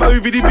mic, cause I'm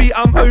over the beat,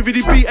 I'm over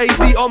the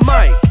BAD on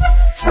mic.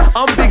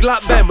 I'm big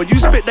like Ben, when you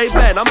spit they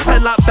Ben, I'm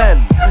 10 like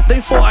Ben. They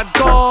thought I'd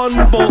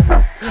gone, but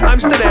I'm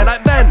still there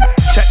like Ben.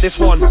 Check this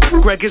one,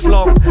 Greg is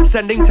long.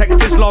 Sending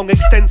text is long,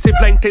 extensive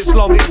length it's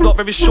long. It's not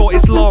very short,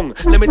 it's long.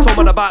 Let me talk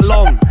on about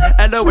long.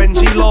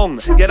 L-O-N-G long,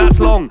 yeah that's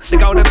long. The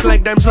gal them's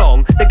leg them's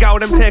long. The gal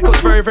them's haircut's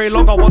very very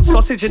long. I want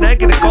sausage and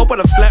egg in the cold but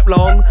I've slept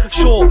long.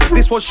 Short,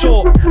 this was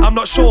short, I'm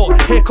not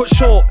short. Haircut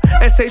short,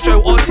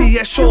 S-H-O-R-T,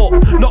 yeah short.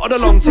 Not on a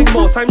long thing,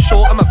 more time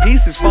short. And my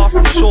piece is far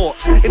from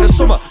short. In the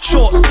summer,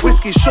 shorts,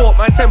 whiskey short.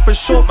 My temper's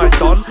short, my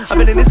don. I've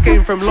been in this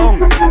game from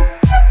long.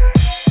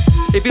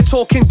 If you're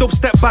talking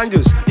dubstep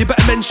bangers, you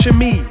better mention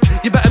me.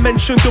 You better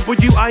mention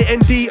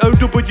WINDOWKID.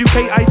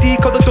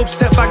 Call the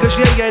dubstep bangers,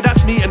 yeah,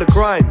 that's me in the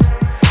grime.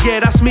 Yeah,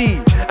 that's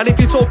me. And if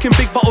you're talking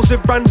big bottles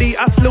of brandy,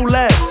 ask Lil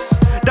Legs.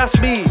 That's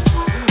me.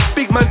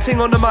 Big man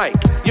ting on the mic.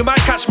 You might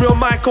catch me on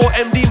mic or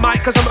MD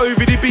mic, cause I'm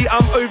over the beat,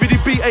 I'm over the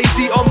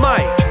BAD on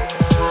mic.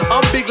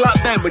 I'm big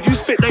like Ben, when you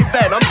spit they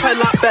Ben, I'm 10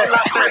 like Ben.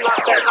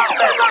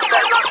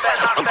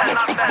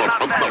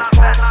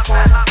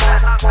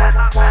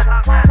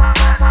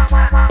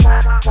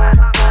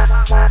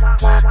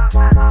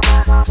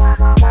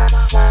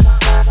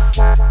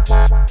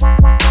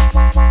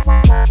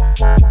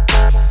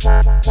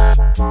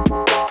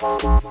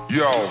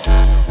 Yo.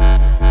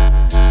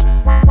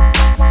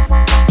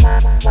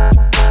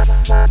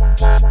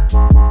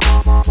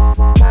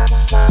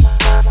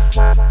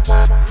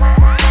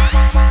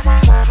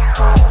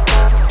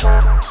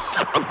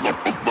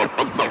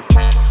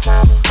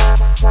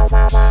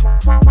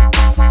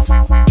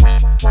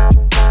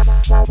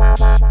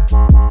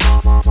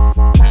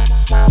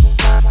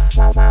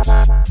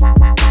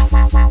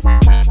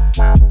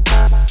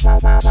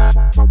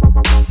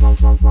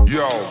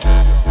 Yo.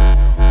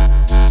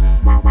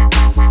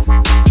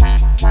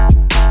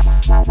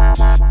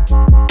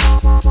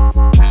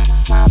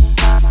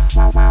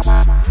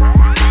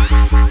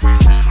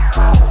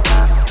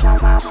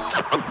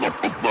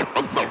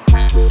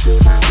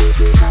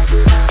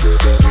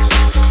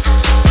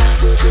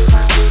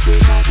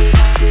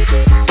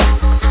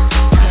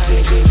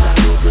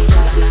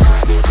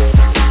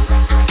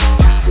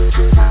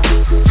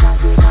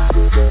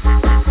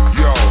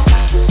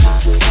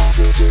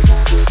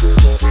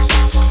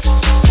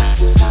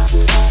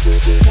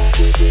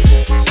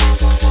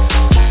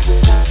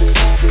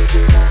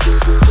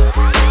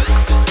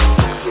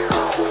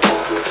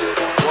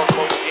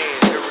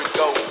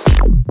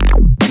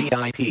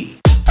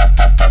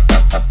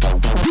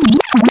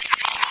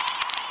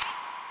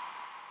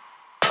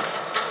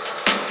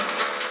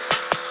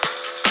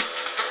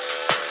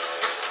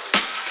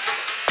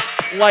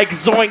 Like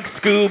Zoink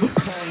Scoob.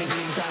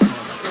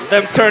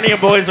 Them Turnium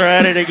boys are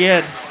at it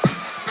again.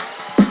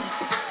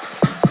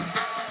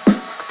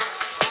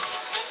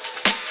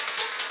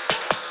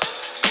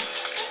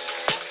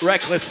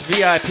 Reckless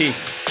VIP.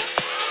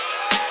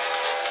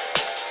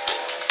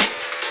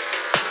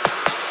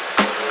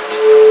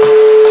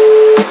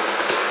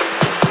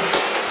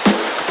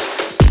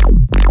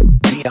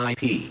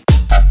 VIP.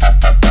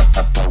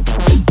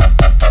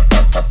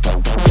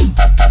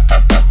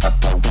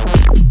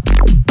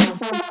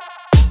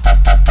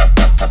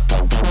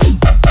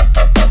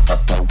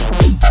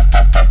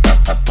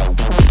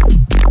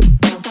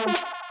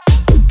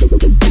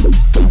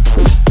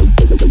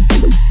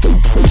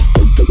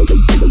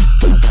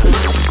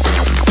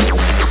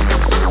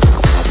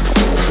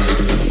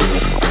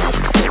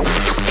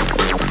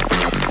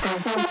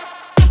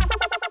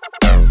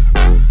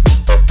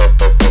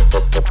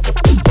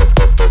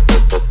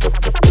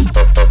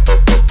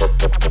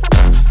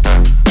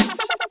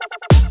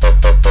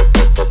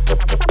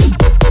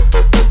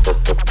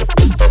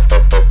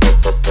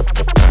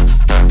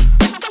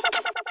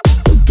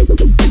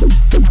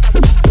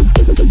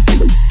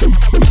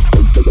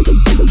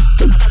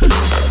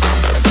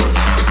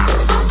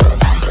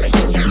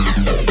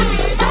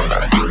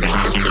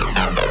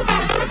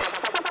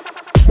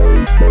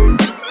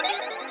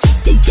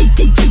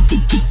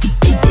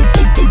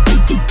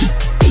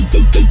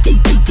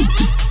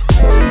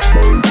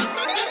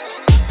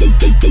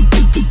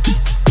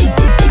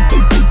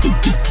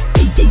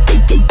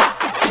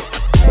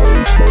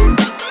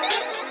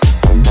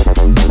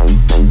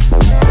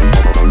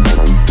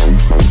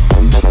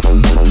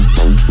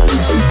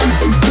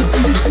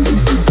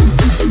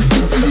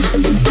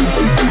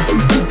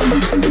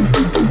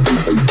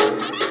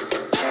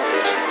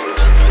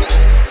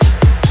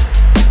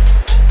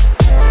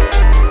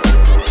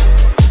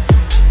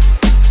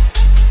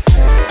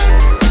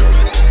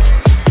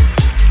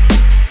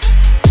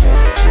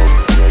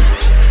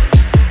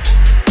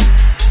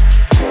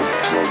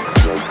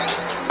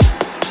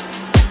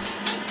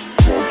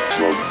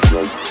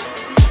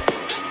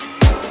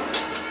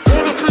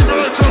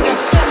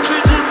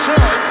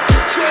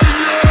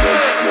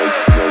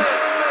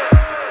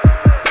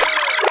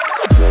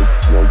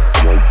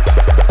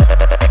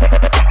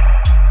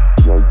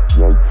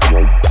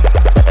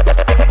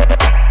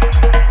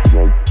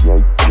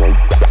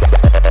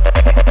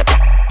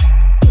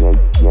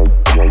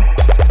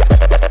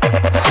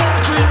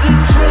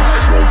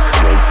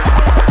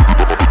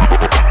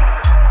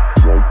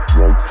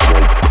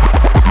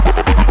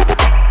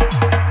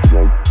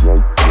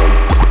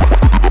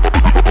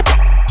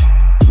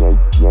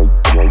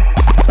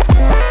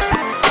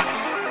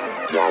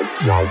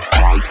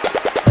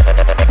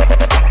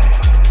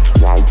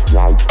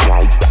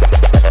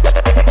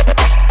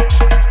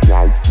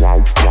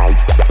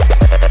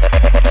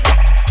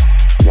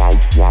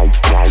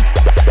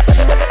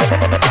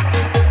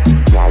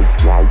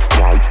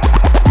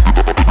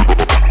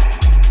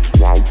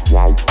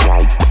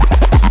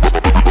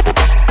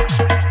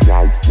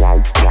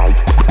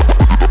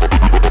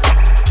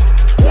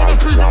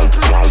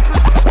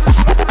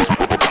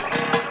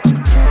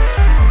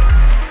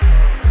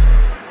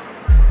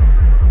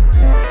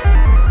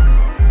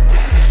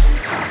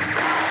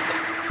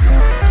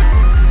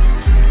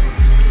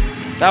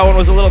 That one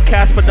was a little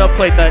Caspa dub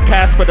plate that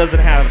Caspa doesn't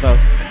have, though.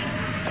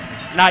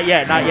 Not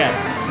yet, not yet.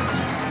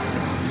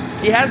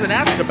 He hasn't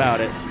asked about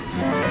it.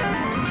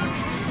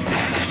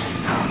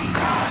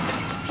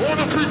 All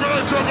the people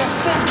that have a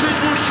fucking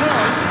good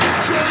chance,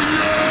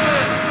 say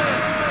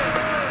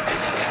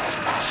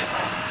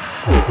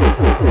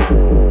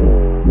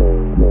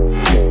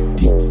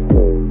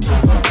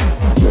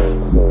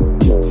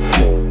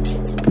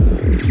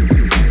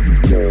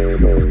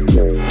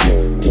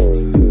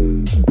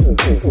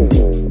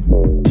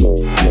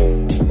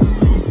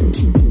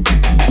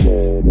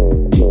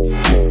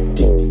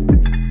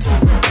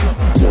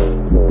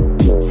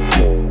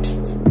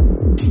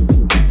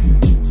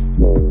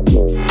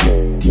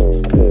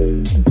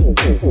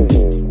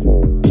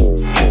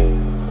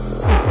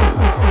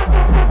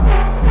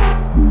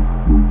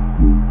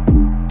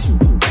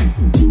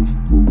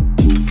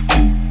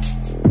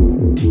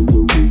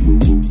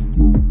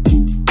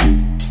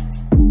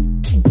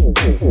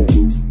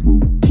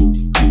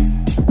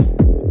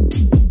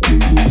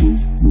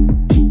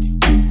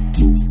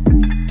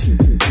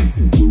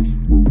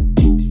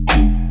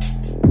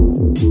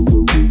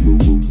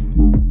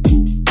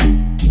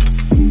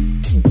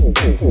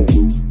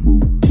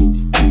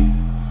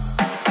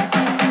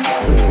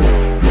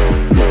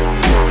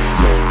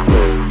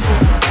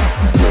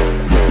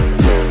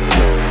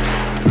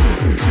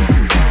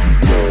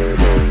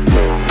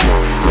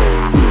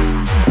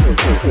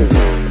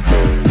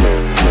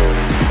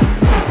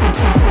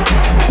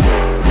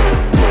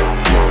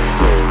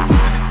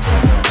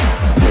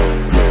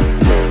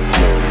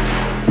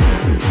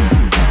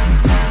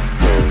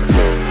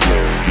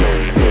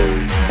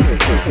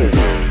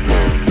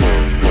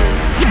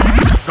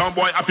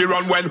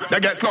Run when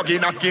they get sluggy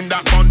in a skin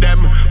that on them.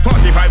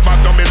 45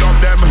 bags on me love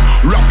them.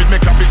 Rapid me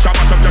clap it, shot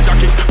mash up your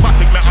jacket.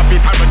 Matic me have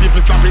it, I'm ready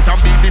to slap it and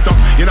beat it up.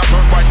 In a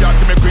front white yard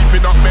to me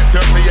creeping up. Make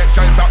 38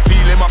 shines up,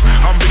 feel him up.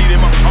 I'm bleed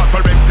him up, hard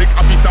forensic,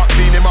 I feel start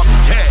clean him up.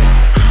 Yeah,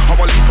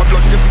 I'm a leap of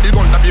blood, you see the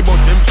gun that be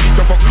bust him feet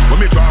to fuck. When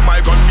me draw my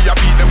gun, me a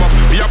beat them up.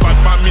 Be a bad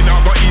man, me now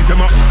go ease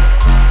them up.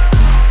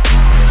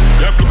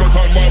 Yeah, look us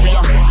all boy we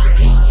are.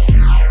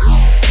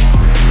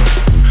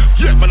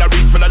 Yeah, when I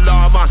reach for the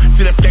llama,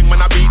 see the skeng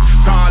when I beat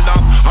tall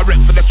up. I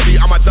rep for the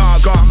street, I'm a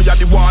dog up. Me at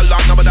the wall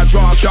up, now with a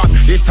draw cut.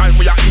 This time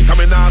we are eat,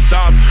 I'm in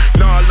non-stop.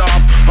 Nah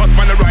laugh,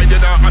 husband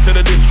riding out to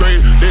the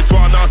district. This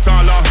one not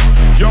sala.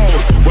 Yo,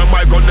 when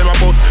my gun never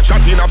bust, shot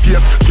in a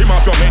face, trim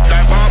off your head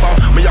like barber.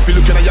 Me have to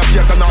looking at your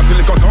face and not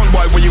till it cause on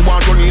boy when you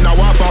want running in a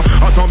waffle.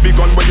 Or some big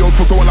gun when you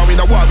put so long in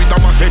a wall with a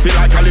machete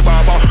like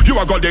Alibaba. You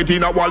a gun dead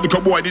in a wall, little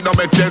boy did not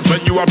make sense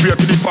when you appear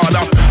to the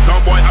father.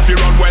 Some boy have to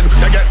run when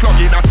they get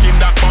sluggy in a skin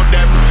that on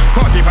them.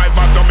 45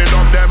 bags on me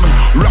love them.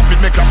 Rapid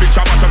me clap it,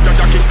 shot mash up your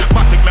jacket.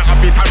 Matic me have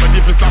it, I'm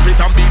ready to slap it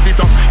and beat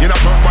it up. In a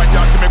front white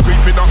yard to me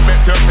creeping up.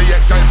 Make 38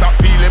 shines up,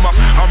 feel him up.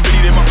 I'm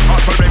bleed him up, hard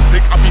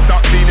forensic, I feel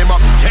start clean him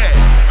up. Yeah,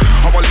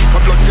 I'm a leap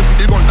of blood, you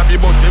see the gun that be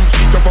bust him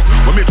feet to fuck.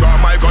 When me draw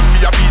my gun, me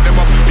a beat them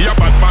up. Be a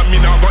bad man,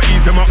 me now go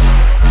ease them up.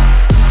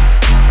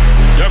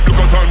 Yeah, look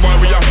us on boy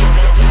we are.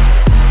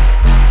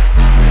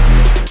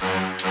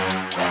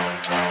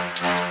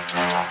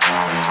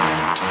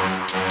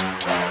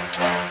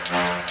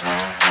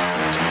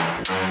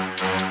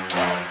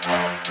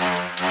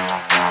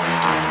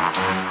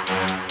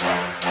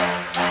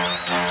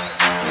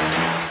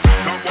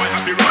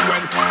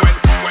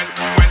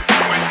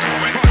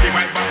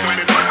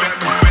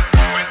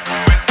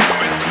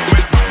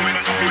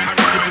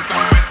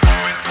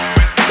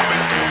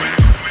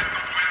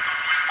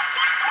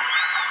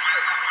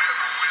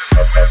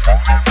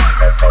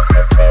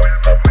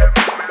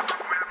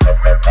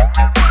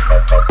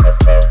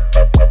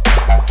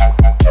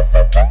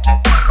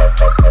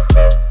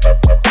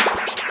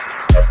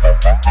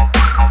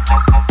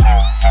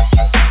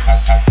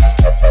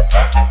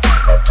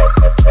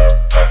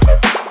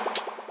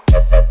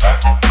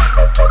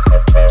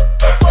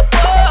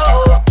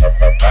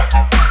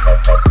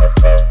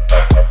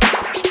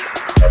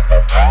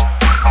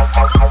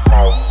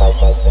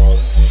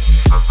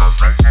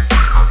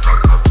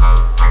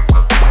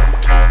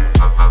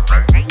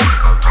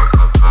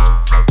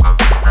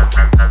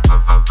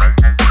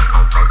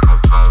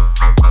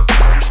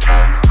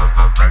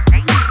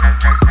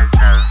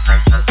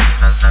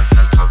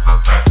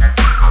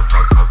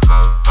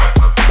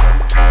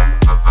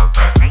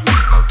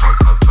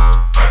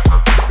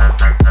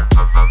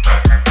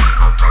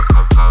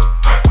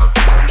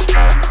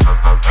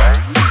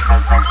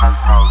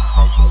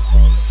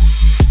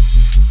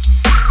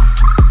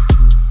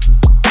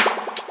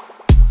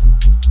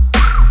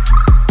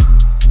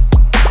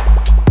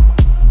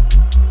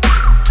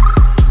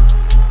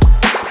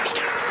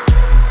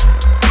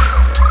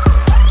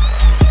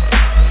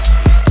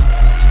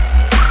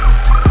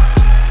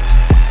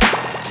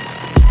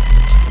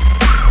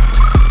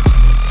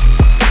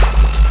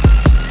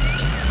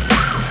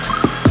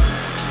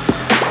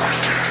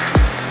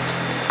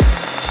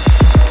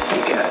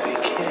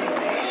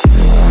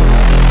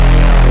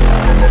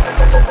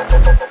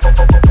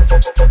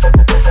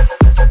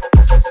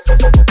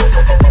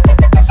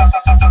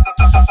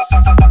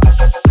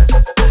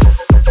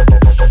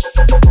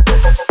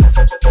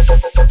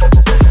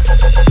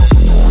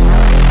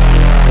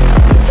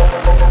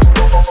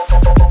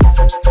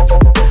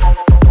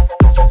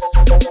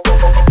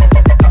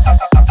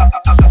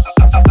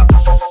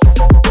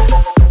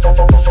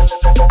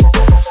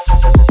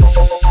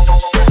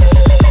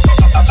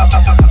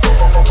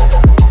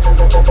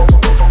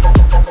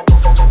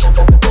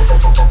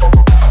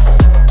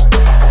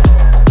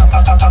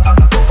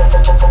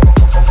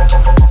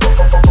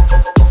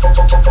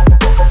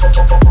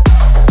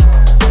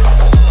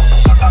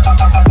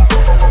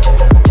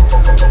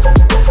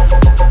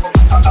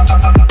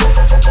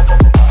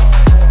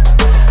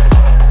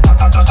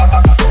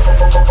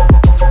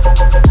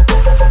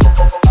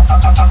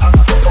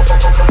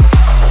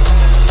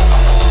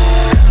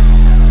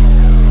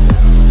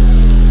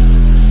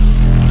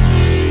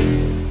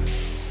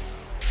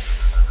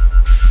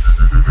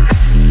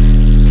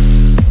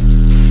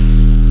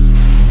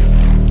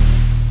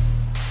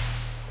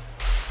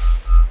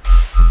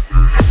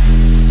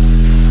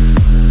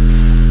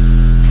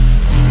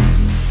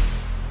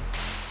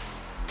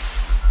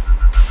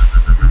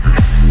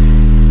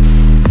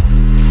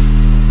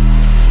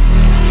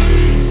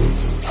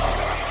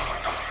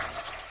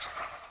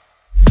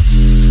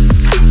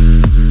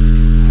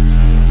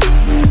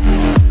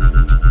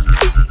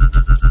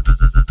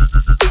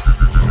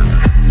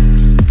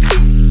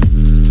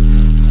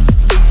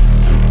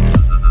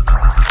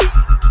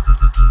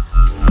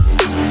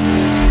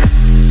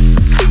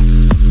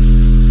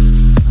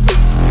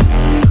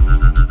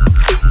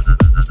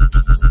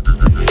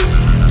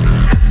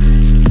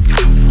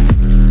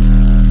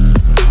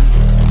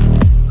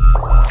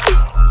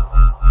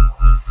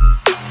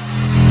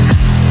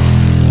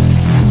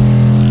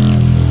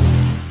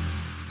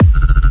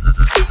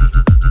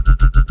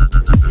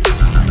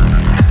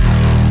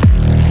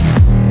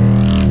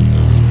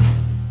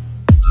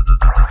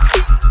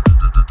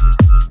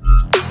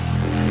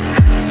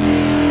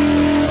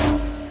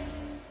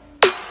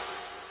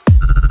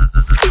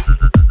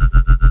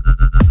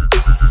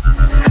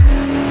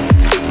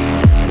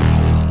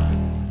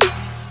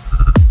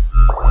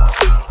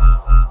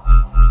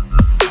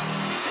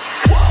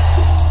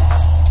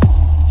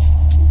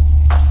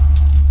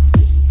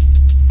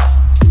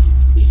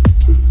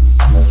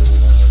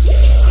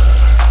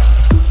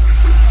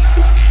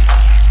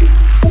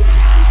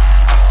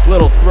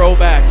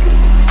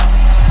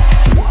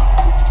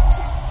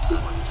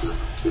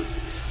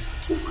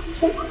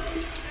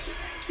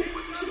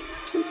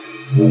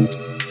 How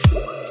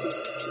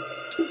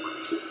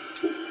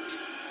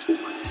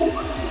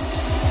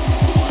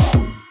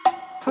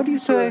do you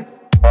say?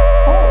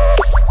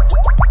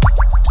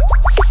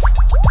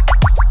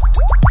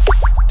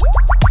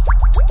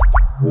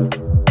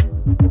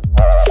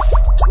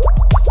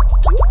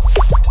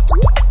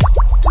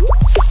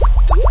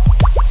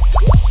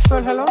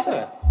 Well, hello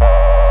there.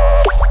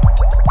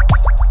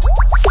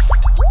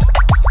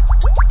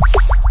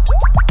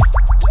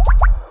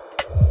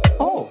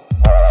 Oh.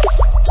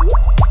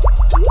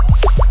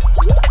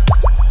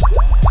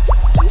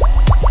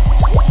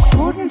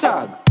 Guten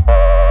Tag.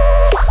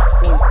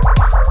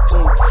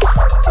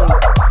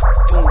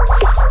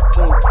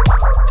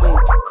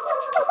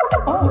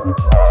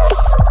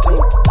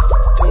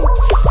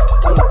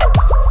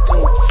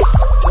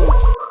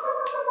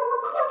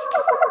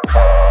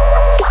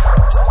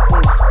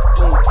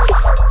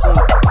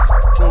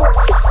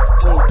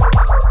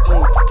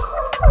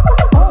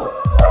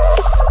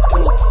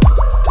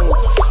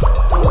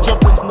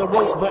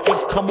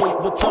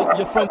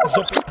 Friends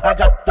up, I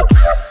got the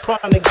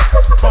chronic.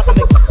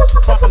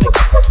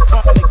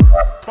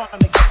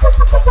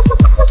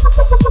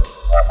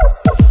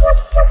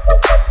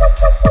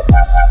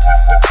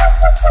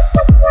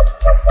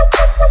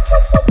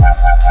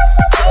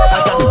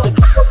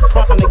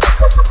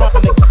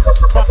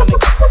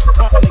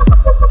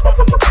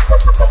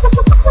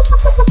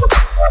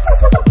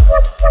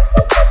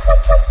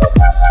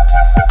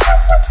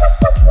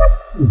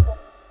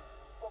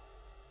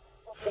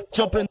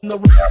 Jump in the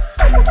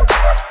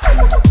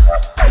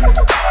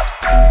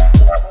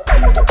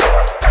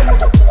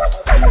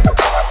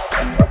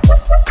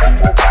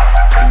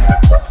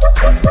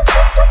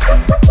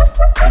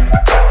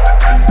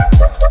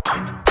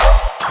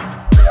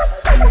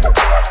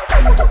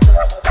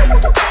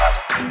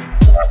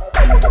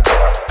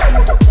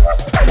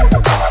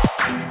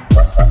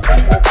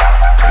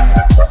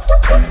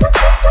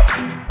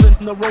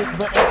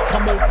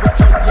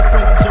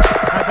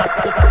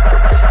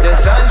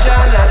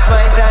sunshine, that's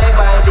my time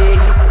by day.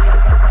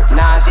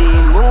 Not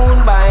the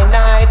moon by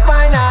night.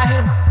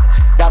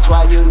 That's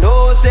why you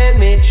know, say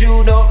me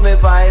chewed up my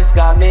vibes,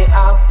 got me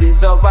happy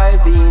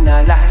surviving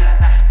alive.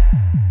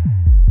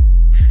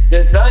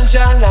 The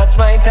sunshine, that's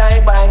my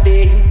time by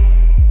day.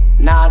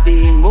 Not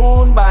the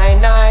moon by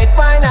night.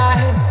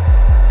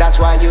 That's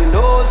why you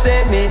know,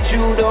 say me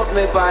chewed up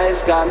my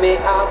vibes, got me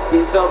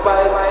happy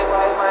surviving.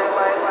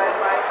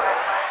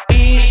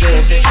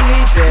 She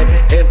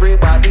said,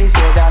 everybody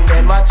said, and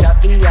them a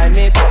chat behind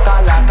me,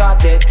 paka like a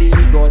dead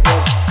ego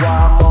dead.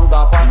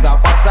 Warmonga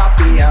passa,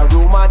 be a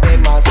rumor,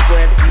 them a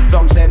spread.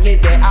 Some say me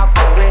they a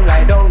foreign,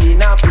 lie down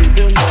in a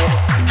prison bed.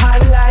 I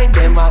like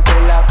them a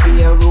tell a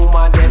be a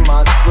rumor, them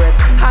a spread.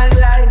 I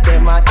like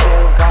them a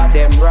tell, cause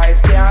them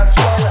rice can't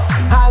swell.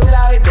 I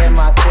like them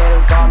a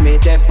tell, cause me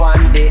dep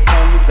on the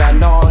ends,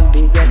 and all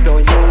the ghetto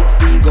youths,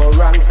 the go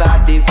ranks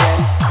are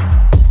defend.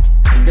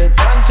 The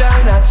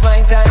sunshine, that's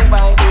my time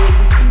by day.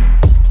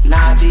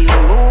 Not the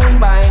moon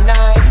by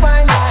night.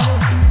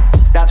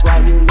 That's why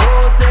you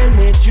know, say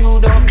me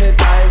chewed up my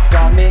vibes,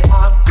 got me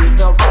happy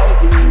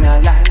surviving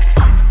alive.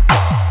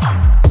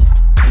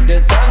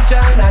 The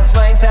sunshine, that's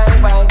my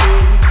time by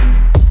day.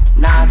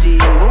 Not the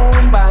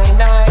moon by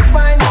night.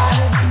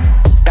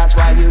 That's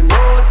why you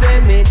know, say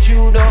me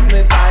chewed up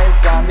my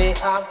vibes, got me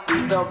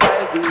happy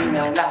surviving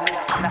alive.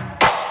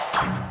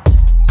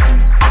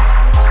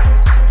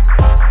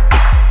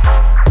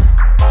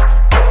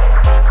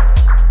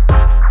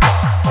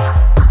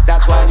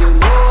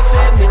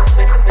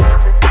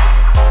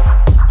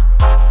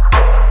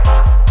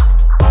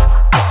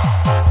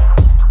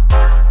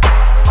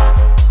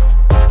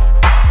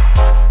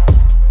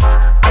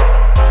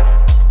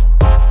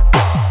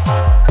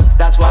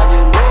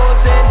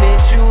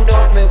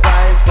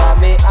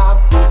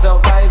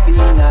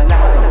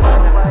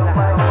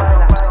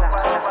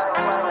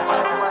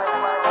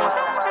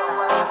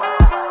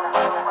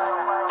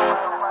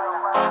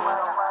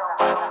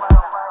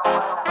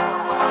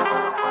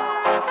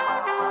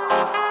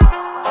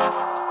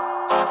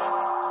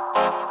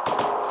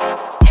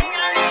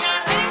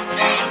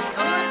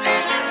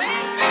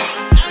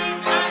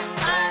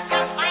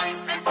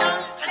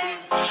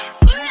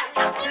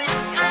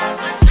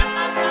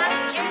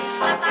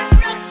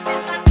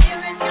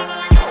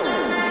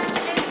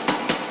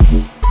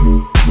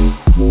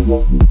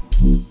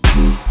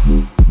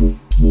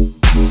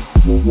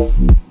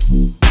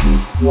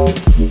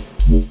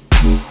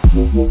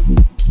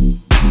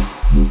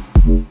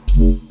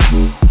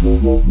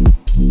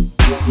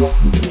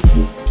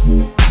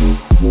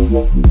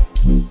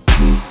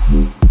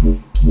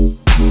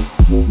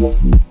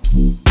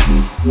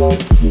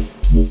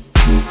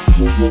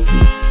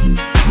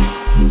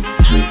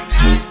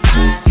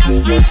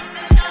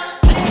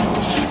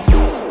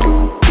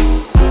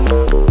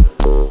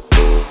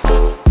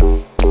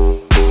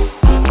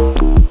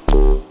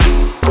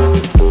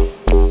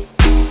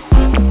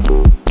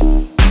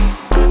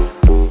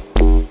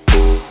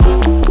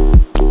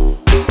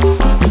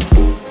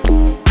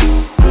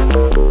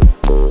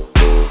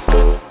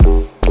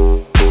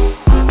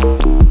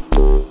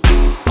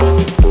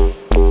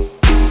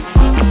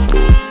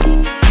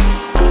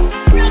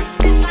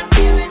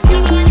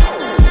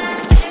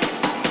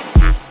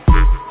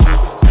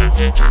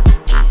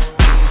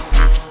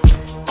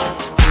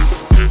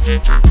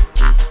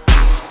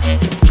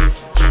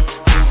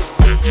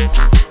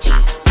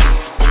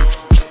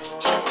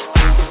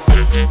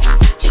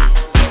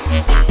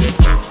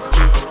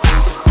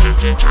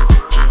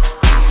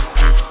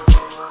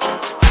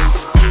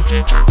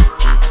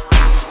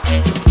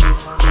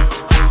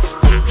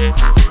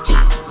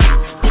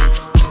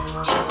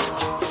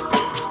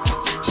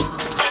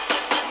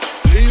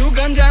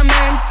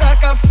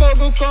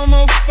 fogo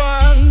como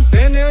fan.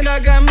 Tenho na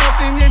gama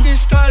filme de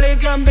escola e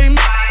gambim.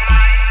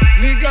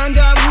 Me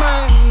ganja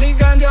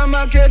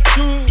man que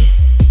tu.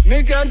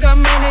 Me ganja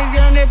man e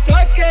gane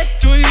flaque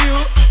to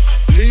you.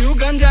 Liu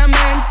ganja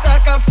man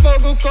taca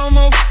fogo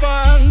como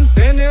fan.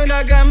 Tenho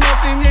na gama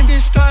filme de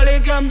escola e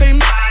gambim.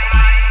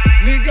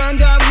 Me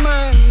ganja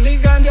man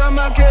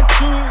que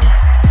tu.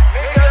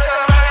 Me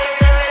ganja man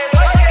e gane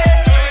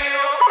flaque to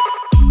you.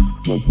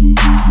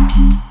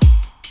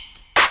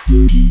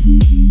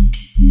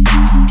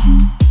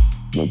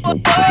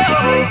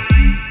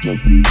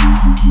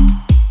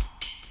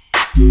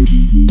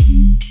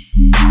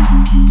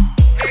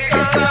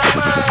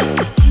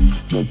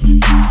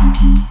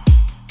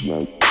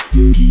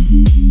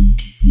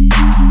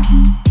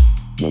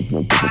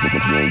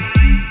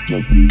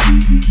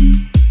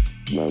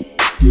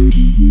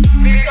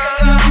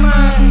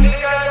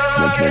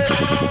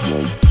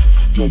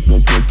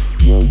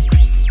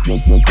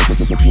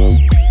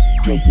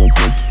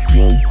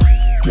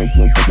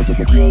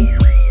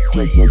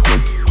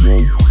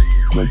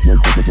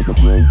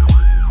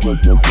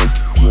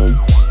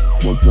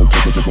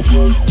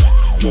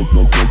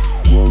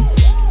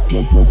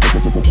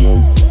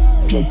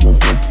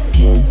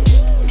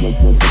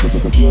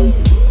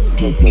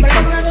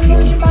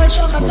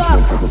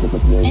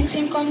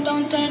 Come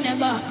down, turn it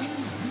back.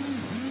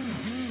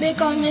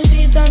 Because me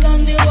sweeter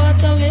than the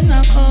water with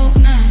a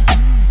coconut.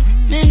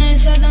 Me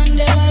nicer than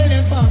the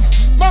lollipop.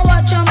 But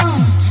watch your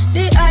mom.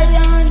 The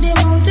higher on the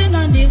mountain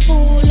and the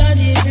cooler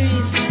the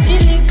breeze. The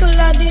little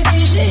the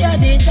fish, yeah,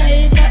 the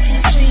tighter the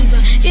squeeze.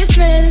 It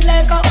smell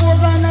like a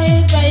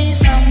overnight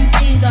rice and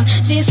pizza.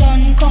 The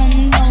sun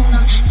come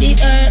down, the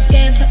earth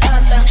gets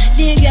hotter.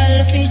 The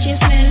girl fish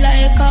smell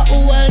like a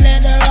old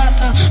leather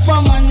ratter.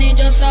 For money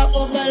just a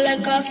over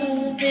like a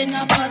soup in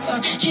a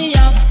potter. She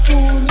have two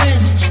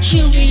breasts, she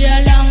wear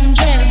a long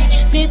dress.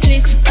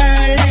 Betwixt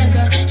her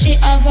leg, she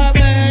have a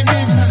bird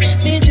dress.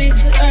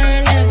 Betwixt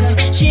her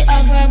leg, she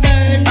have a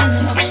bird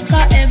nest.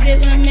 Cause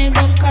everywhere me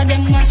go, cause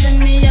them must send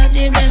me at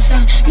the best.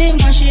 Me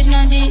mash it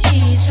on the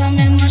east, and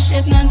me mash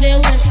it on the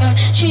west.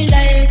 She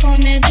like how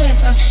me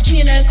dress,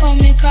 she like how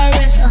me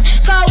caress.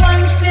 Cause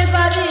one spliff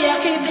a day,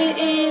 keep the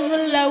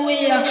evil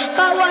away.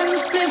 Cause one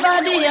spliff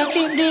a day,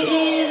 keep the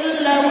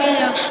evil away.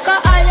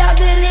 Cause I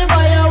believe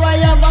why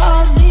you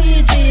boss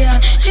DJ.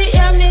 She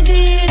hear me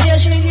DJ,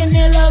 she give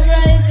me love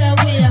right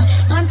away.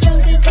 And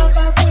 20 pack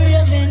of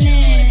craving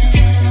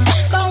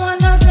it. Come on,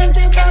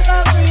 20 pack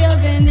of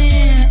craving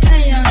it.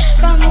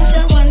 Come and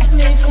say one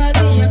spliff a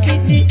day,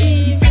 keep the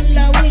evil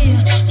away.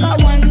 Cause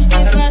one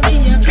spliff a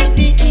day, keep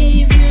the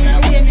evil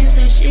away. Me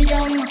say she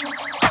young,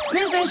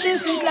 me say she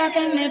sweet like a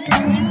maple.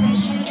 Me say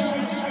she young.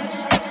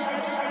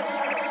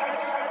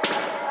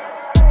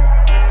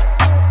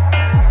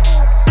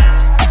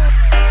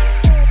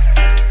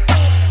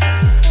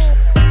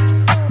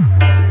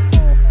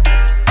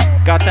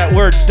 Got that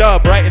word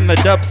dub right in the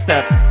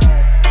dubstep.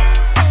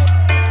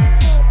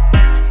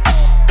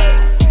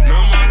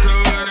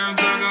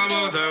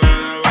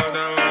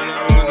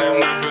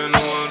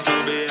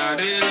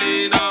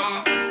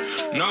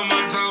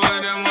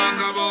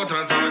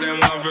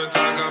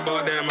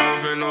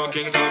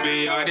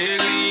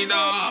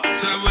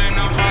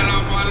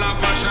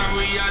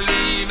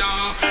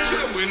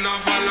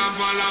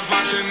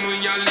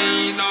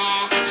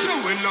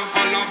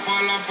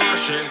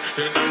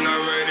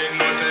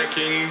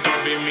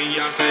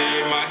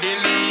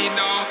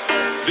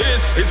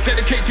 It's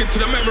dedicated to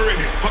the memory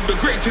of the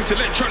greatest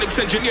electronics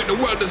engineer the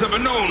world has ever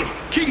known,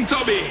 King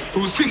Tubby,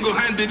 who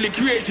single-handedly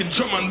created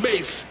drum and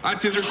bass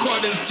at his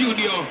recording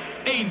studio,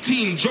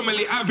 18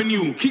 Drummondley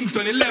Avenue,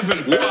 Kingston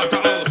 11,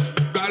 Waterhouse.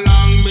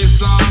 Galang me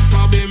saw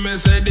Tubby, me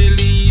say the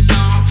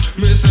leader.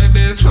 Me say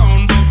the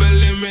sound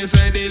bubbling, me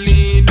say the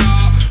leader.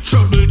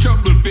 Trouble,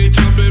 fi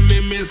trouble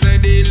me say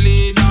the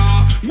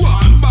leader.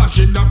 One bash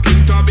it up,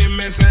 King Tubby,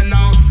 me say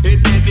now.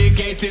 It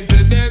dedicated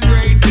to the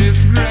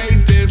greatest.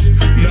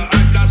 No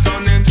other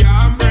son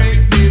can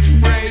break this.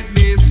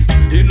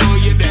 You know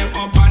you them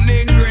up on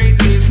the great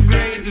list.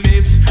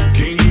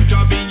 King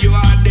Tubby, you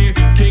are the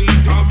King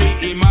Tubby,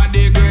 him are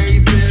the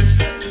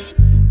greatest.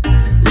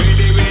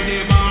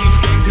 Ready, bounce,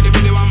 king to the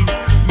biddy bum.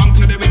 Bump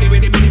to the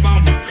biddy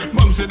bum.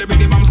 Bumps to the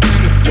biddy bum,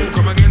 king. Oh,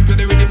 come again to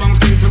the biddy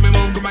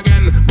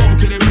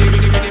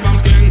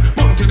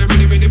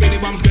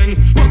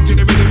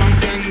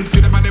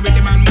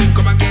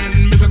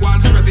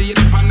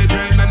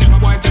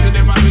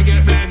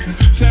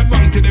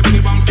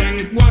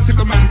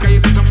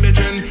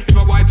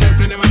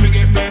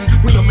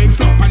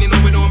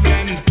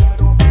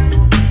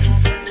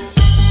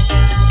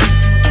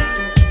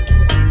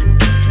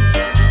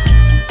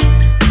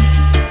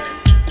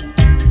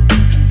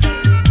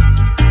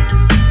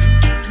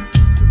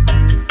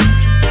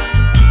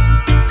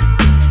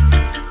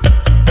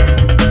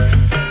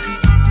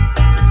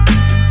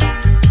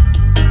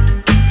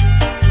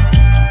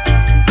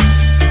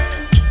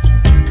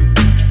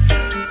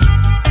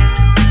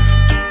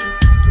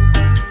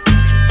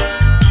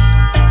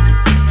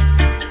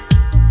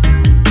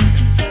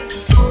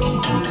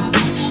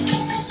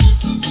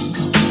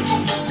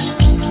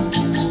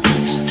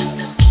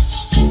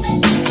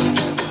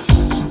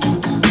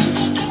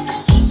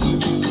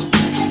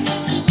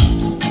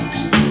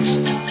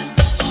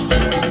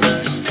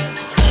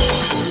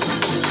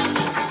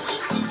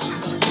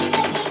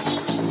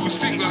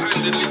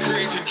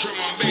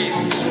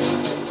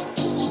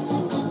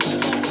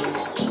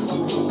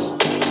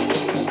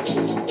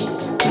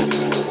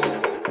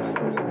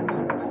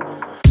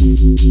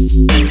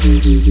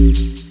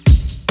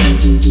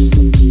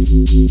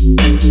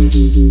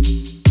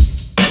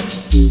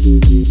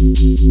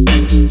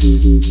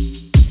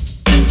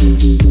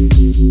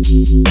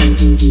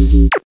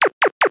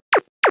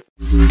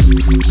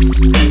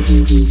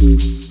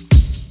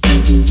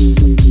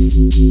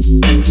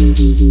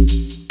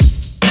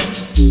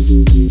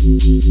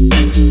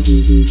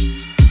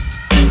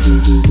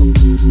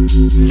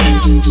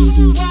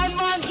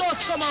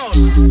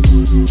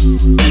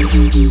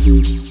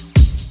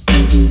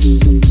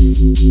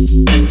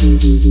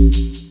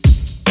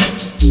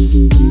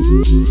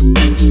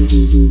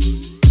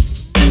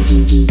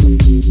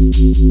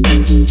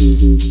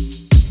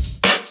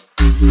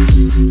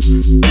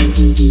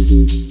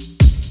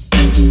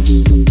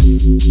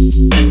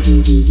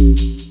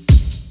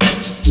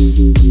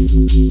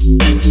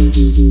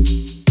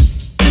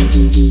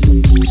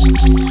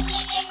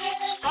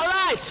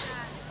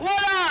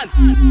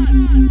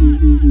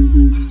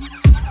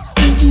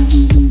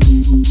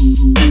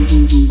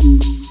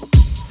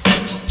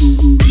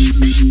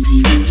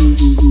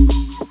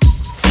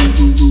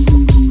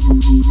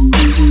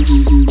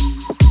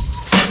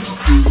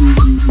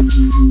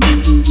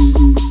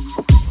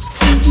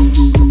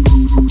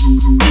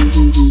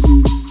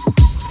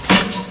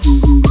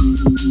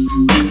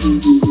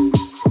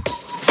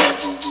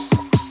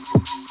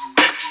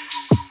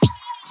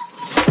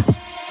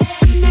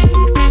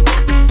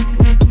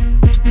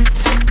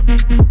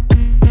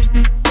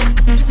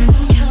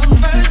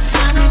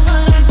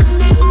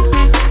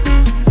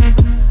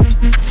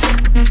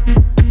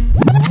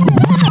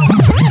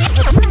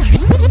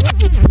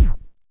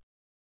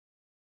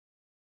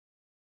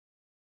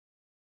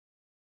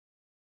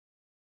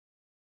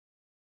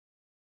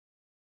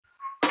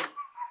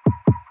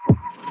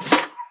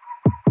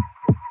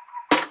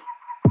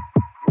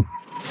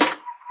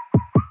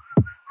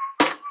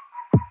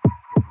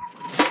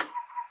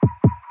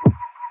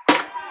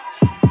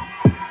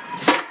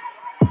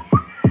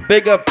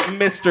Big up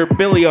Mr.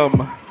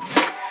 Billiam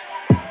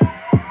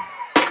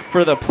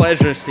for the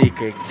pleasure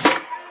seeking.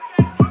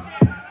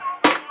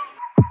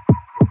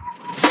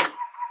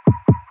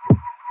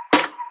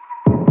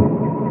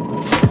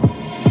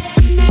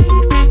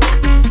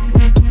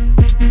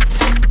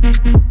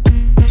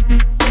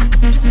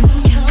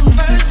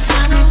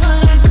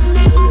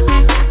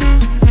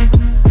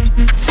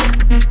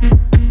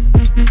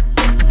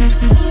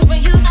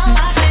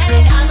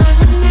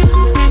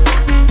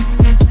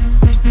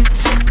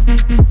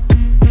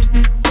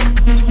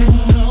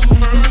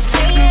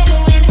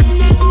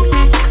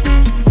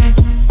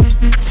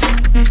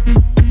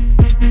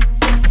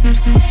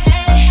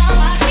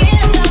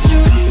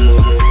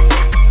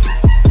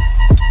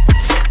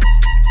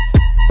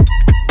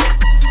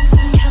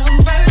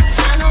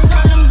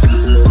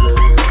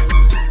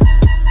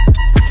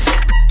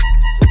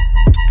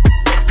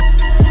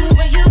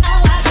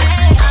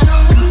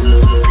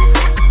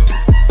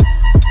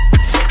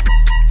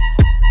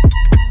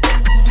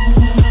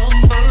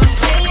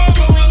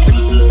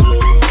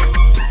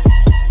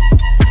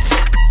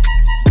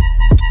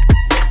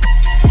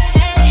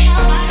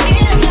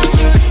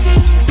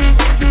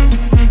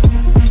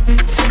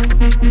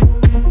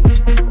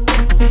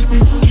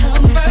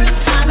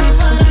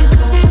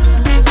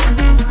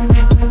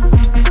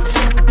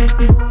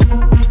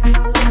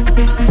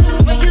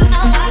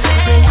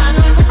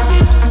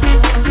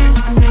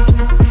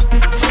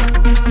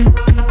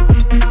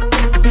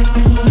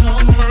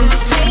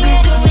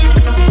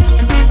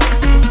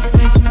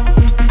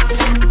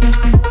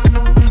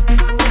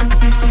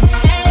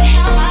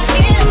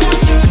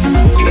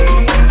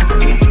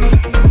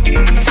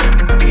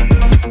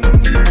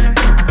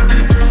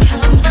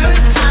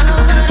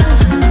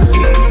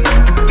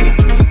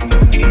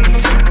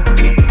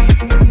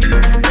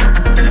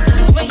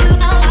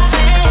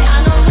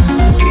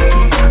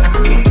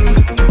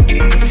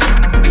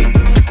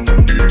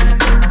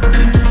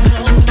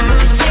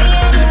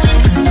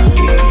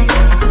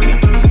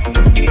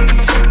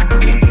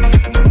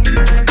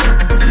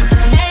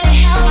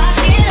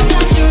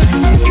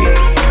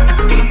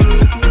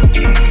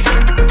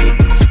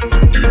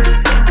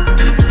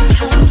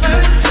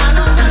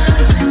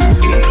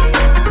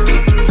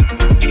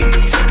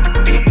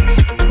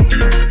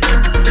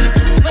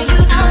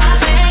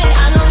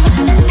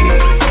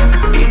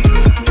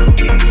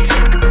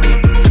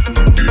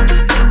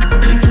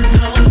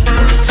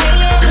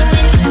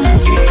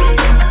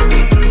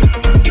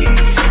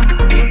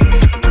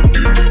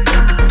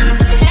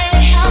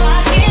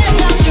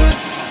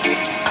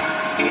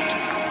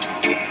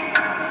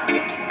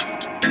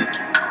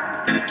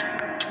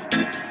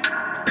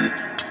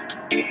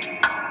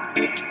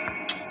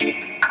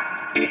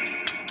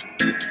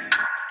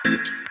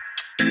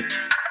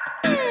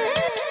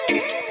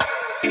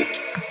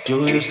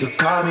 You used to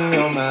call me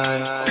on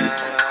mine.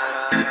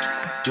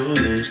 You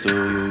used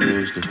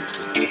to.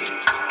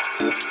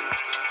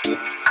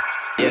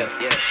 Yeah.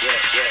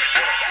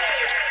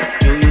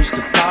 You used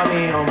to call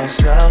me on my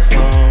cell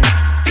phone.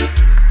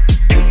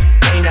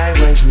 Late night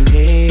when you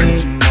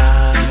need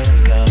my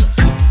love.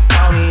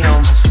 Call me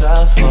on my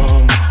cell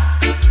phone.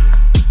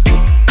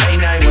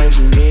 Late night when you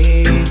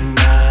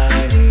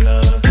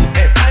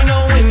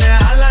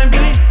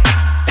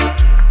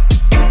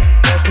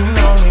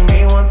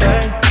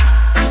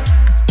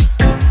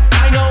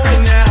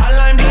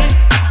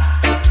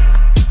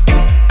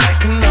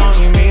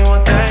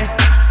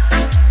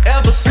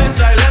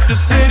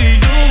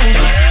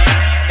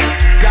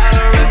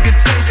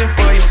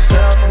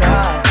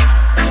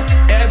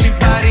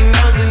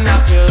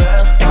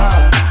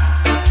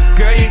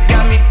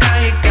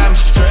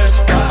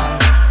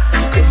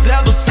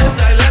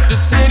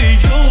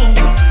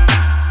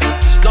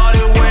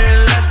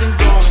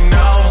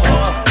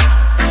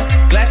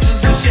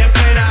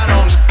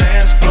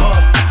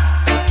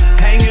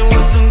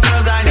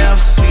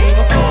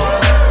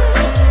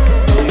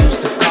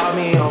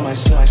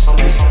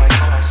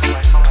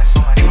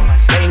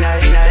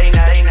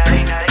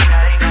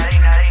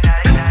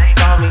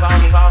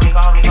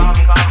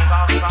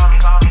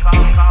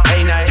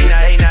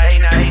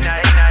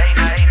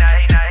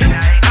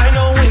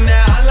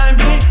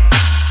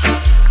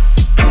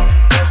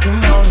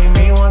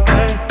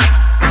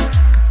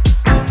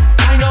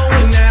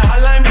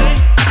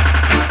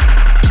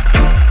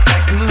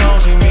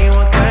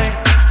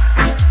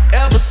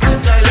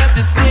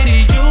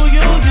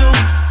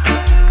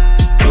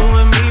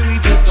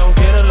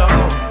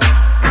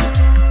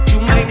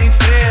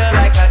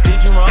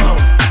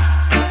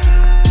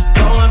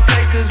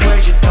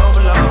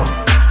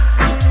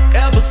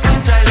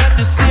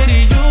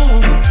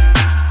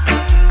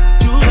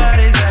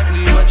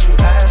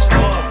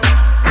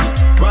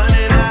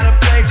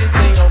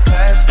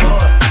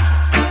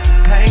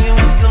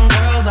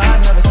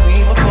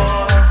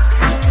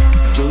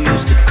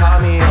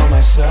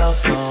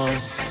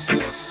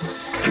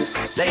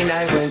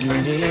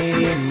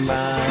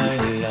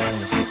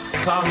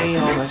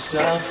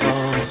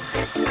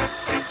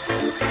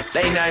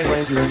Late night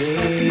when you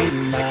need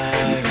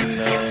my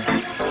love.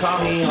 Call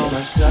me on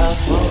my cell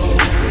phone.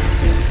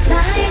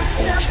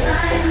 Lights are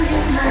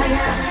blinding my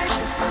eyes.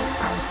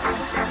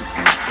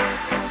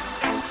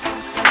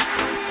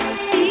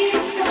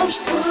 People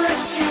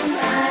pushing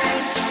by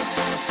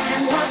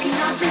and walking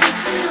off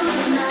into the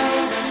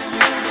night.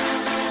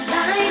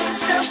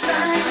 Lights are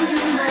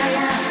blinding my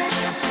eyes.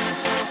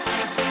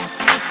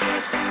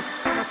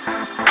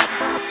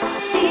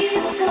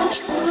 People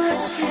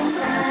pushing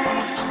by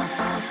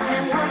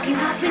and walking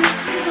off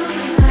into the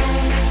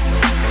night.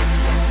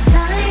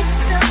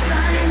 Lights are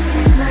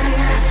blinding my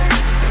eyes.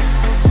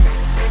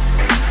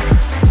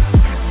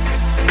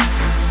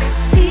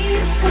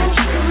 People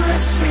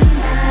pushing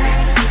by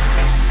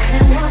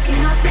and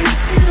walking off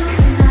into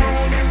the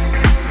night.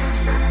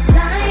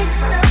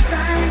 Lights are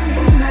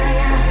blinding my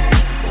eyes.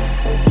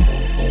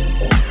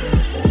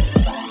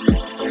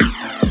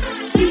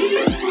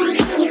 People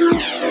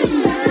pushing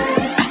by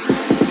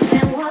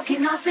and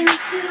walking off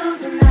into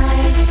the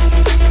night.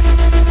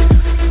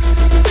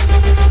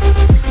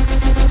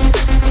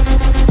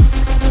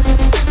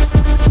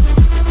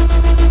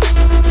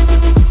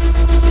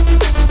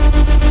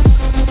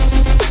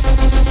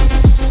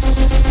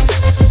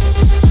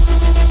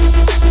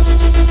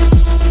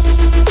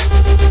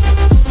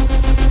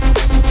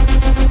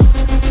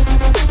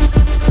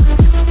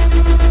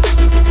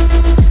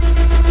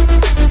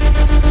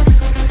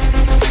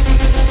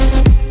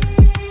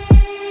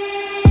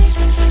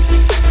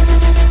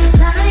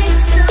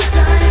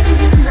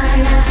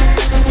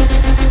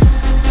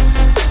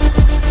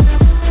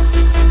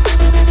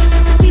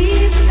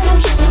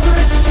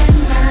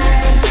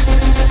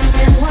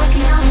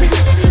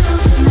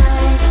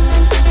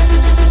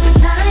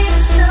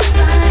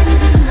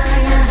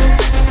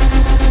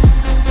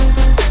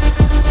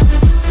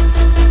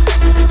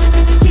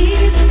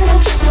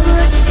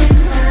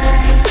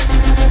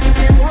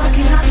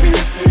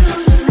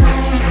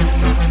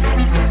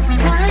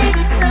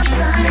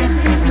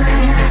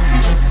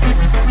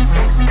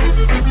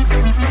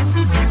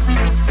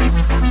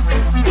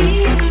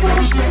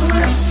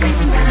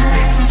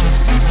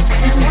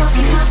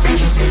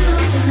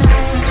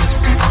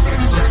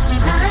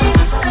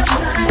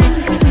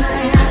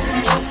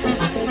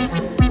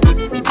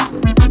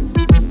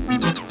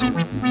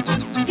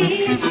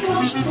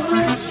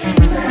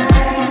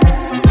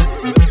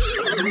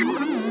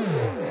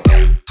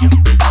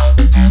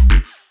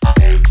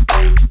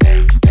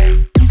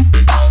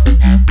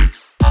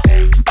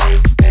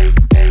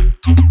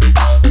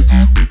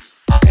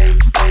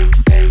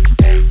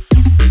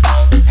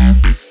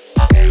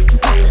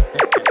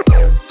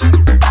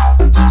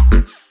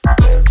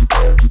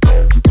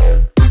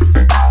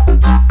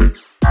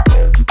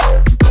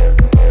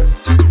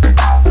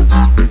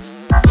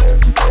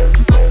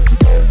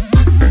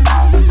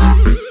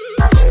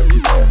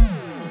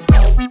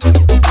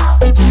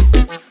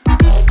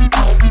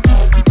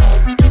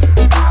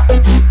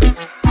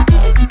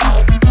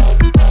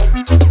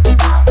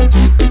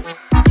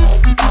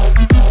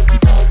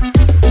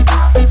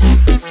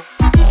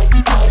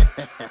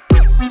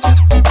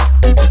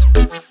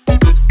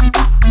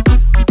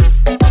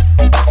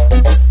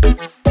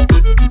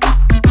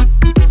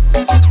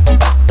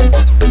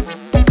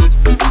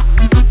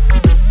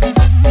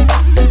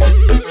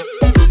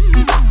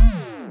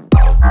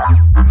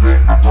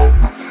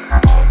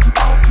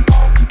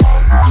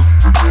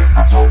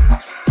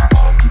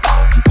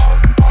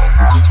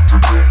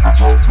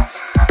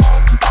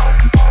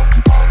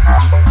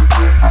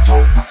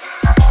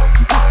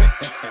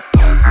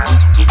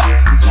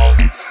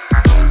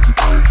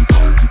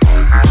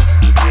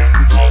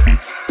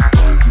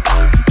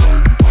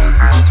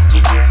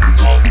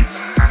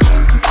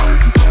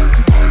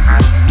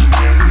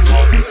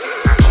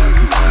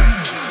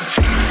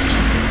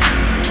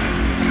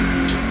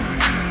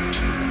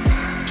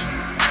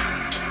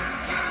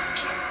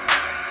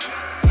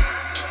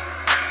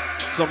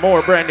 Some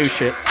more brand new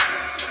shit.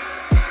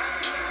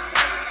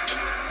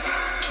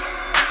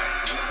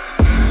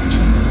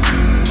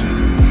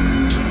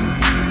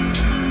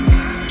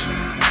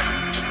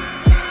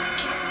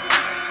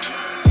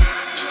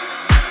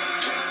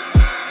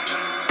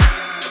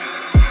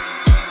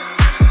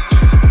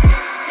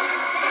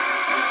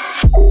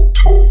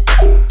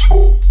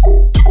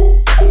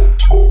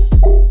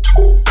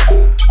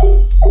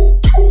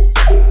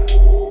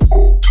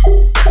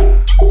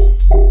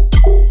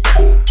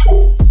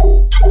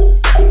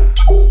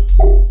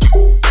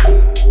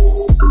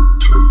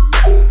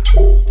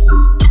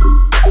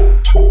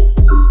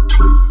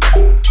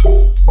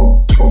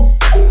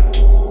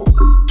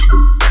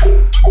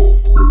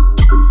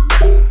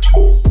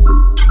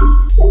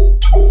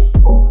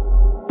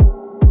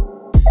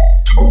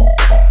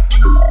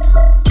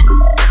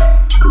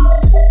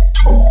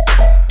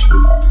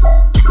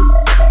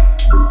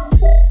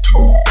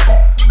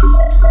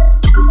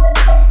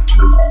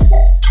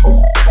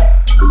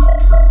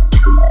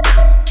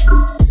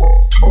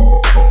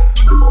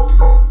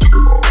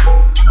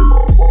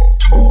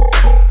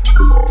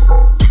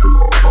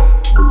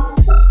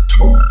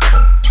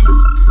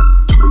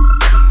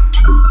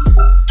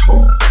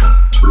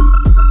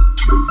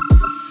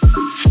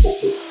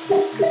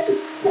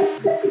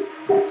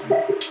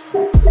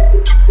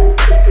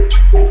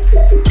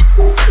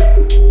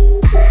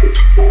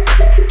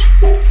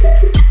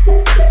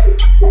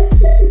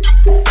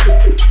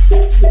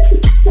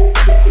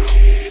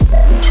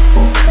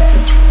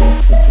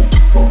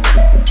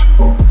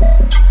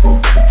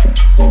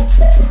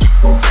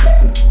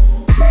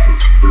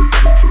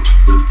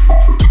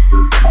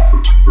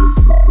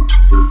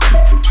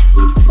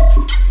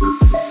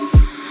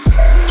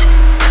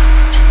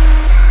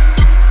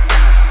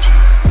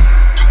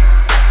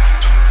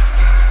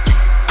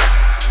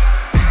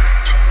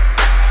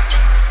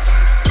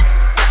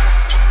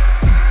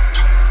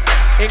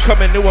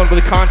 incoming new one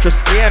with a Contra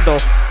Scandal.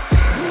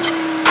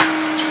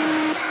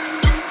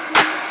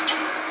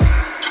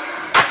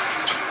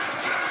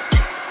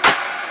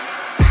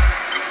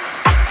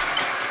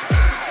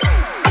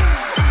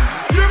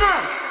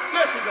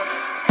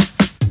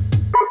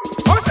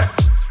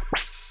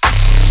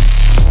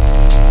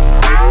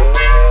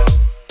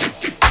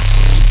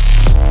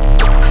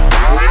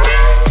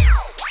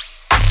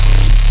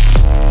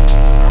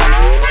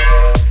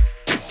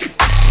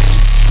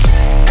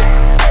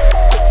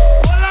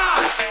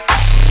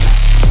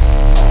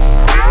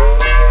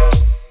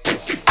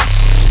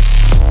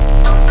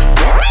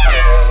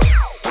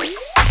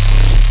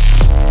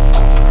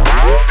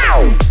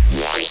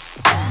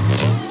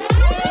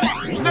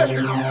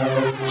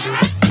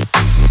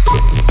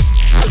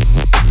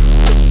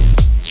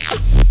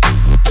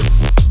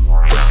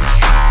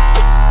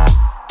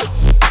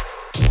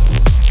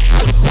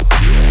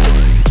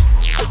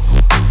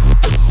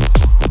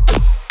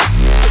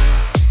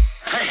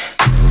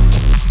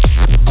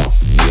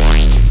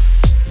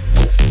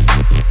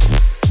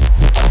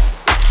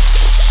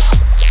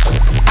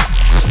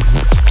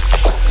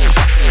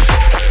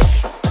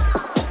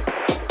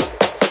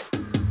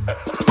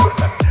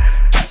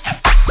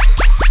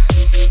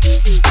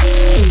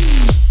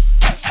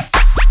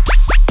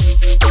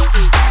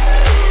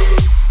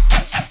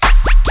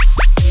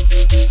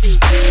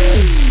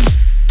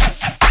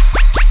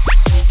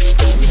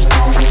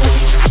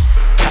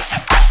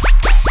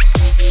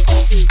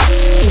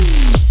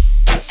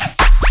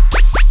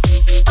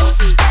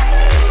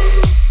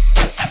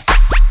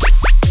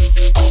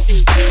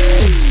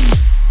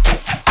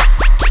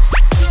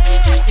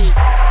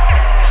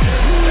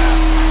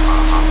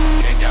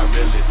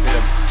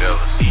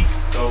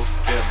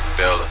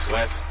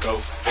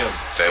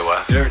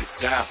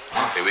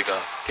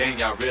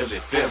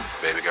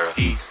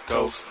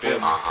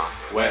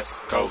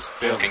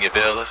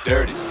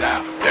 Dirty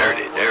South,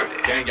 dirty.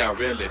 Can y'all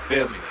really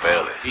feel me?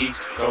 Feel it.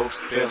 East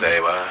Coast, feel me. Say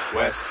what?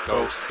 West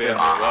Coast, feel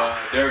me.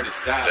 Dirty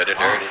South, dirty.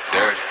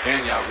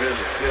 Can y'all really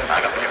feel me?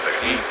 I got the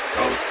East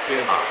Coast,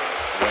 feel me.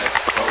 West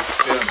Coast,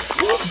 feel me.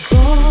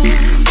 Boy,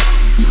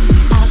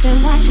 I've been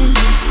watching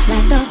you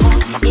like the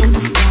hawk in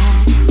the sky.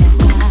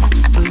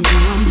 And you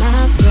are my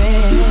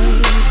prey.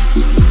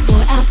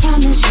 Boy, I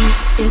promise you,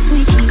 if we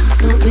keep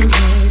bumping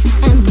heads,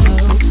 I know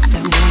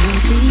that one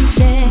of these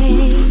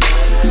days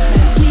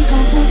we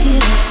gon' hook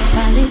it up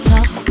while they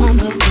talk on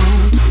the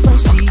phone. But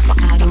see,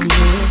 I don't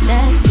know if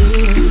that's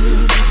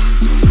good.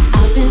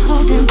 I've been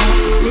holding back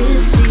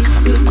this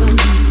secret from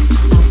you.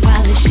 I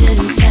probably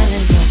shouldn't tell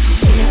it, but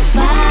if I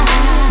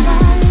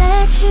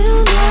let you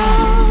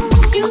know,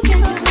 you can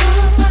do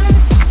what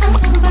I'm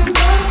talking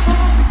about.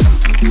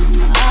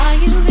 Are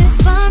you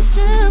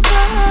responsible?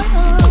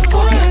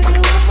 Boy, I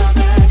can watch my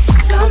back,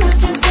 so I'm not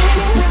just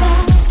saying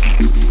about.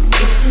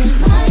 Is it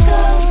my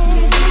goal?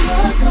 Is it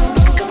your goal?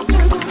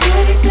 Sometimes I'm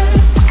pretty good,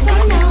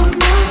 right now I'm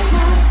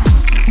not.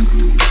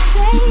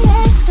 Say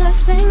yes or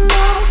say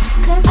no,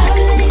 'cause I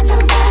really need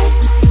somebody.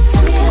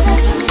 Tell me if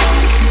that's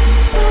somebody.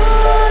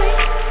 Boy,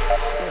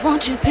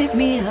 won't you pick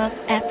me up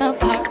at the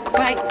park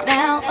right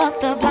now, up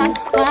the block,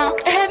 while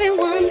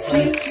everyone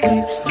sleeps.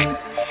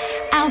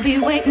 I'll be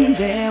waiting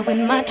there with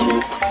my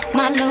trench,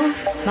 my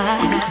looks, my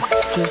hat,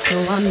 just so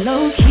I'm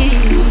low key.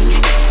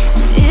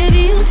 If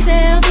you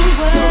tell the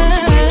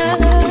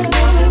world,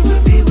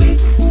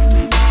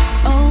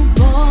 oh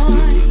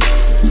boy,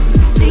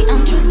 see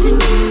I'm trusting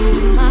you,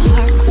 my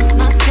heart,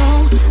 my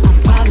soul. I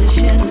probably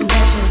shouldn't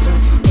let you,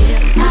 but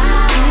if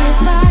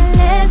I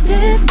let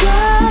this go,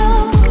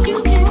 you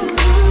can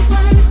do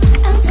what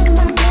I'm talking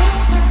about.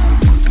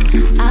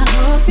 I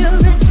hope you're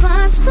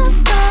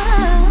responsible.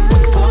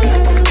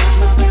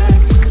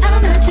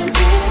 I'm not just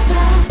here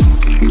about.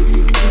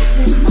 Is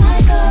it my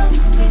goal?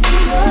 Is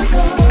it your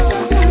goal?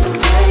 Sometimes I'm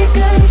pretty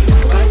good,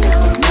 right now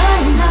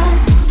I'm not.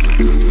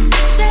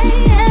 Say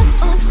yes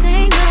or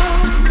say no,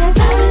 'cause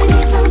I really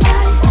need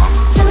somebody.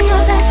 Tell me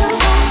you're that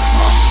somebody.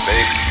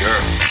 Baby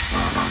girl,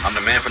 I'm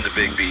the man from the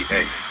big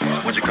B.A.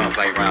 Won't you come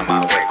play around my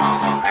way,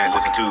 and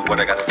listen to what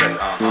I got to say,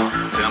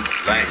 Tempe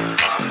Lane,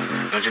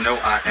 don't you know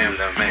I am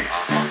the man,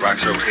 rock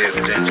shows heads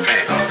in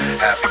Japan,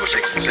 have people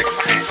shaking my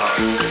hand,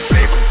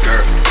 baby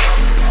girl,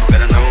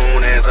 better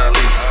known as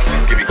Ali,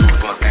 give me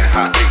goosebumps and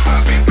hot heat,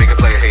 make a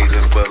play, hey,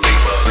 just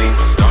believe,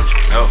 don't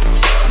you know,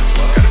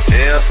 gotta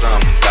tell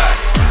somebody,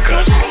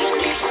 'cause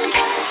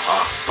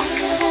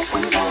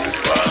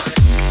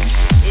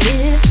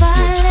if I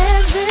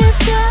let this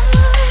go,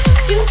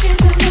 you can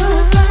do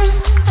what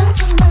I'm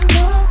talking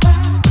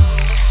about.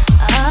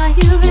 Are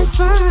you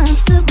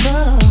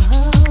responsible?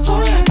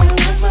 Boy, I can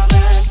watch my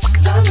back,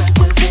 'cause I'm not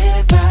just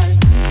here back.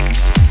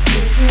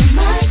 Is it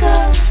my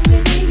goal?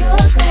 Is it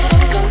your goal?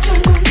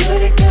 Sometimes I'm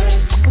pretty good,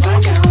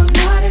 right now I'm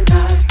not and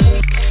not.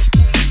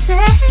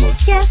 Say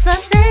yes or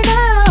say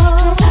no,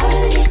 'cause I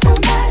really need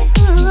somebody.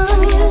 Tell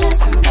me you're that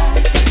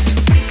somebody.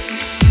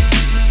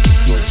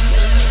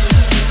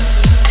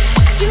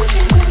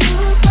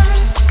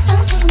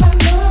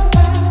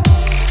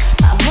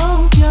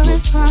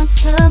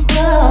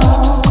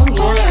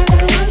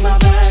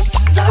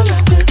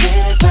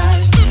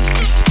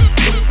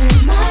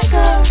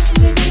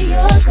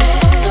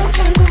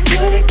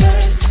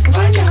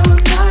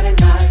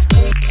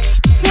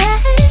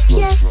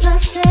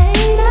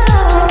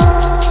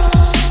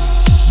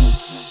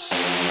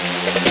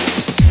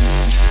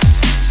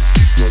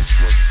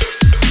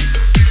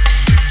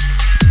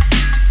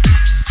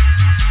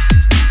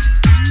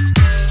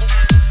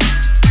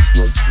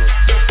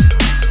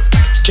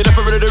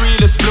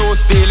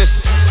 steal it.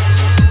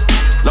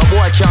 No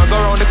boy can't go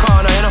around the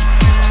corner, you know.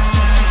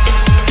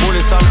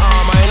 Bullets and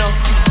armor, you know.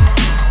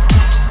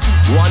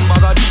 One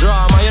bag of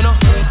drama, you know.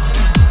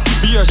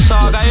 Beer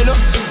saga, you know.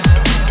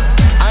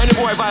 Any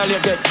boy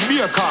violate get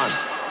beer can.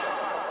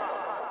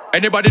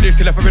 Anybody this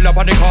kill for real up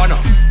on the corner.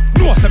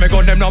 No say me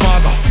gun them no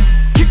maga.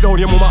 Kick down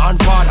your mama and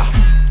father.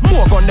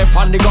 More gun them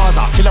on the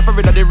Gaza. Killer for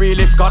real the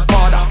realest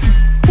godfather.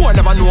 Boy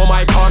never know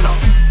my corner.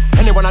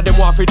 Any one of them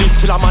want for this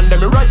killer man them.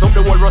 Me rise up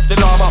the whole rusty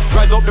llama.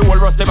 Rise up the whole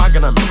rusty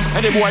magnum.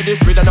 Any boy this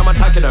with and I'm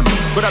attacking them.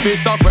 Coulda be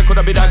stuck where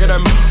coulda be dagging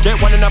them.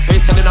 Get one in the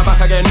face and in the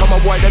back again. From a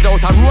boy dead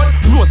out a road.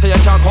 No say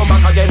you can't come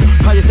back again.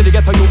 Cause you see the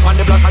ghetto youth on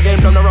the block again.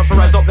 Down the rough to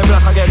rise up the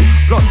block again.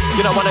 Plus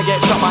you don't wanna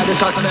get shot by the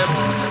shots of them.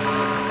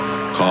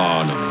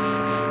 Corner.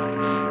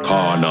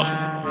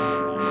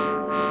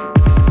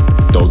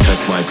 Don't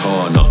test my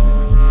corner.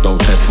 Don't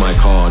test my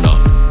corner.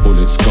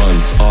 Bullets,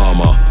 guns,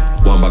 armor.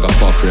 One bag of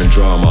fuckery and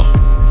drama.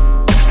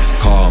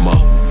 Karma.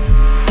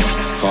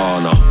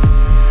 Corner.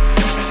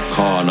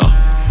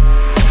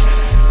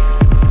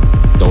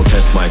 Don't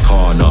test my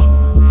corner.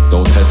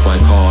 Don't test my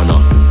corner.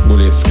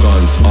 Bullets,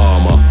 guns,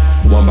 armor.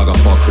 One bag of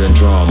fuckery and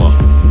drama.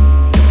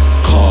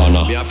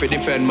 Corner. Me have to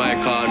defend my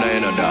corner, you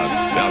know, dog.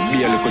 Me have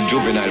be a little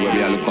juvenile when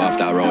we look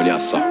after around here,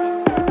 so.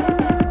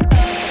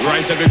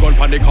 Rise every gun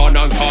pan the corner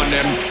and con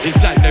them. It's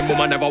like them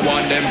mama never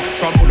want them.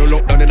 From Uno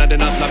look down in the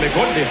Nazla me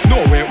gun this. No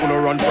way Uno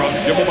run from.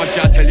 Your mama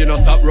shall tell you no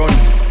stop run.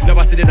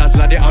 Never see the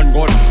Nazla the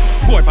handgun.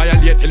 Boy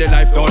violate till the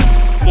life done.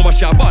 Mama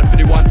shall bad for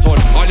the one son.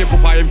 All the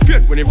papa him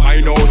faint when he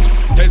find out.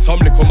 Tell some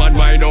little man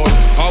mine out.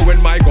 How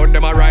when my gun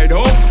them a ride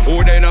out.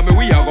 Oh then a me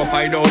we a go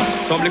find out.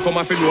 Some little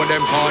man fi know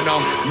them corner.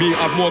 Me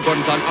have more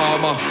guns and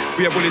armor.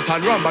 Be a bullet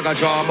and run bag of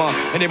drama.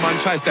 Any man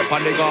try step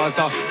on the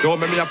Gaza. Don't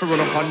make me have to run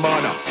up on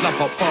mother.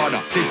 Slap up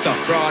father, sister,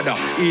 brother.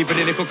 Even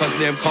in the cooker's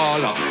name call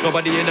her.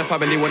 Nobody in the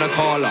family wanna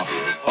call her.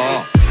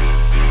 Oh.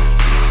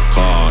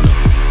 Corner.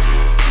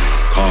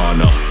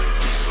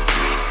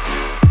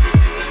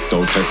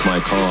 Don't test my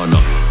corner.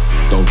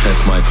 Don't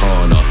test my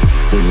corner.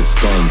 Bullets,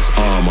 guns,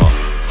 armor.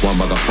 One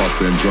bag of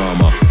fuckery and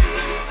drama.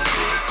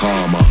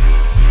 Karma.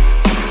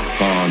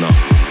 Corner.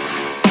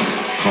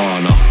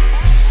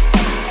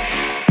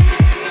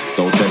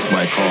 Don't test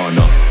my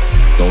corner.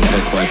 Don't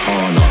test my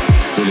corner.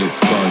 Bullets,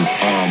 guns,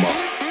 armor.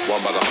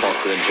 One bag of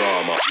fuckery and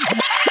drama.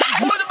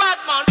 Who the bad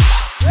man?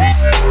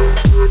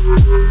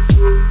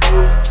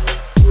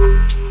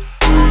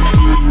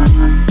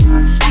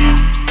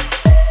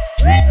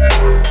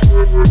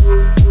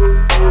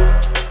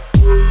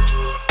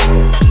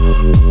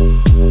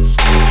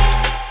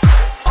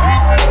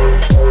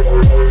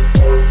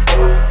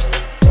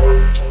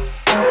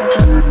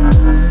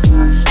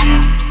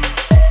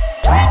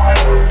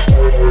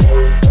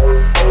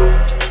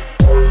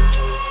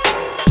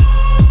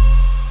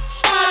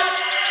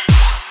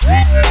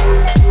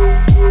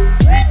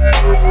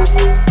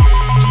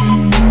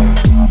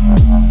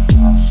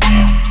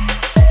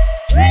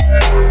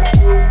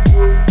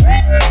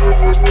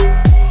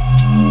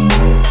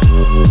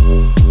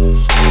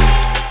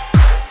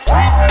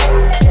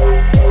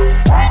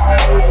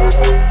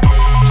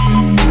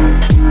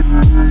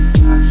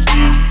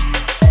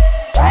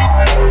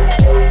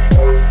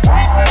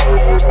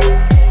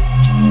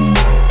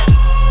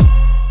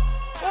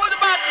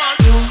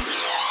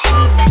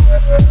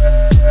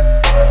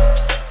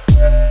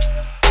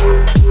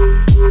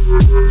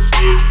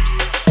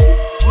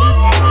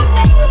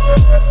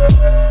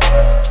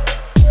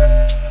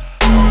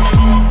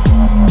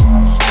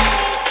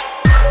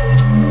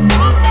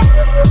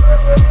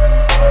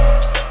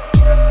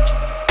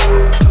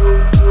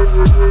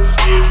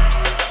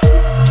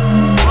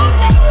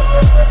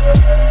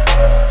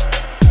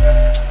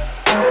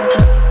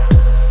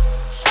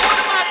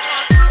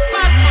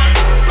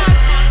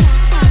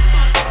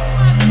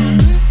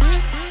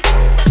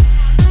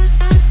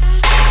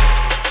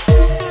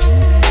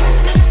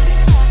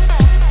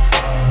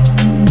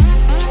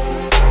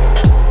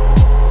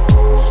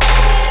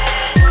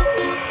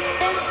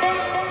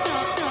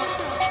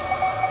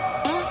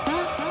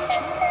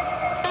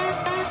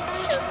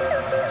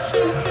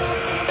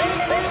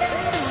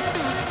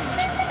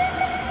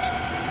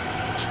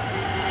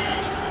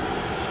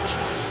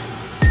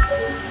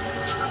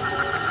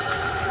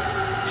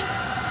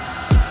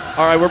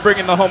 All right, we're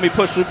bringing the homie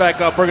Pusher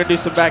back up. We're gonna do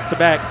some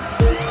back-to-back.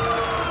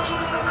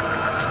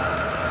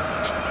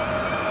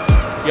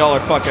 Y'all are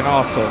fucking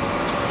awesome.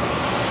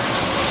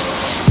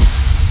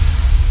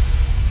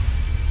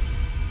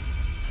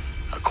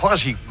 A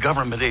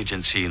quasi-government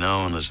agency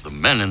known as the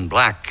Men in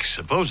Black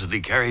supposedly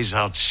carries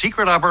out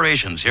secret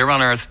operations here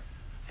on Earth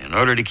in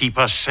order to keep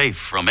us safe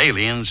from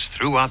aliens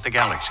throughout the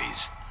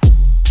galaxies.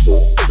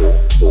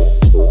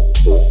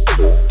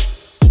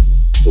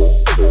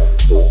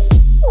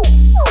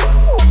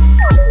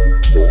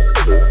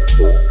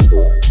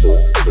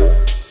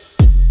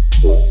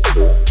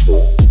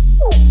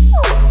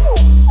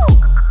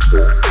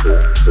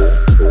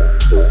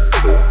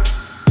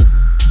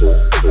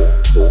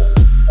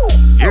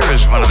 Here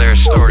is one of their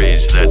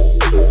stories that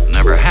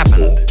never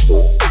happened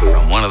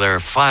from one of their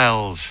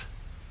files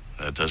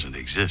that doesn't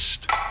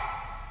exist.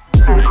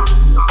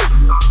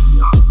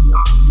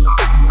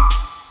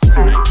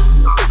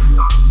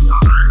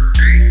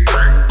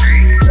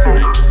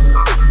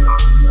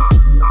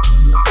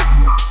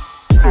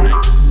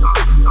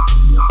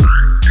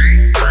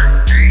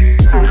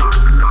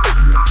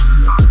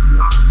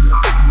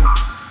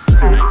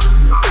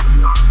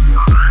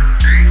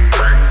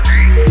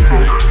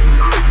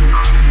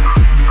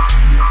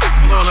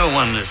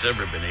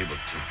 Ever been able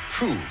to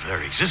prove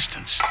their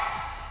existence.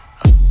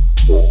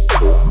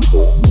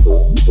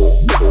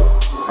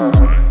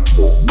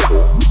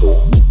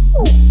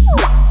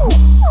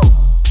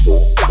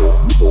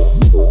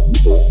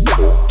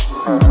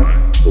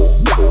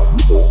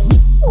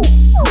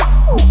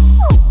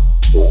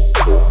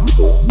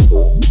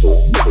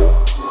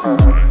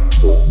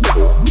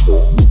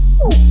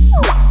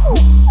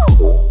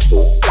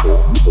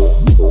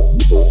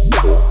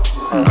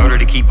 In order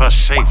to keep us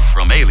safe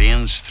from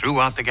aliens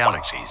throughout the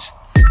galaxies.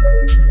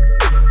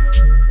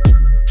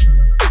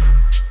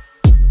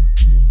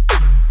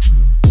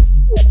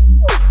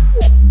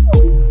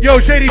 Yo,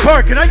 Shady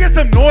Park, can I get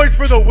some noise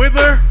for the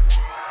Whittler?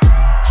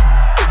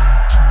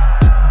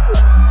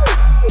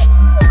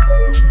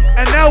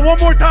 And now one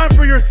more time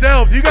for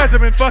yourselves. You guys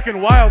have been fucking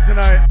wild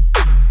tonight.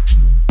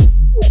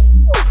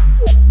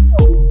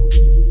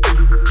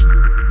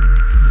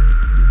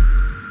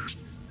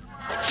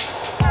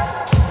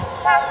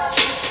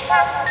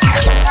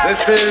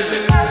 This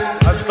is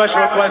a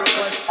special request.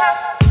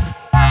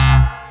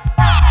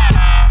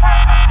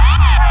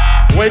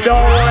 We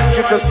don't want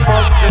you to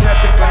smoke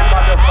genetically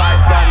modified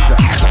ganja.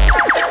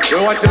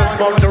 We want you to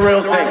smoke the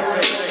real thing.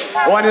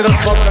 We want you to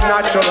smoke the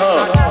natural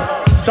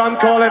herb. Some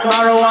call it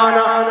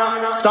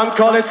marijuana, some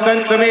call it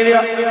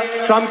sensimedia,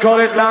 some call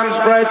it lamb's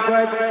bread,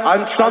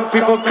 and some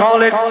people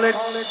call it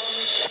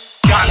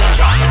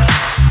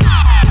ganja.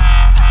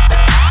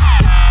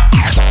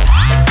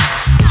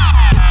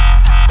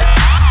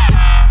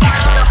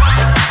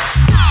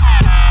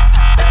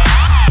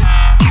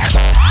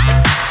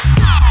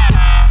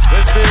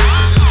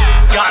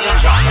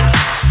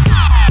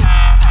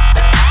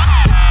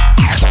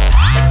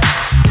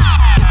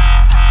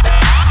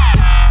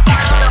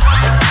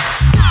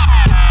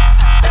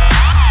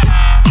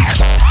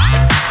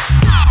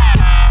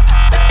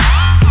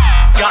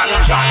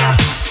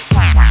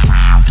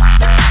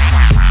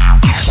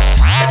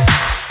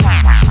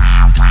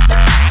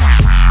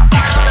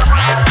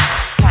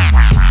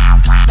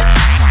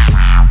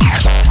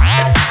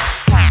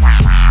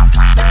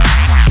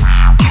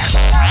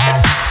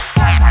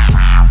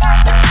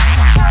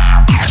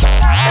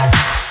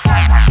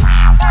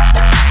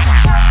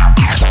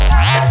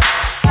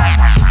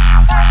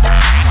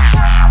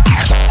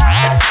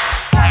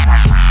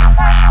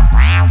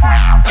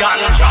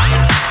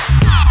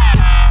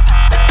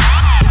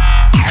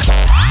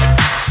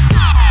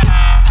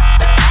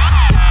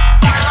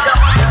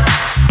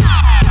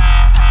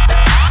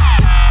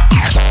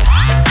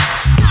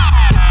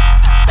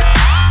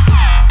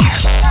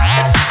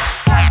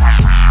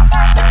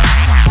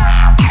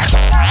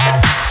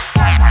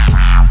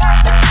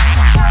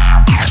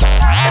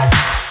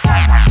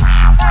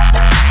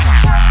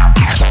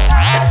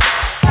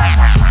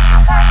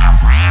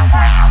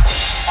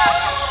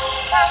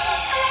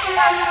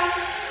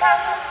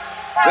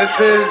 This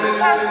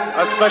is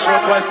a special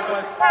request.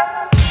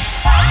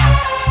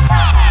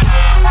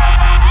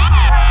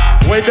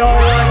 We don't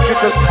want you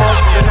to smoke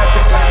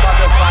genetically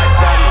modified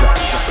ganja.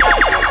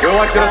 We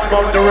want you to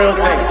smoke the real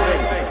thing.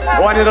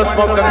 We want you to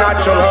smoke the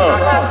natural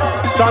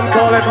herb. Some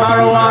call it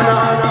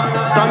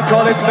marijuana, some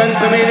call it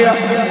sensimedia,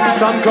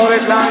 some call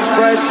it lamb's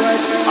bread,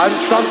 and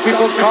some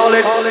people call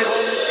it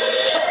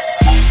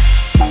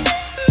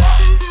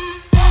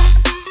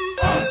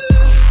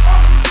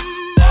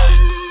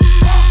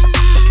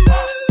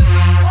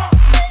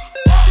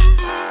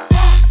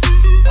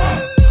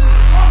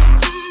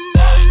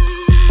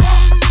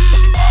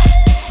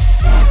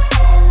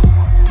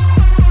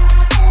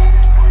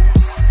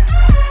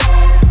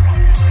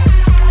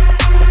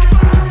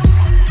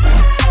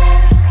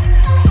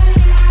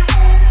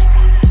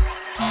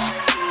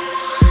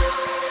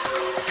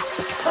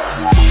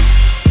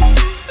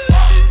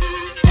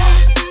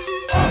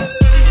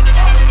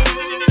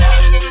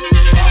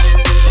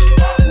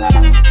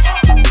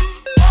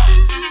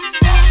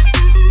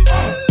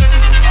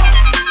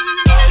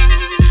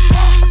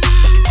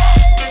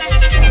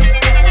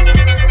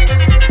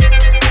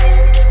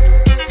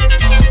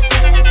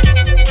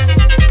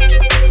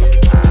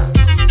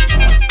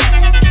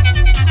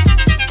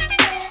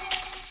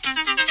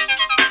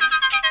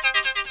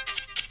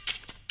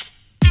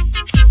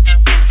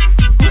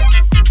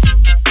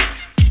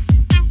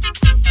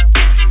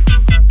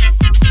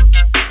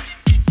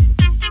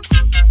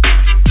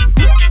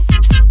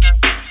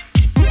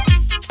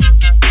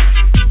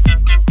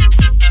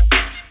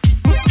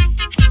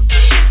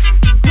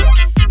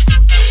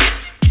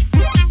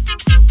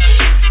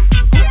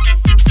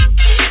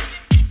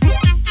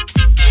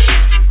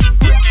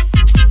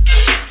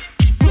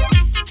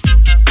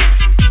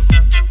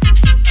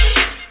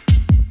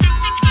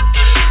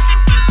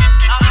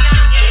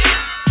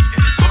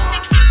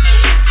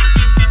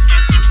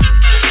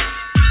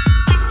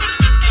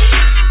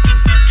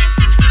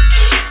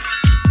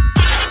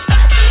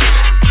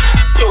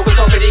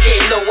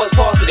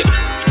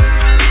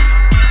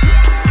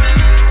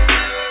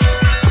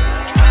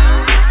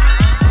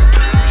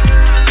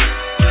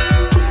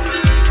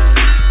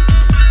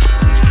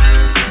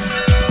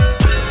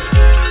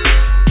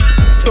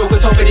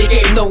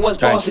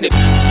tossing it.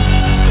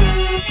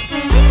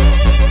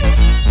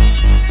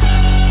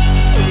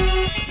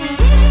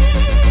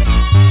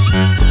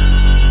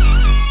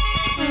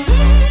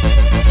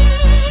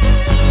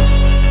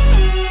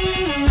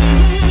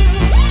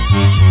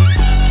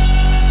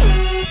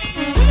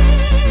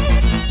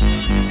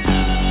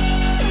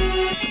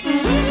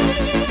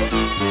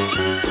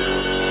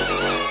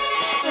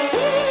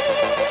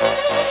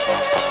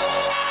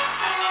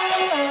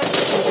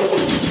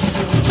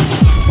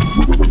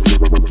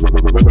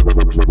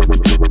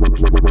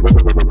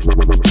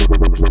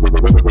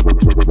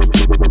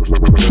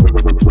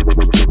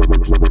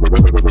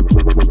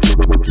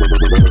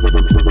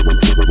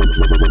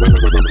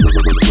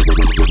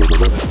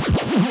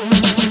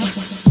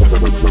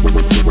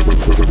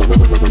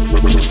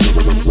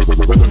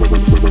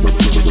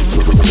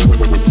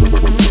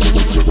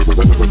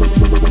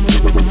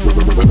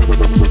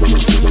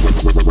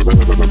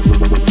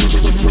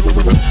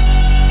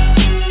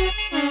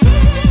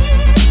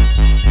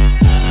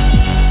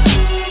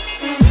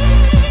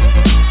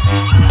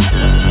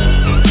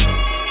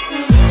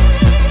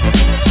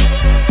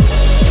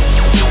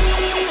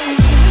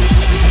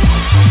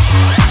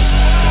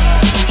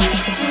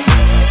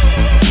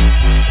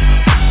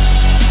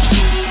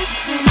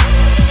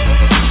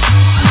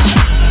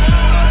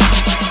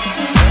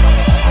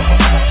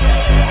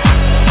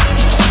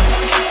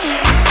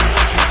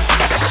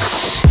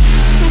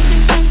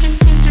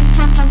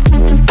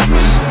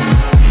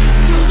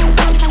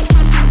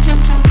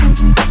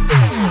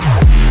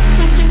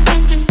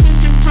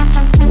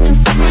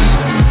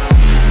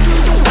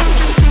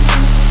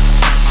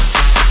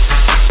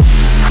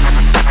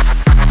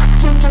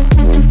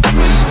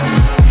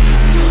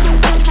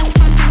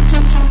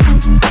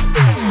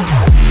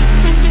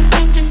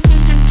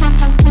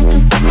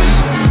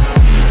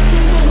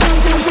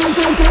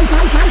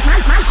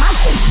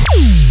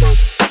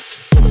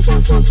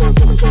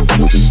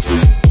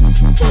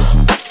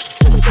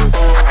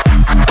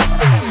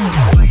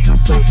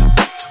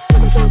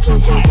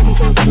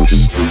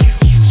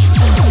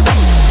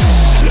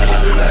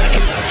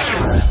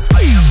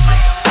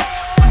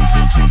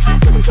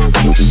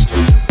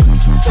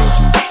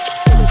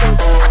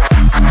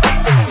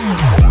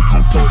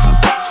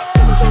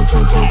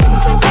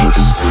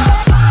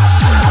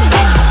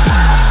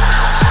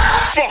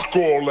 Fuck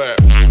all that.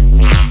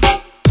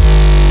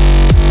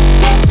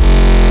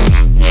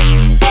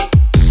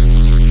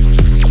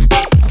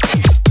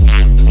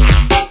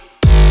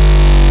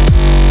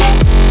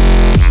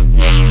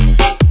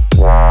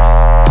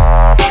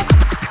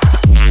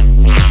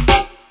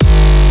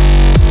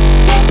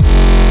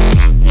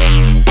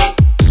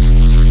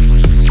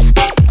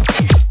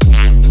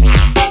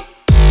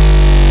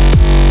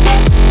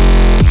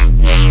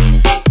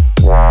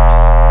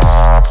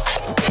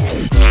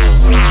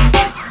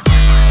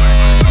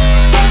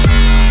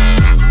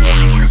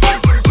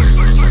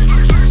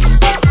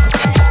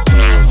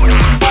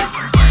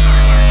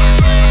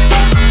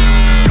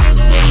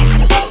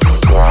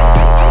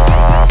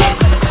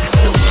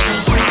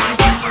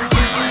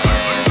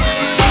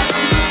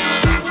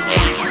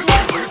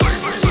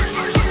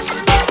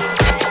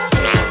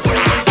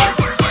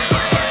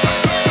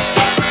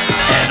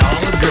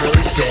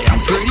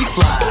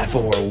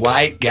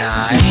 White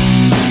guy.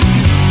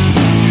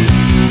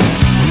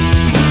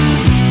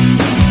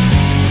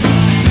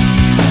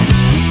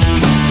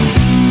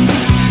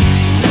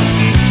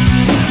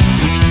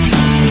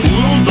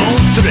 Uno,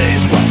 dos,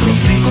 tres, cuatro,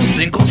 cinco,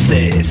 cinco,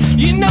 seis.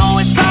 You know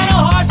it's kinda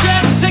hard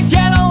just to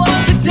get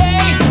along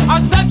today. Our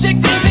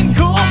subject isn't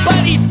cool,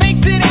 but he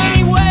fakes it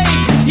anyway.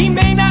 He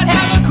may not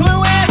have a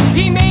clue and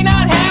he may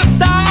not have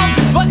style,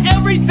 but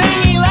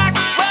everything he lacks,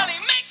 well, he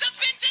makes up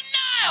in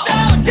denial. So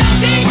don't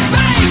think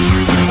fake,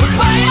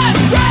 play us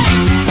straight.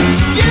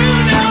 You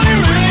know he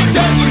really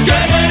doesn't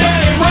get it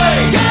anyway.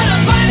 Gotta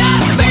find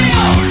out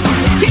feel,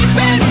 keep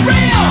it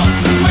real.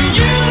 For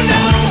you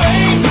know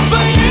way,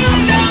 for you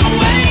know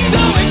way.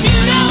 So if you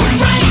don't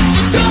break,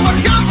 just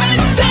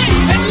overcompensate.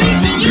 At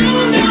least you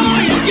know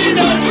you can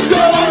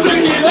go on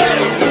bringing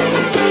it.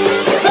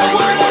 But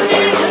what I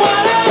need,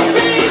 what I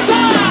be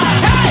like.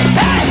 Hey,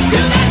 hey,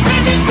 do that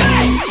brand new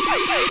thing.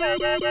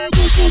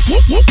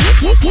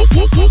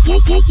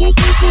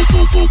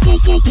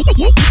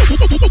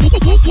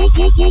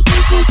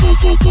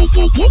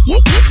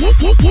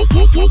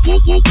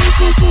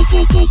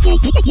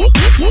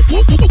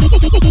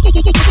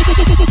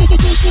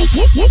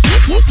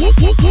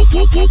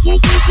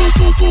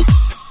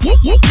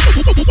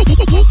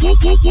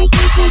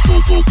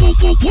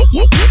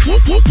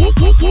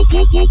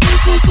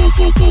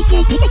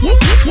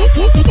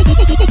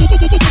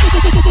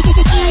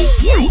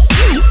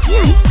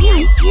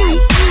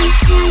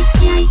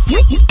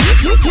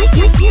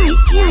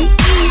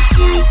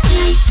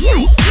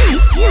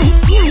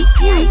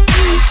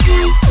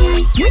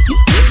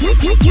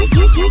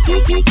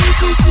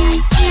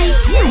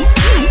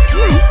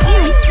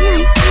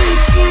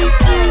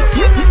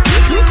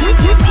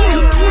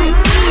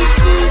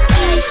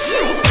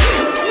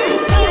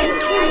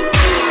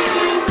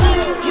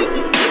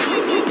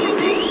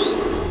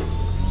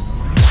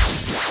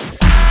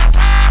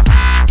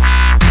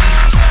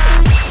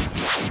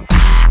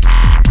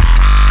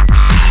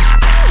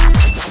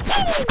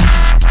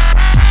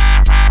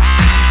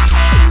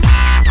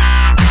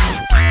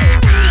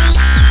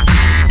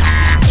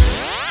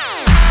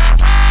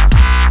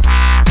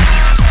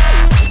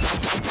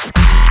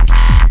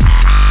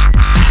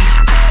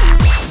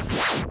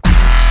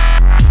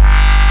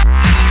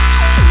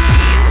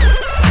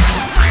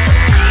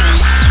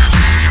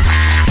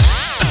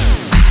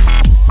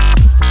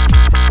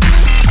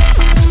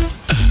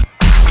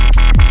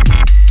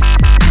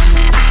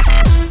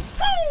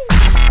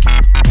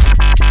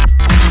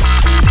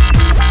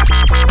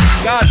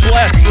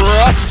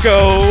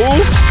 go.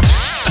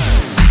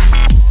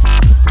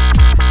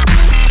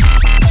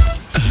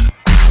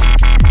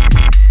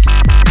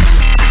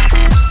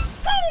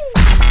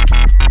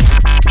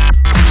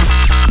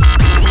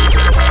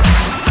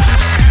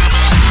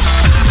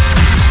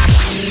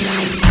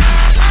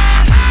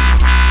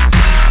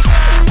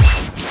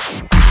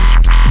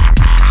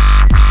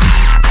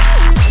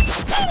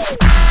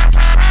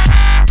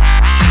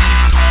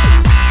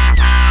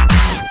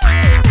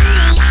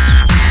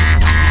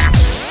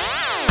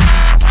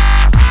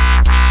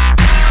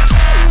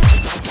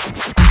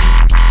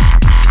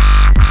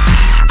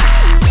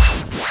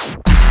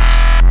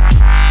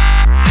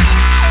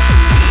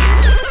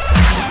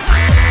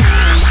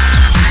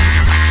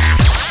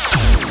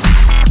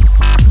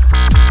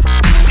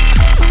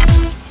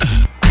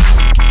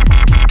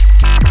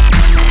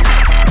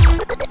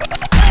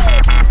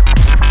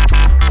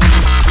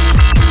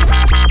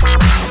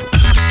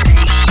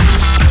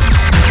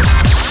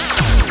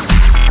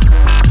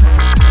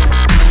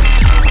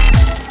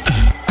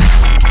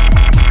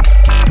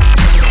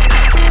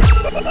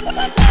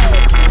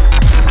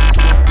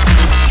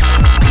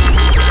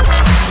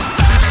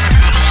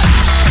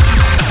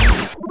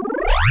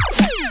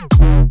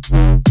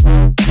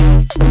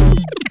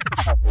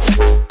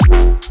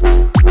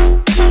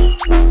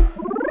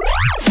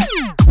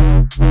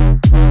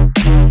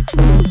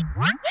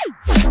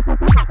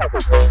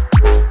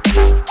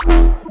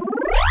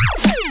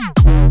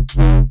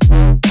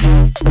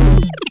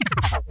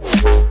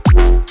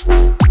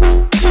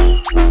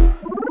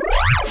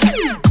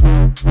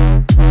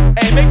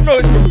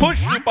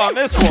 On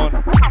this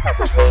one.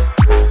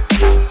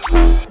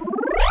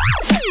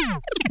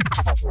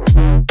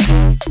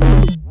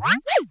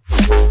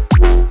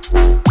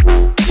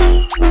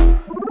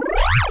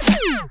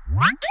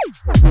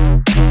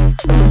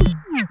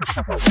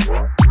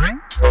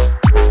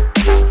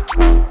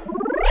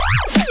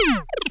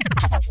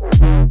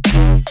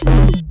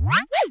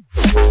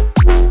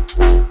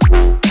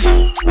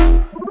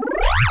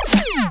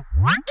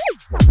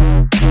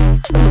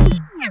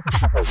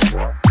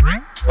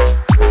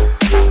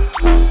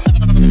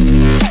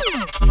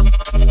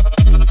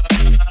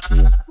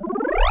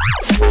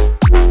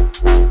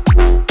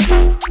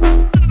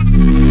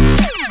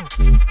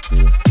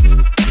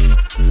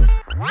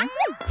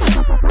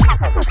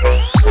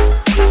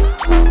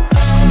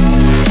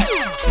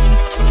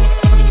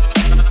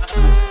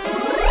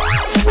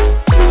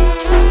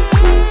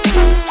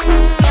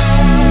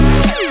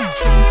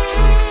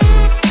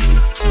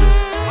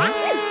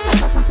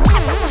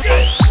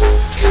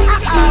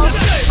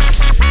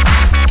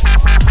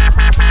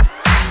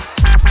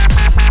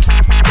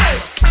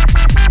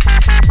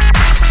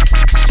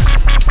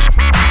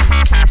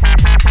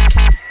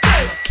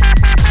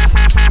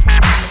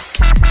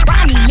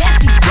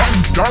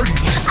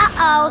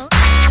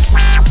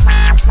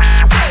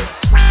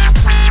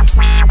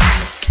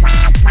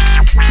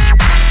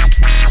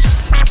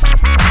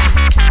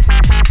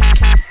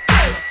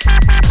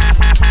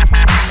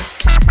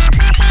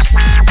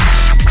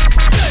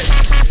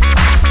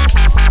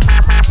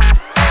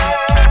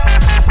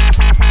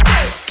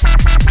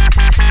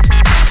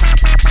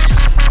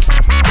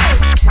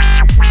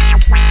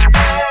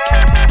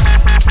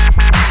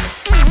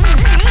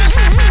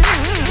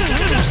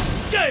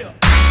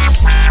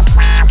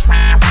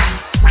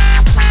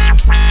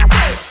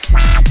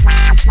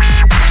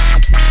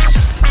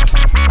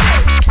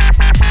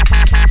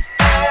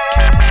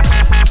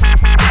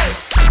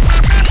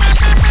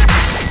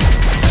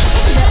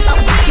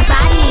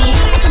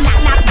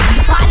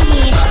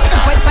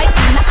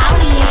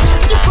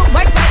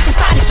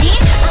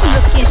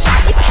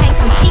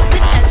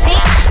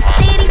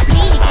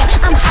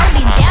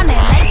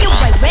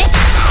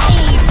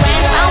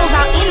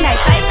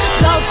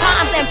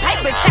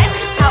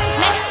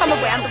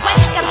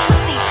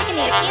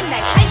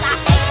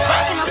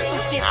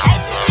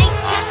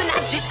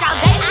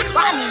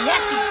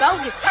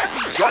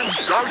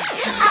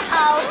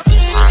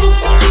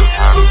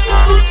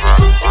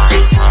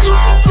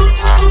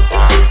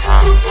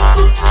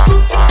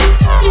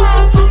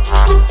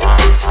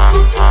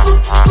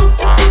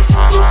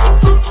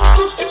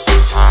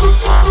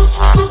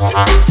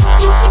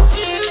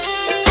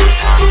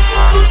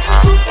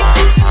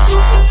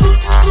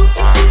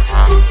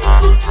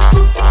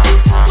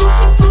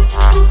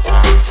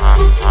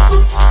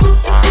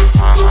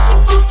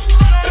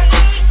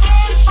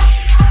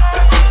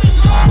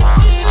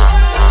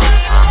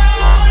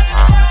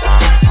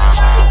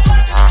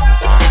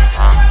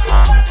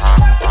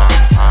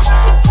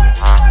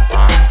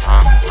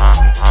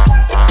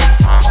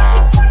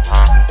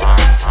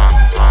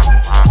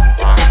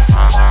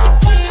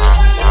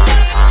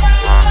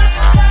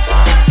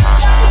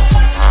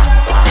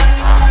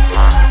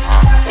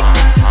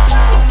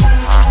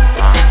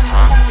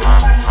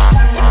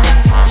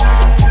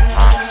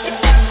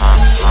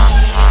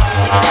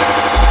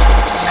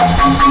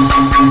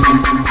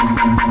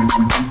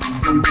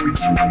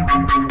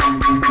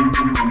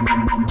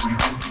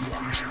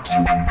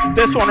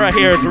 This one right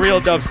here is real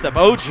dubstep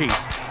OG.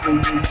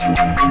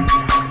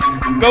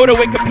 Go to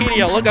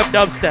Wikipedia, look up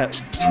dubstep.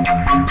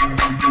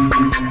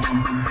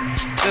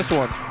 This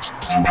one.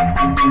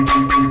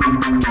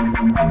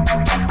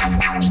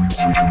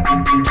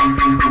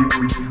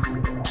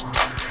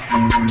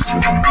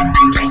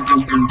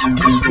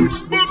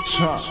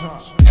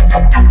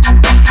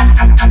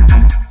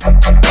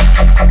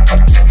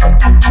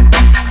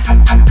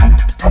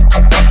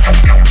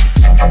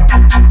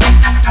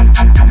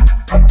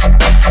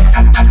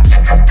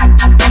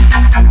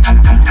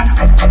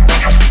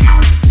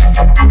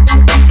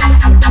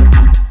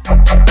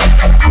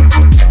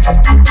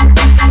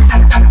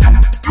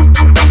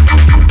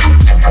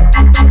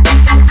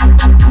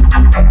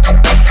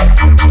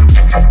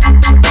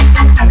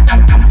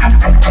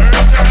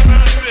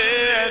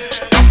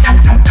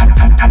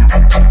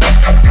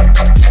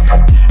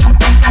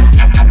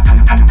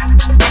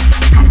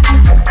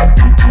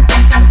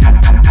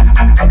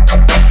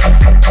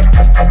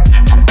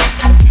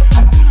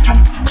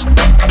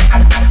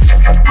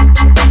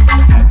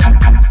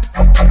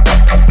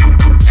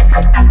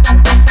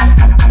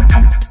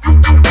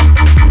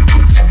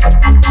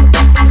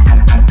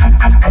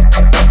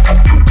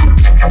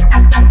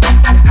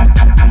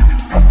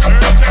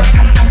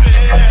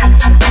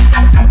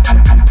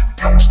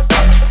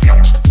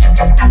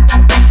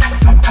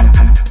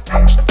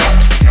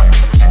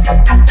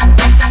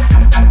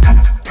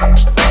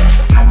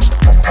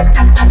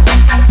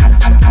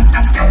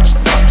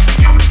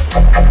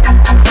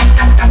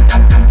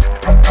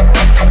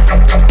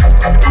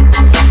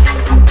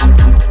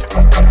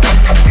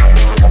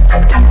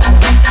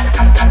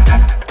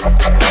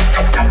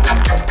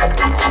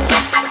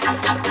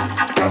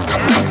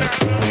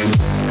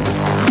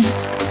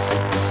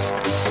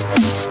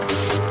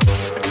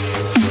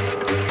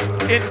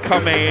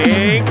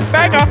 Incoming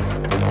banger.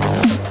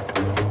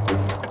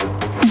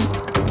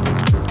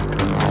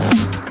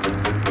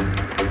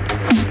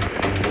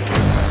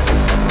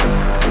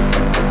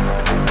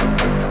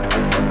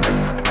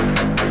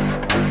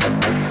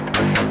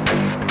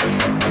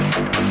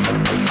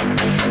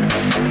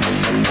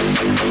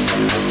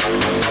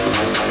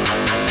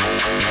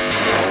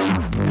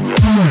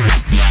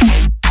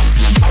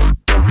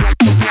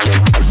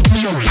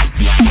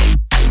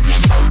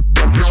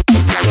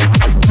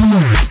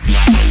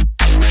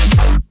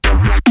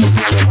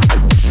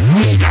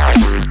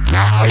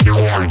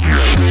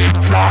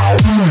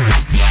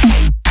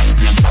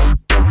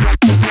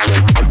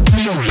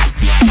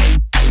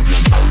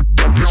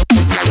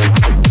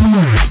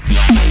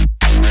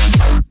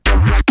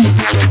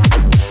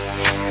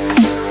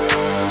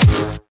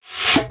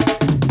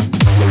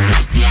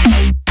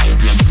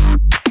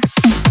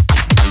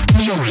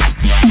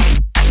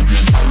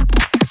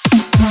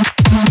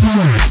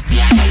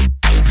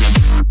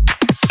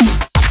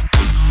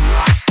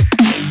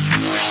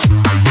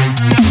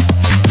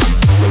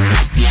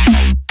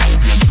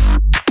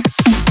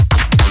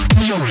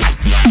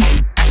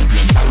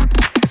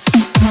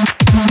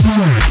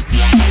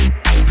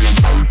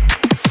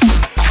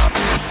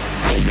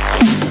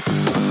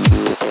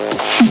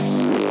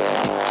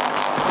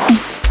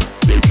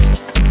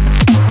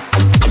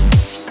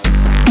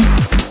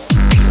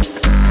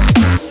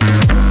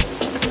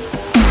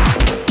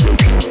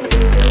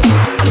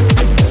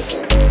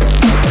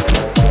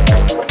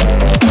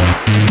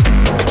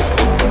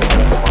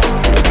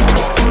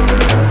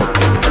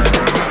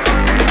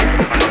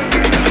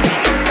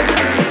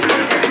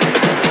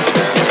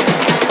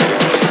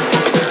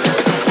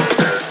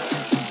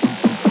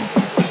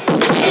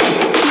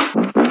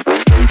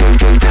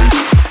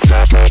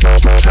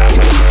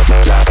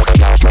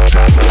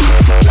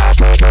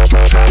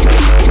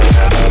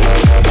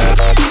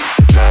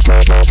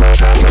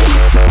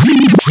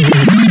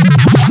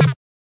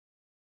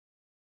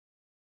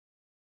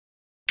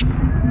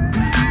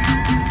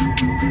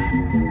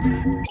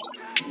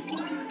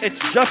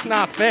 It's just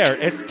not fair.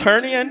 It's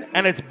Turnian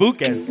and it's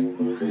Buques.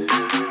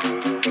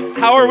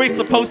 How are we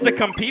supposed to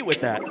compete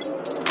with that?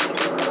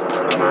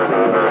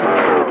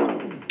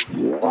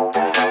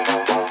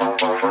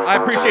 I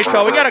appreciate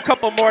y'all. We got a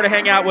couple more to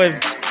hang out with.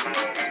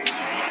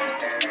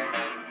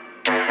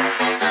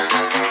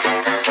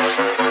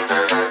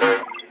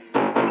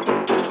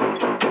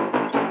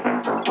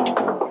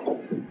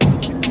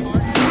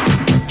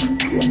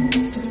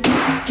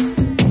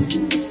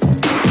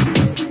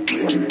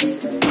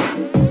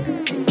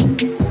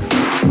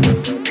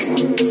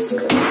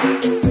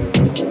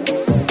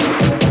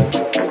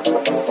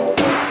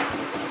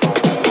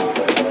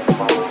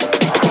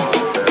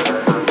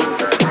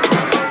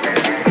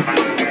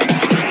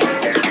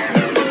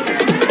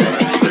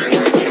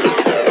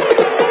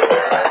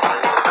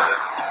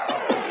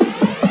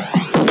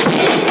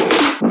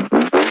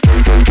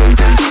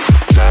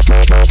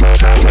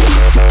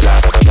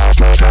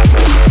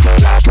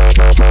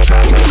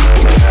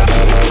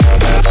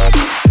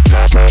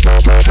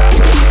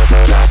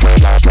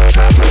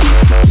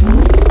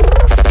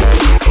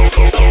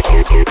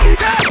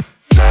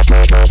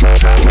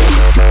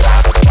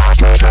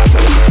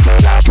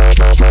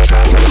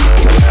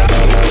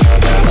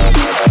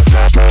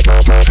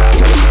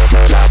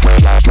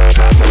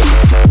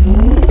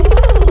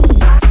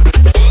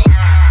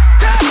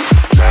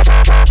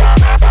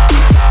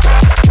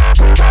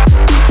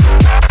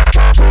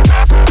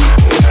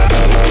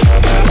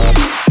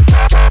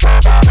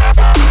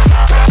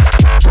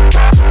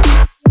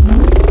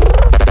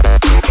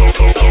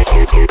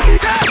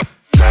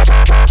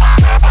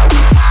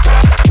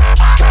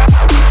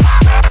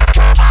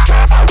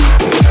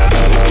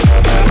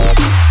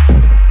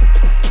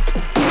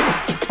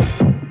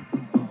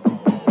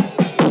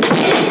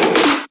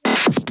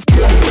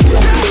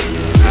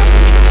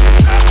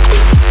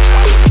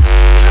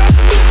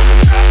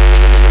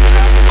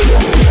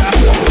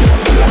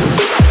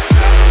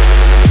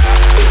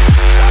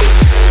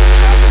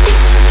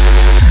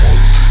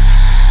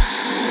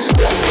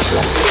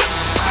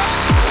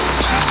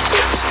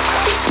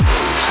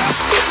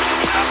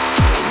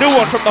 new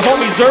one from the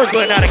homie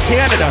Zerglin out of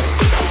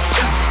Canada.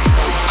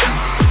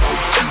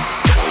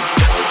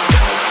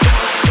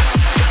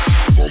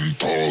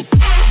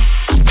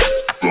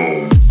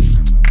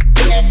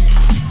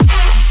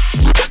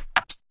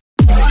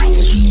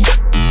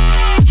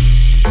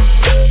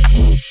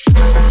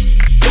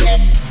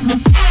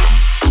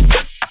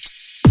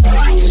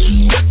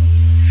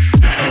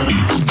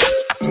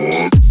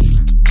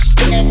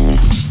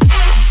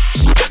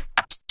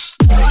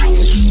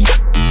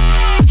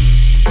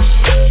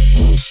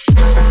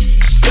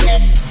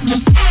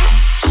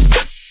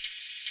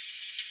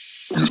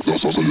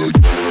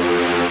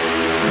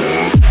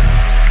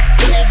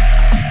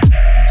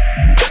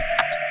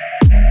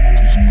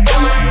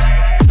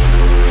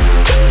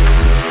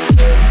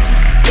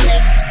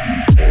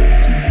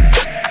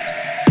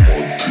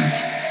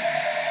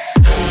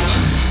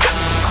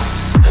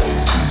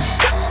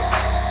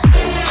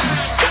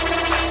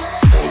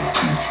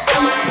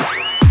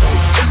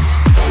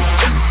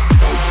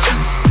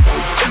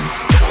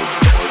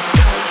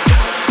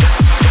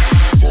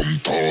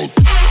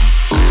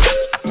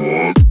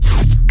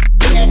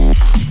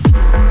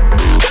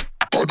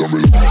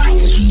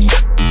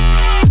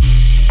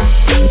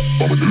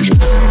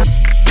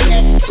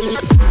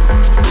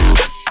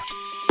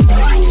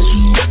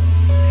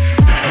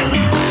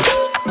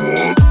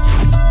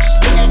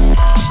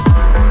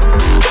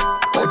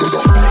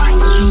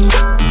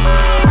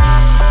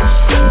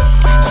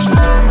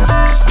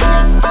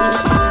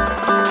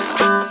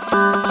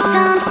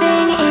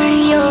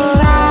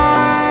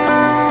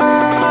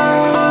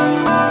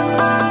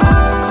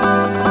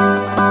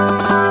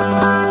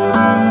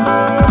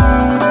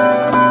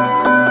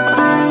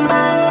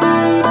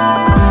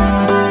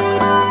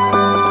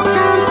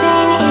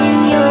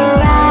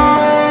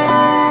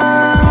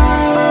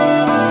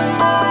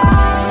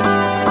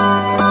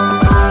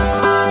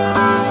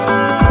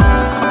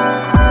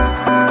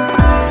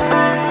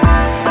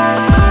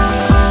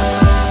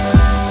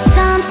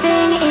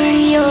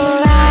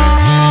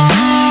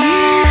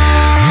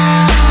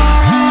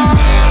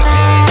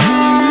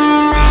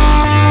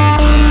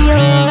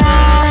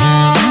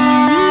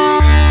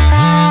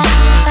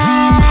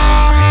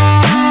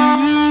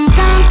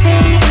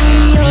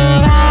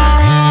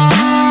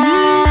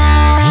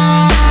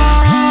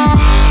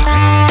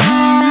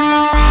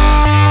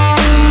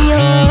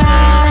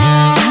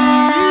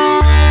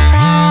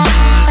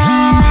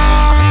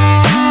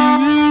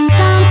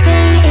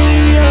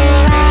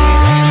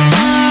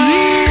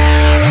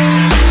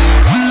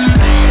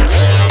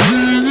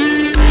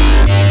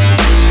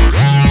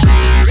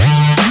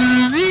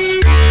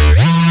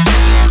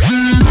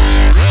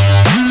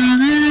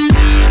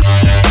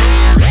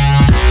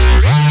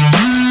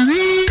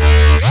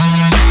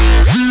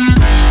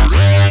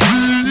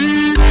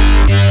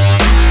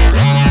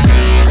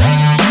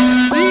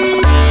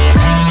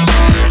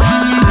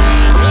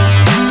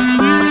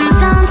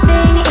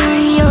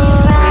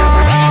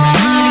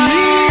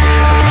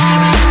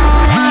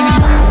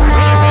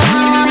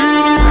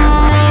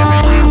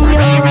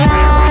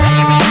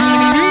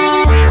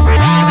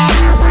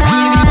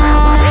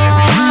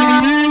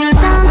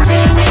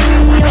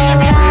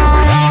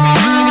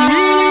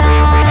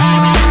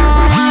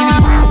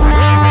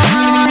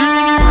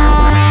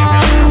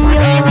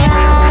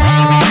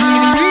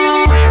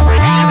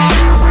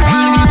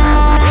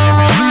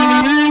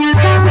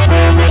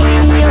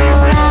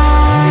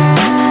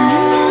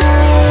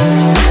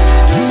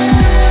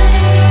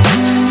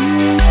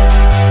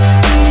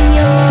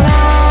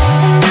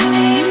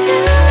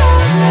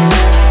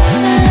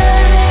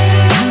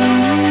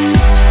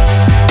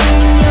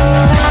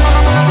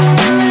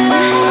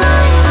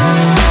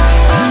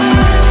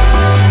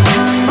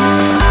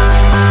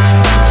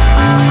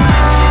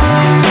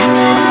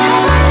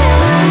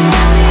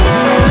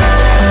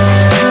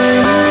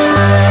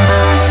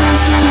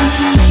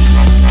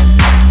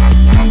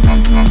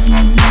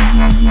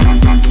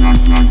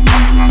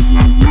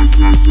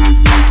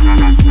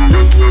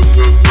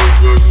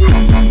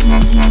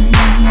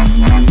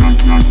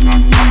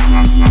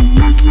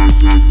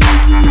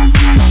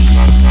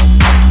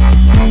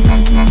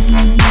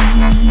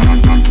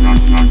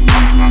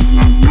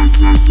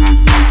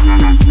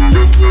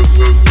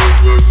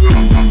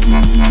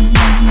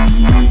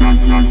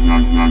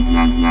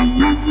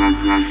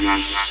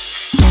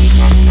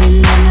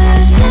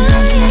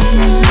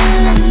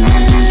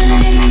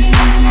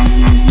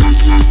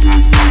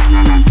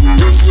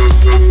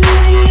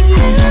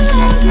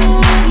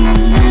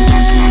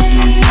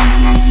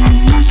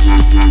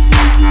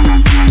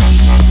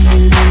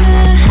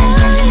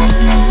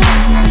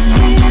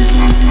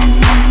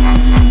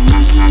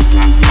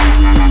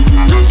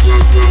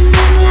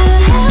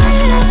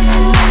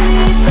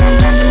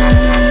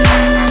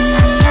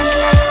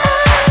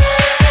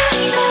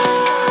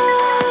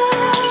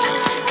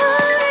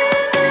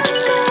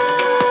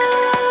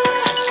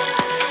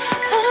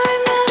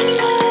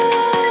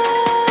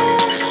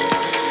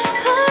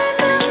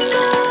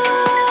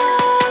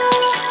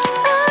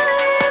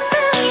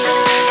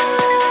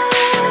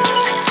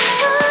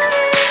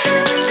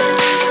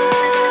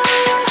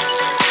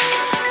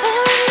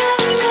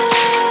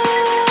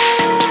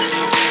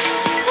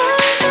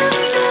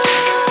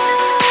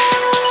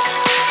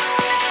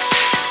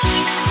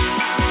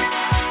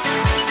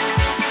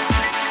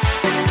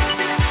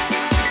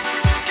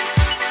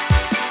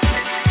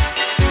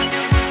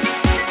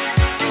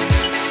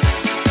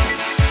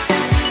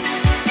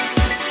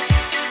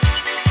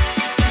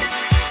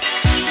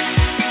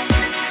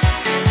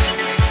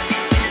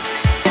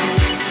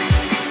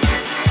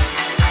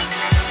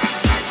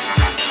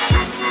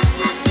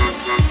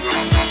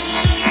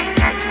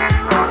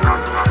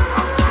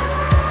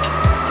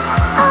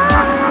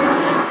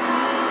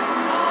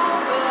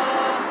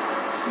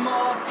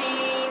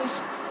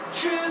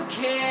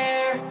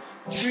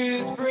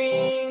 Truth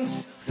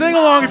brings. Sing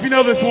along if you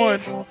know this one.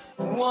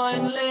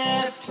 One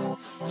lift.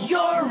 You're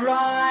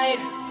right.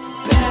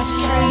 Best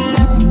trip.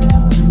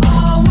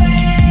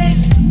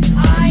 Always.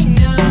 I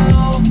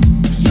know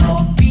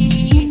you'll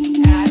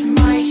be at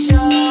my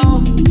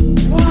show.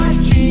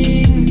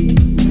 Watching.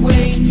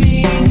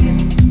 Waiting.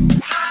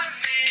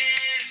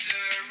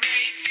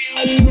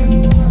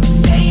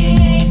 Say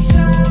it ain't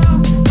so.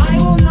 I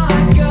will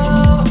not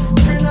go.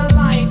 Turn the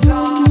lights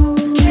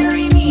off.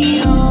 Carry me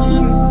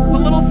home. A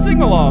little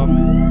sing along.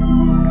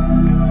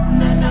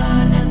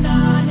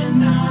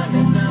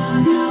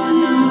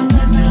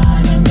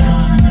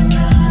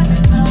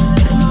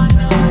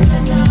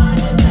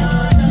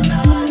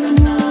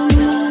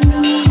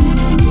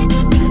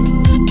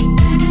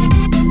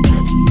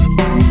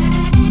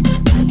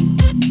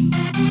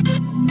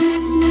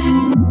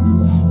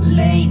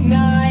 Late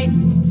night,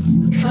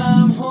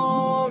 come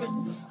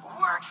home.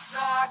 Work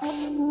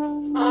sucks.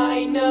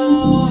 I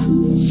know.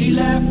 She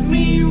left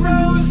me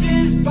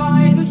roses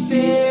by the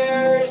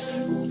stairs.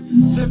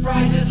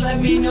 Surprises let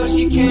me know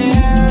she cares.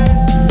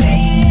 Say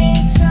it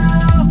ain't so.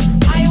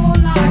 I will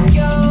not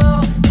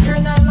go.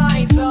 Turn the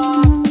lights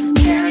off.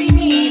 Carry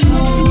me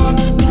home.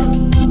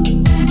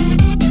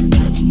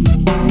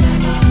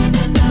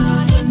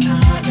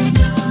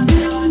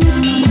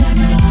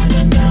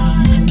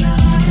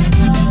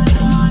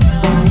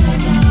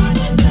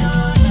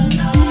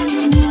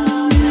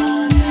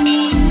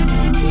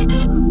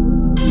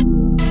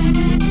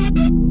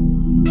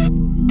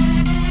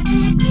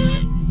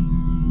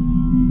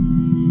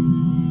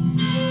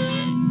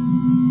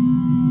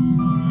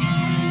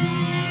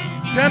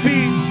 Tempe,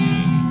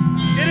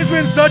 it has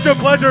been such a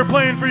pleasure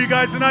playing for you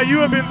guys tonight. You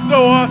have been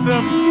so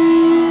awesome.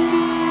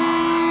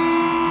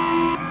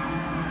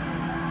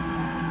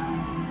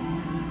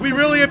 We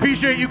really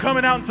appreciate you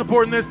coming out and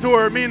supporting this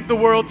tour. It means the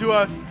world to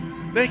us.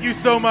 Thank you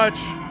so much.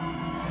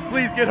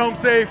 Please get home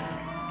safe.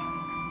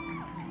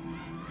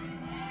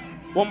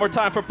 One more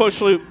time for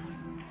Push Loop.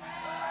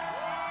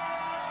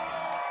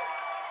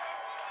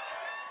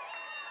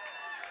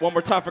 One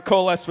more time for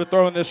Coalesce for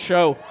throwing this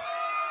show.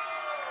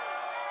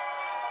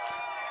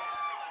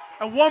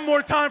 And one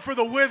more time for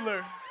the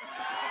Whittler.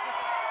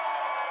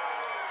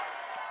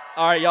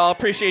 All right, y'all.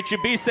 Appreciate you.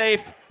 Be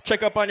safe.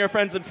 Check up on your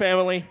friends and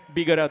family.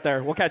 Be good out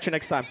there. We'll catch you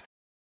next time.